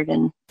centered,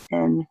 and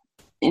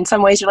in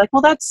some ways you're like,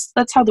 well, that's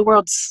how the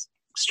world's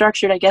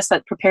structured. I guess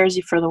that prepares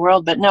you for the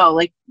world, but no,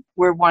 like,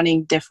 we're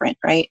wanting different,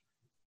 right?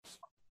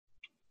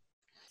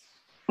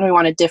 We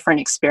want a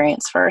different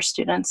experience for our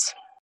students.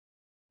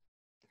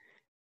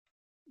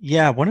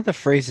 Yeah, one of the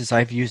phrases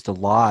I've used a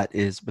lot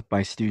is with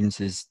my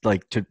students is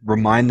like to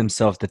remind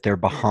themselves that they're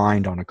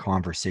behind on a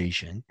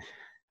conversation.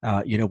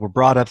 We're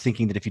brought up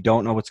thinking that if you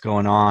don't know what's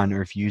going on,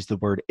 or if you use the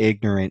word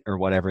ignorant or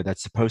whatever,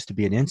 that's supposed to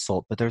be an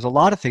insult. But there's a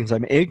lot of things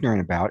I'm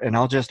ignorant about, and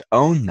I'll just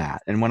own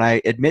that. And when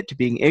I admit to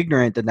being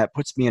ignorant, then that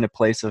puts me in a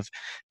place of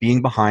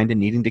being behind and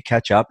needing to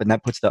catch up, and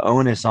that puts the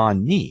onus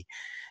on me.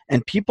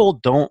 And people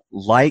don't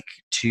like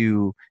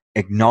to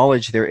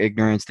acknowledge their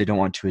ignorance. They don't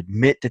want to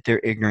admit that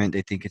they're ignorant.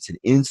 They think it's an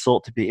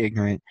insult to be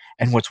ignorant.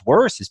 And what's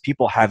worse is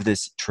people have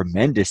this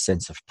tremendous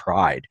sense of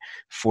pride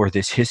for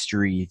this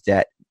history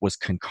that was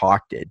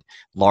concocted,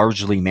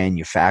 largely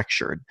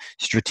manufactured,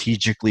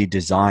 strategically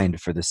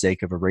designed for the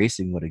sake of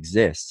erasing what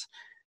exists.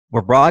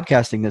 We're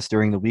broadcasting this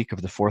during the week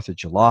of the 4th of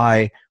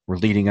July. We're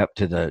leading up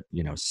to the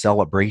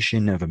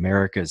celebration of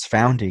America's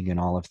founding and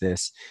all of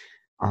this.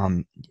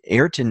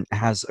 Ayrton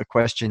has a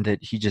question that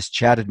he just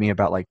chatted me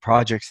about, like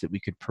projects that we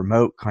could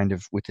promote kind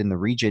of within the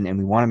region, and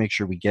we want to make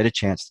sure we get a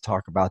chance to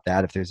talk about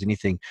that. If there's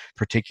anything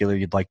particular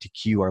you'd like to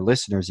cue our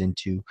listeners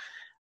into.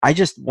 I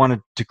just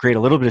wanted to create a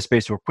little bit of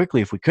space real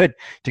quickly, if we could,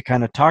 to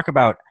kind of talk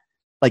about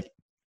like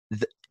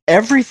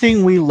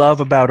everything we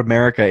love about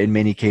America in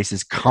many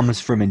cases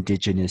comes from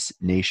indigenous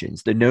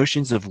nations. The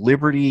notions of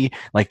liberty,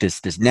 like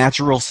this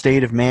natural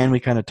state of man, we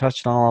kind of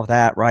touched on all of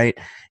that, right?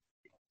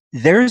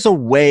 There's a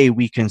way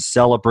we can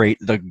celebrate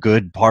the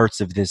good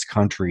parts of this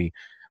country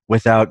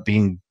without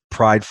being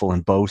prideful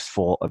and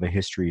boastful of a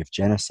history of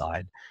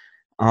genocide.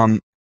 Do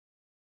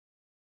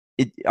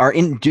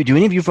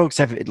any of you folks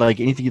have like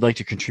anything you'd like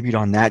to contribute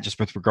on that, just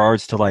with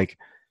regards to like,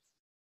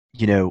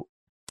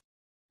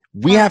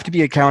 we have to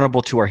be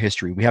accountable to our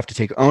history. We have to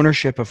take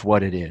ownership of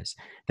what it is.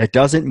 That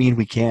doesn't mean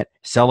we can't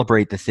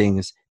celebrate the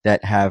things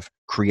that have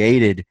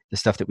created the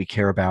stuff that we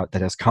care about,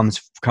 that has come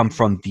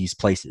from these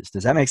places.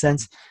 Does that make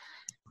sense?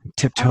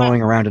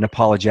 tiptoeing around an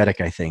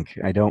apologetic, I think.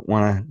 I don't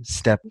want to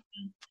step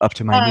up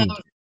to my knee.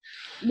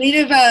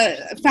 Native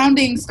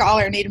founding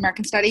scholar, Native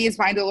American Studies,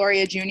 Vine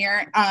Deloria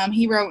Jr.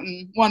 He wrote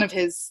in one of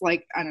his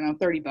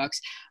 30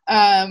 books.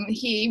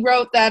 He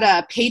wrote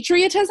that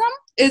patriotism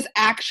is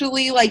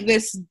actually like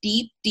this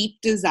deep,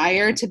 deep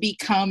desire to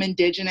become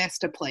indigenous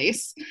to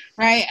place,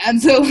 right? And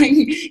so like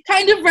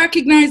kind of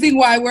recognizing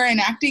why we're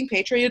enacting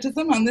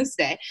patriotism on this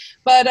day.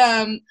 But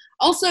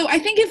also I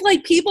think if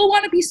like people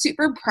want to be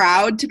super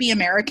proud to be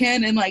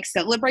American and like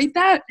celebrate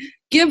that,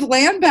 give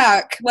land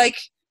back. Like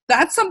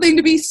that's something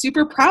to be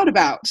super proud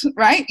about,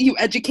 right? You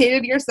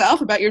educated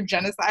yourself about your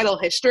genocidal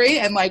history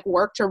and like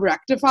work to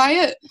rectify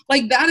it.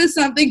 Like that is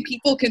something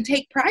people can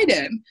take pride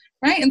in,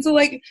 right? And so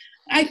like,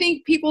 I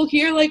think people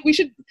here, like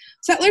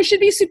settlers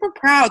should be super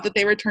proud that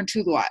they returned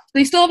Tuluat.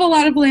 They still have a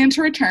lot of land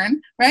to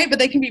return, right? But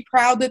they can be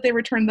proud that they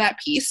returned that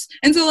piece.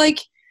 And so like,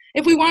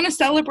 if we want to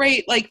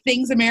celebrate like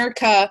things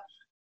America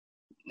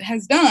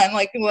has done,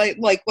 like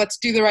let's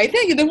do the right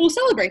thing and then we'll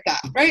celebrate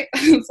that, right?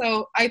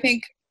 So I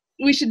think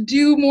we should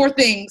do more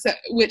things at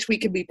which we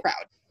can be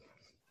proud.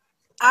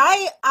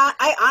 I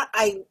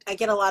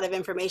get a lot of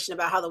information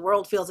about how the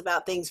world feels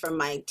about things from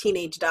my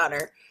teenage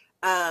daughter.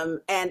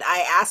 And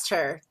I asked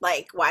her,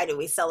 like, why do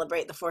we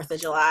celebrate the 4th of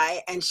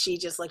July? And she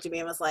just looked at me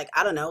and was like,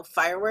 I don't know,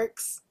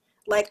 fireworks.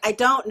 Like, I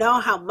don't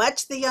know how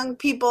much the young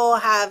people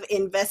have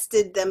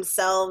invested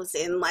themselves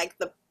in like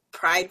the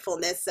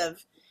pridefulness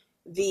of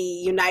the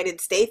United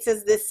States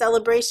as this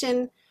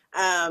celebration.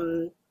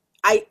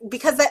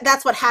 Because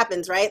that's what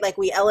happens, right? Like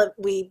we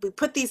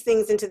put these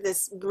things into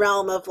this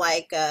realm of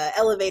like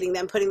elevating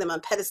them, putting them on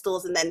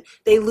pedestals, and then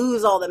they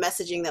lose all the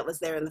messaging that was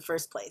there in the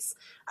first place.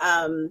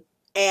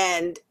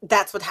 And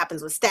that's what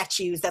happens with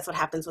statues. That's what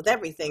happens with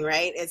everything,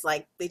 right? It's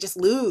like they just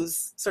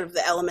lose sort of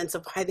the elements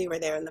of why they were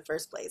there in the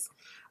first place.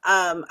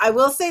 I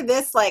will say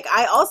this, like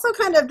I also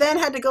kind of then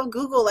had to go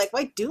Google, like,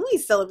 why do we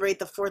celebrate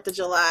the 4th of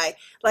July?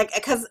 Like,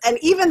 and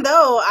even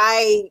though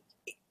I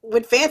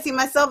would fancy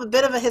myself a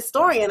bit of a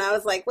historian, I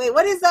was like, wait,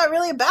 what is that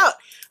really about?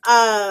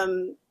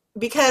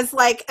 Because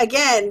like,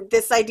 again,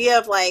 this idea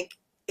of like,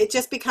 it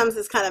just becomes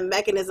this kind of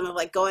mechanism of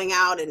like going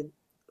out and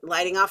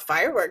lighting off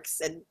fireworks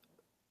and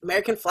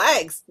American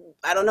flags.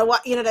 I don't know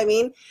what, you know what I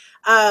mean?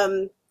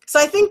 So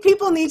I think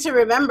people need to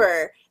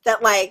remember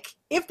that like,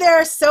 if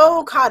they're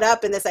so caught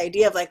up in this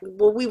idea of like,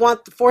 well, we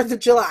want the 4th of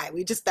July,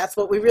 that's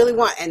what we really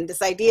want. And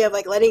this idea of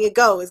like letting it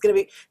go is going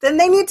to be, then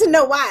they need to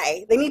know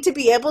why. They need to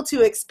be able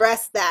to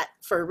express that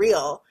for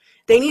real.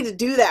 They need to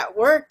do that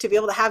work to be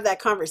able to have that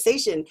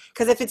conversation.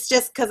 Because if it's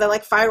just because I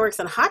like fireworks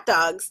and hot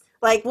dogs,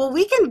 like, well,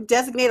 we can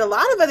designate a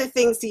lot of other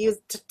things to use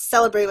to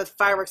celebrate with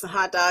fireworks and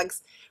hot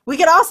dogs. We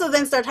could also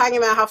then start talking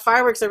about how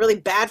fireworks are really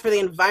bad for the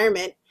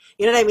environment.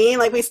 You know what I mean?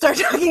 Like we start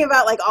talking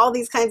about like all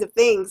these kinds of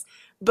things.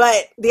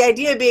 But the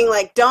idea being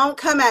like, don't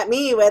come at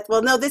me with,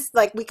 well, no, this,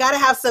 like, we got to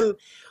have some,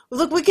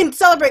 look, we can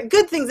celebrate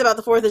good things about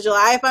the 4th of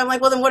July. If I'm like,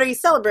 well, then what are you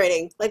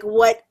celebrating? Like,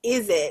 what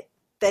is it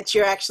that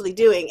you're actually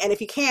doing? And if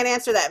you can't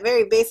answer that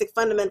very basic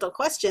fundamental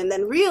question,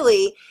 then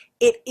really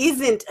it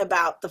isn't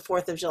about the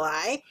 4th of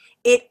July.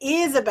 It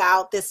is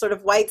about this sort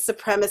of white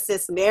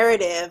supremacist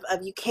narrative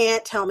of you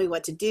can't tell me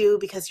what to do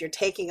because you're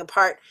taking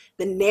apart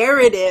the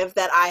narrative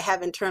that I have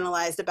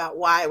internalized about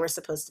why we're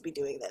supposed to be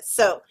doing this.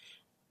 So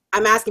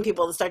I'm asking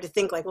people to start to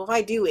think like, well,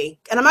 why do we?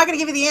 And I'm not going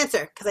to give you the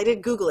answer because I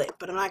did Google it,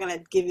 but I'm not going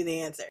to give you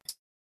the answer.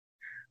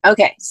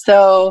 Okay,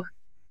 so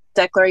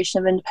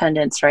Declaration of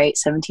Independence, right?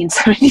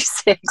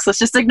 1776. Let's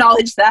just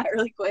acknowledge that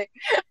really quick.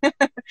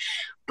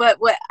 But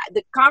what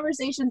the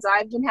conversations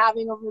I've been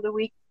having over the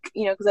week,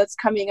 you know, because that's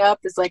coming up,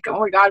 is like, oh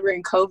my God, we're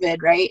in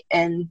COVID, right?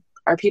 And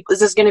are people,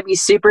 is this going to be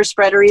super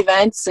spreader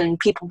events and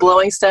people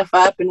blowing stuff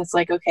up? And it's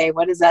like, okay,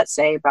 what does that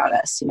say about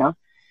us, you know,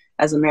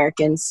 as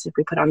Americans, if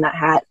we put on that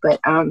hat?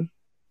 But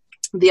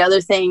the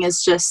other thing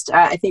is just,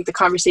 I think the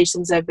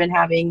conversations I've been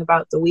having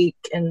about the week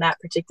and that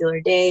particular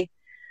day,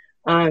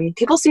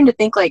 people seem to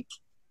think like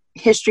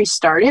history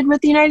started with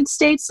the United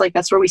States. Like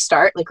that's where we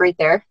start, like right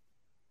there.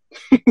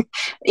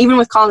 Even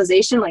with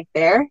colonization, like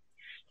there.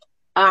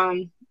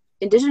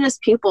 Indigenous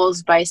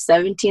peoples by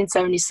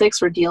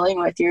 1776 were dealing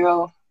with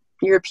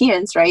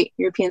Europeans, right?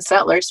 European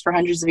settlers for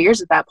hundreds of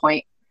years at that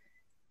point.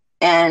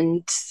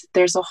 And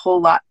there's a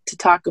whole lot to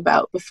talk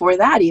about before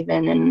that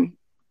even, and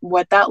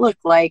what that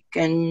looked like,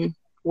 and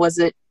was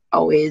it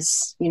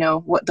always, you know,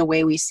 what the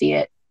way we see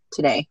it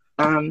today.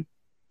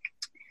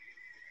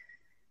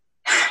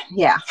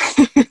 Yeah.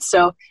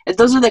 So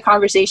those are the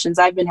conversations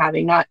I've been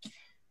having. Not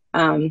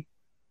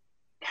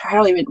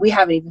we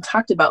haven't even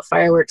talked about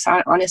fireworks.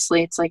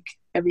 Honestly, it's like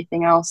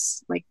everything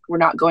else. Like we're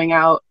not going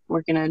out,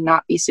 we're gonna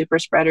not be super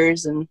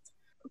spreaders, and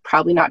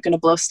probably not gonna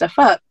blow stuff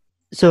up.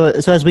 So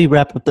as we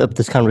wrap up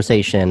this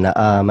conversation,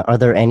 are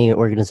there any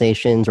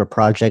organizations or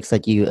projects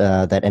that you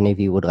that any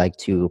of you would like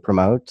to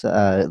promote,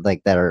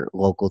 like that are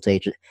local to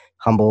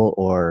Humboldt,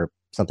 or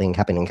something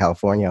happening in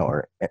California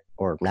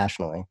or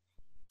nationally?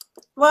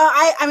 Well,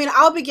 I mean,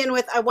 I'll begin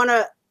with, I want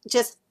to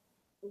just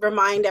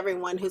remind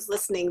everyone who's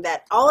listening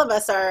that all of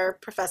us are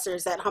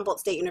professors at Humboldt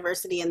State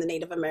University in the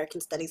Native American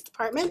Studies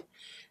Department.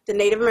 The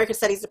Native American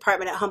Studies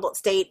Department at Humboldt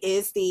State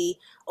is the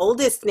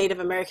oldest Native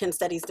American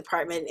Studies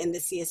department in the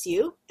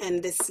CSU,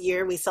 and this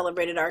year we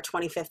celebrated our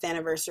 25th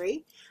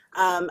anniversary.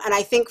 And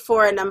I think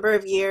for a number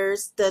of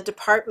years, the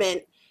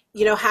department,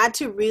 had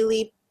to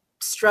really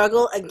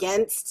struggle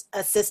against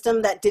a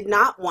system that did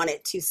not want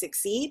it to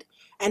succeed,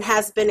 and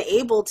has been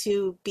able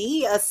to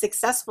be a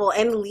successful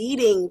and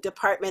leading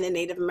department in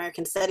Native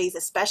American Studies,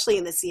 especially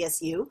in the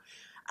CSU.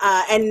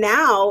 And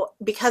now,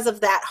 because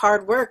of that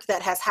hard work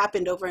that has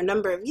happened over a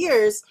number of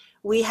years,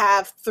 we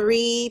have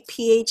 3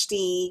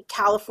 PhD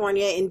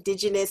California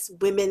Indigenous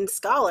women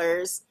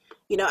scholars,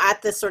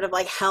 at the sort of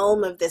like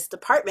helm of this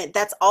department.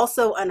 That's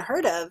also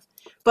unheard of.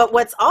 But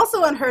what's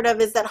also unheard of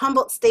is that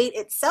Humboldt State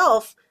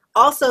itself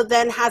also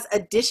then has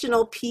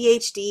additional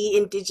PhD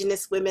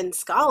Indigenous women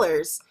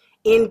scholars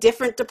in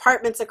different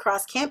departments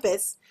across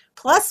campus.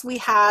 Plus, we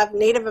have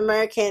Native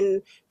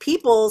American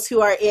peoples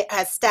who are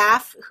as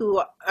staff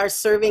who are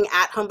serving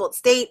at Humboldt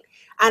State.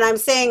 And I'm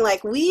saying,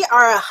 like, we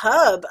are a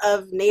hub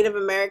of Native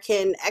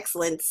American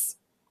excellence,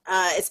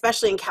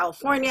 especially in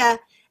California.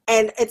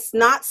 And it's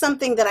not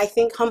something that I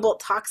think Humboldt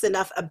talks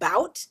enough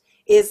about,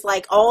 is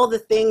like all the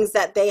things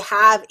that they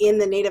have in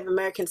the Native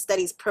American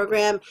Studies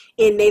program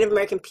in Native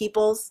American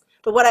peoples.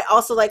 But what I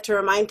also like to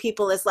remind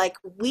people is, like,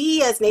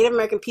 we as Native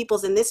American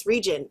peoples in this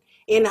region,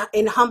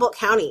 in Humboldt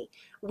County,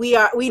 we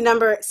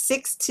number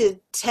 6 to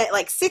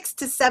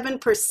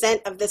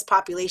 7% of this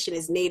population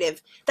is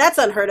Native. That's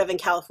unheard of in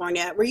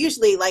California. We're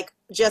usually like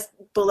just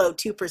below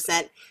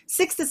 2%.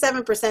 6 to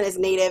 7% is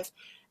Native.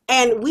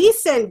 And we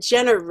send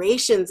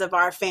generations of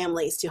our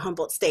families to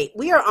Humboldt State.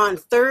 We are on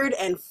 3rd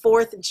and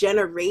 4th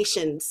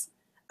generations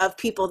of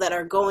people that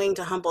are going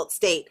to Humboldt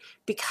State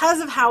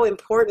because of how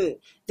important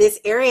this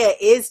area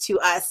is to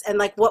us and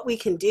like what we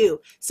can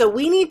do. So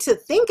we need to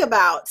think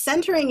about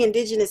centering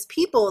Indigenous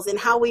peoples in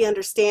how we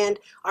understand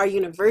our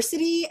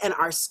university, and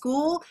our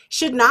school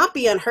should not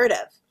be unheard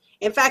of.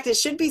 In fact, it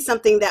should be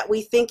something that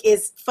we think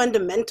is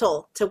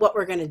fundamental to what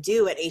we're going to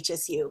do at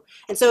HSU.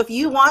 And so if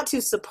you want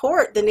to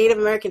support the Native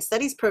American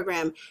Studies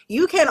program,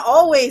 you can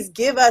always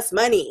give us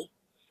money.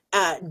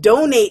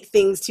 Donate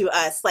things to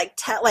us, like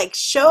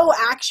show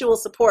actual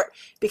support,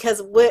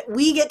 because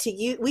we get to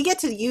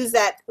use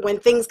that when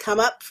things come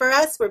up for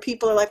us, where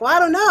people are like, well, I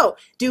don't know,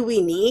 do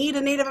we need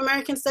a Native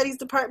American Studies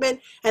department?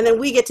 And then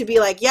we get to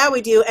be like, yeah,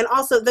 we do. And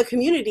also the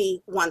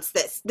community wants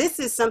this. This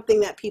is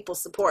something that people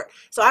support.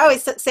 So I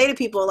always say to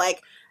people,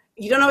 like,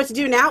 you don't know what to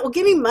do now? Well,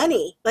 give me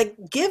money. Like,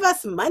 give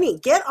us money.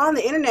 Get on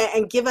the internet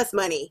and give us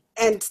money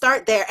and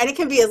start there. And it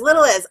can be as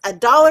little as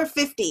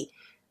 $1.50.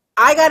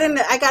 I got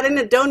in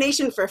a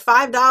donation for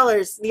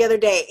 $5 the other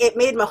day. It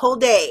made my whole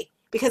day,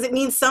 because it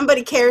means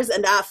somebody cares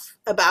enough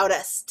about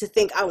us to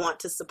think, I want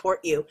to support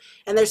you.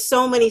 And there's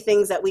so many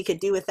things that we could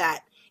do with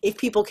that if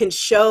people can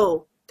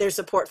show their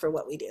support for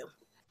what we do.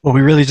 Well,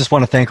 we really just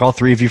want to thank all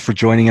 3 of you for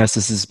joining us.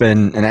 This has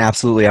been an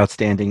absolutely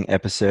outstanding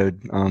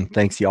episode.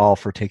 Thanks you all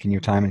for taking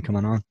your time and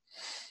coming on.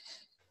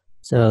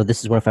 So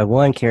this is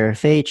 151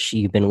 KRFH.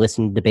 You've been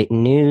listening to Debate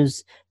and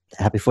News.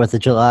 Happy 4th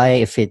of July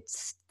if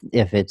this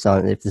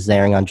is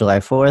airing on July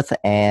 4th,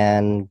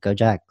 and go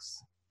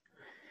Jacks.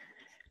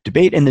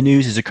 Debate and the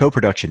News is a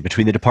co-production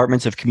between the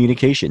Departments of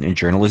Communication and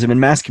Journalism and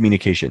Mass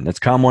Communication, that's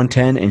Com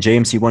 110 and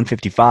JMC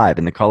 155,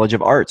 in the College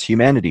of Arts,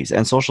 Humanities,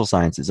 and Social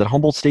Sciences at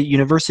Humboldt State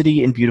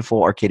University in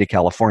beautiful Arcata,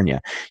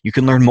 California. You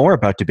can learn more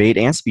about debate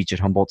and speech at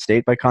Humboldt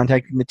State by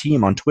contacting the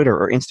team on Twitter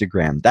or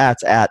Instagram.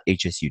 That's at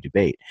HSU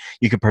Debate.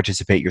 You can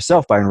participate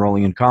yourself by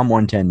enrolling in Com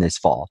 110 this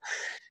fall.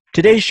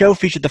 Today's show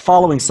featured the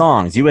following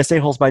songs: USA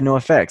Holes by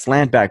NoFX,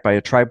 Land Back by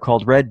A Tribe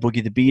Called Red,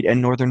 Boogie the Beat,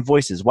 and Northern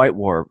Voices, White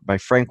War by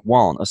Frank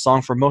Wallen, A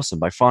Song for Mosum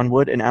by Fawn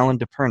Wood and Alan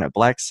DePerna,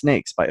 Black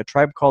Snakes by A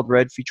Tribe Called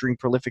Red featuring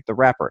Prolific the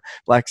Rapper,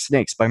 Black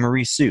Snakes by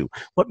Marie Sue,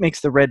 What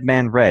Makes the Red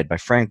Man Red by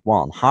Frank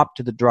Wallen, Hop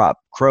to the Drop,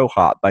 Crow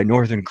Hop by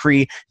Northern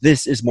Cree,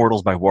 This Is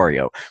Mortals by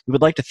Wario. We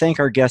would like to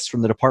thank our guests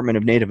from the Department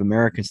of Native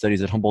American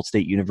Studies at Humboldt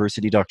State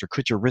University, Dr.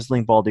 Cutcha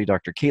Risling Baldy,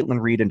 Dr. Kaitlin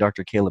Reed, and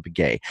Dr. Kayla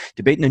Begay.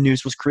 Debate in the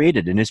News was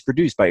created and is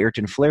produced by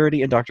Ayrton Flaherty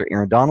and Dr.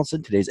 Aaron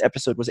Donaldson. Today's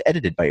episode was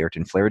edited by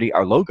Ayrton Flaherty.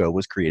 Our logo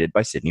was created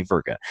by Sydney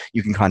Verga.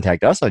 You can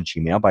contact us on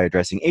Gmail by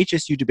addressing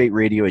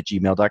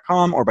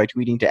hsudebateradio@gmail.com or by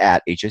tweeting to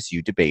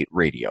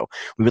 @HSUDebateRadio.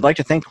 We would like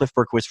to thank Cliff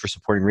Berkowitz for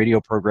supporting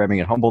radio programming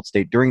at Humboldt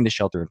State during the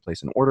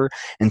shelter-in-place order,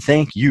 and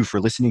thank you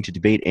for listening to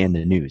Debate and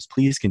the News.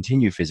 Please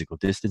continue physical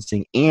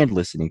distancing and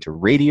listening to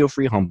Radio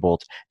Free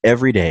Humboldt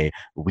every day.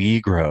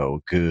 We grow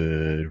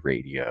good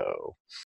radio.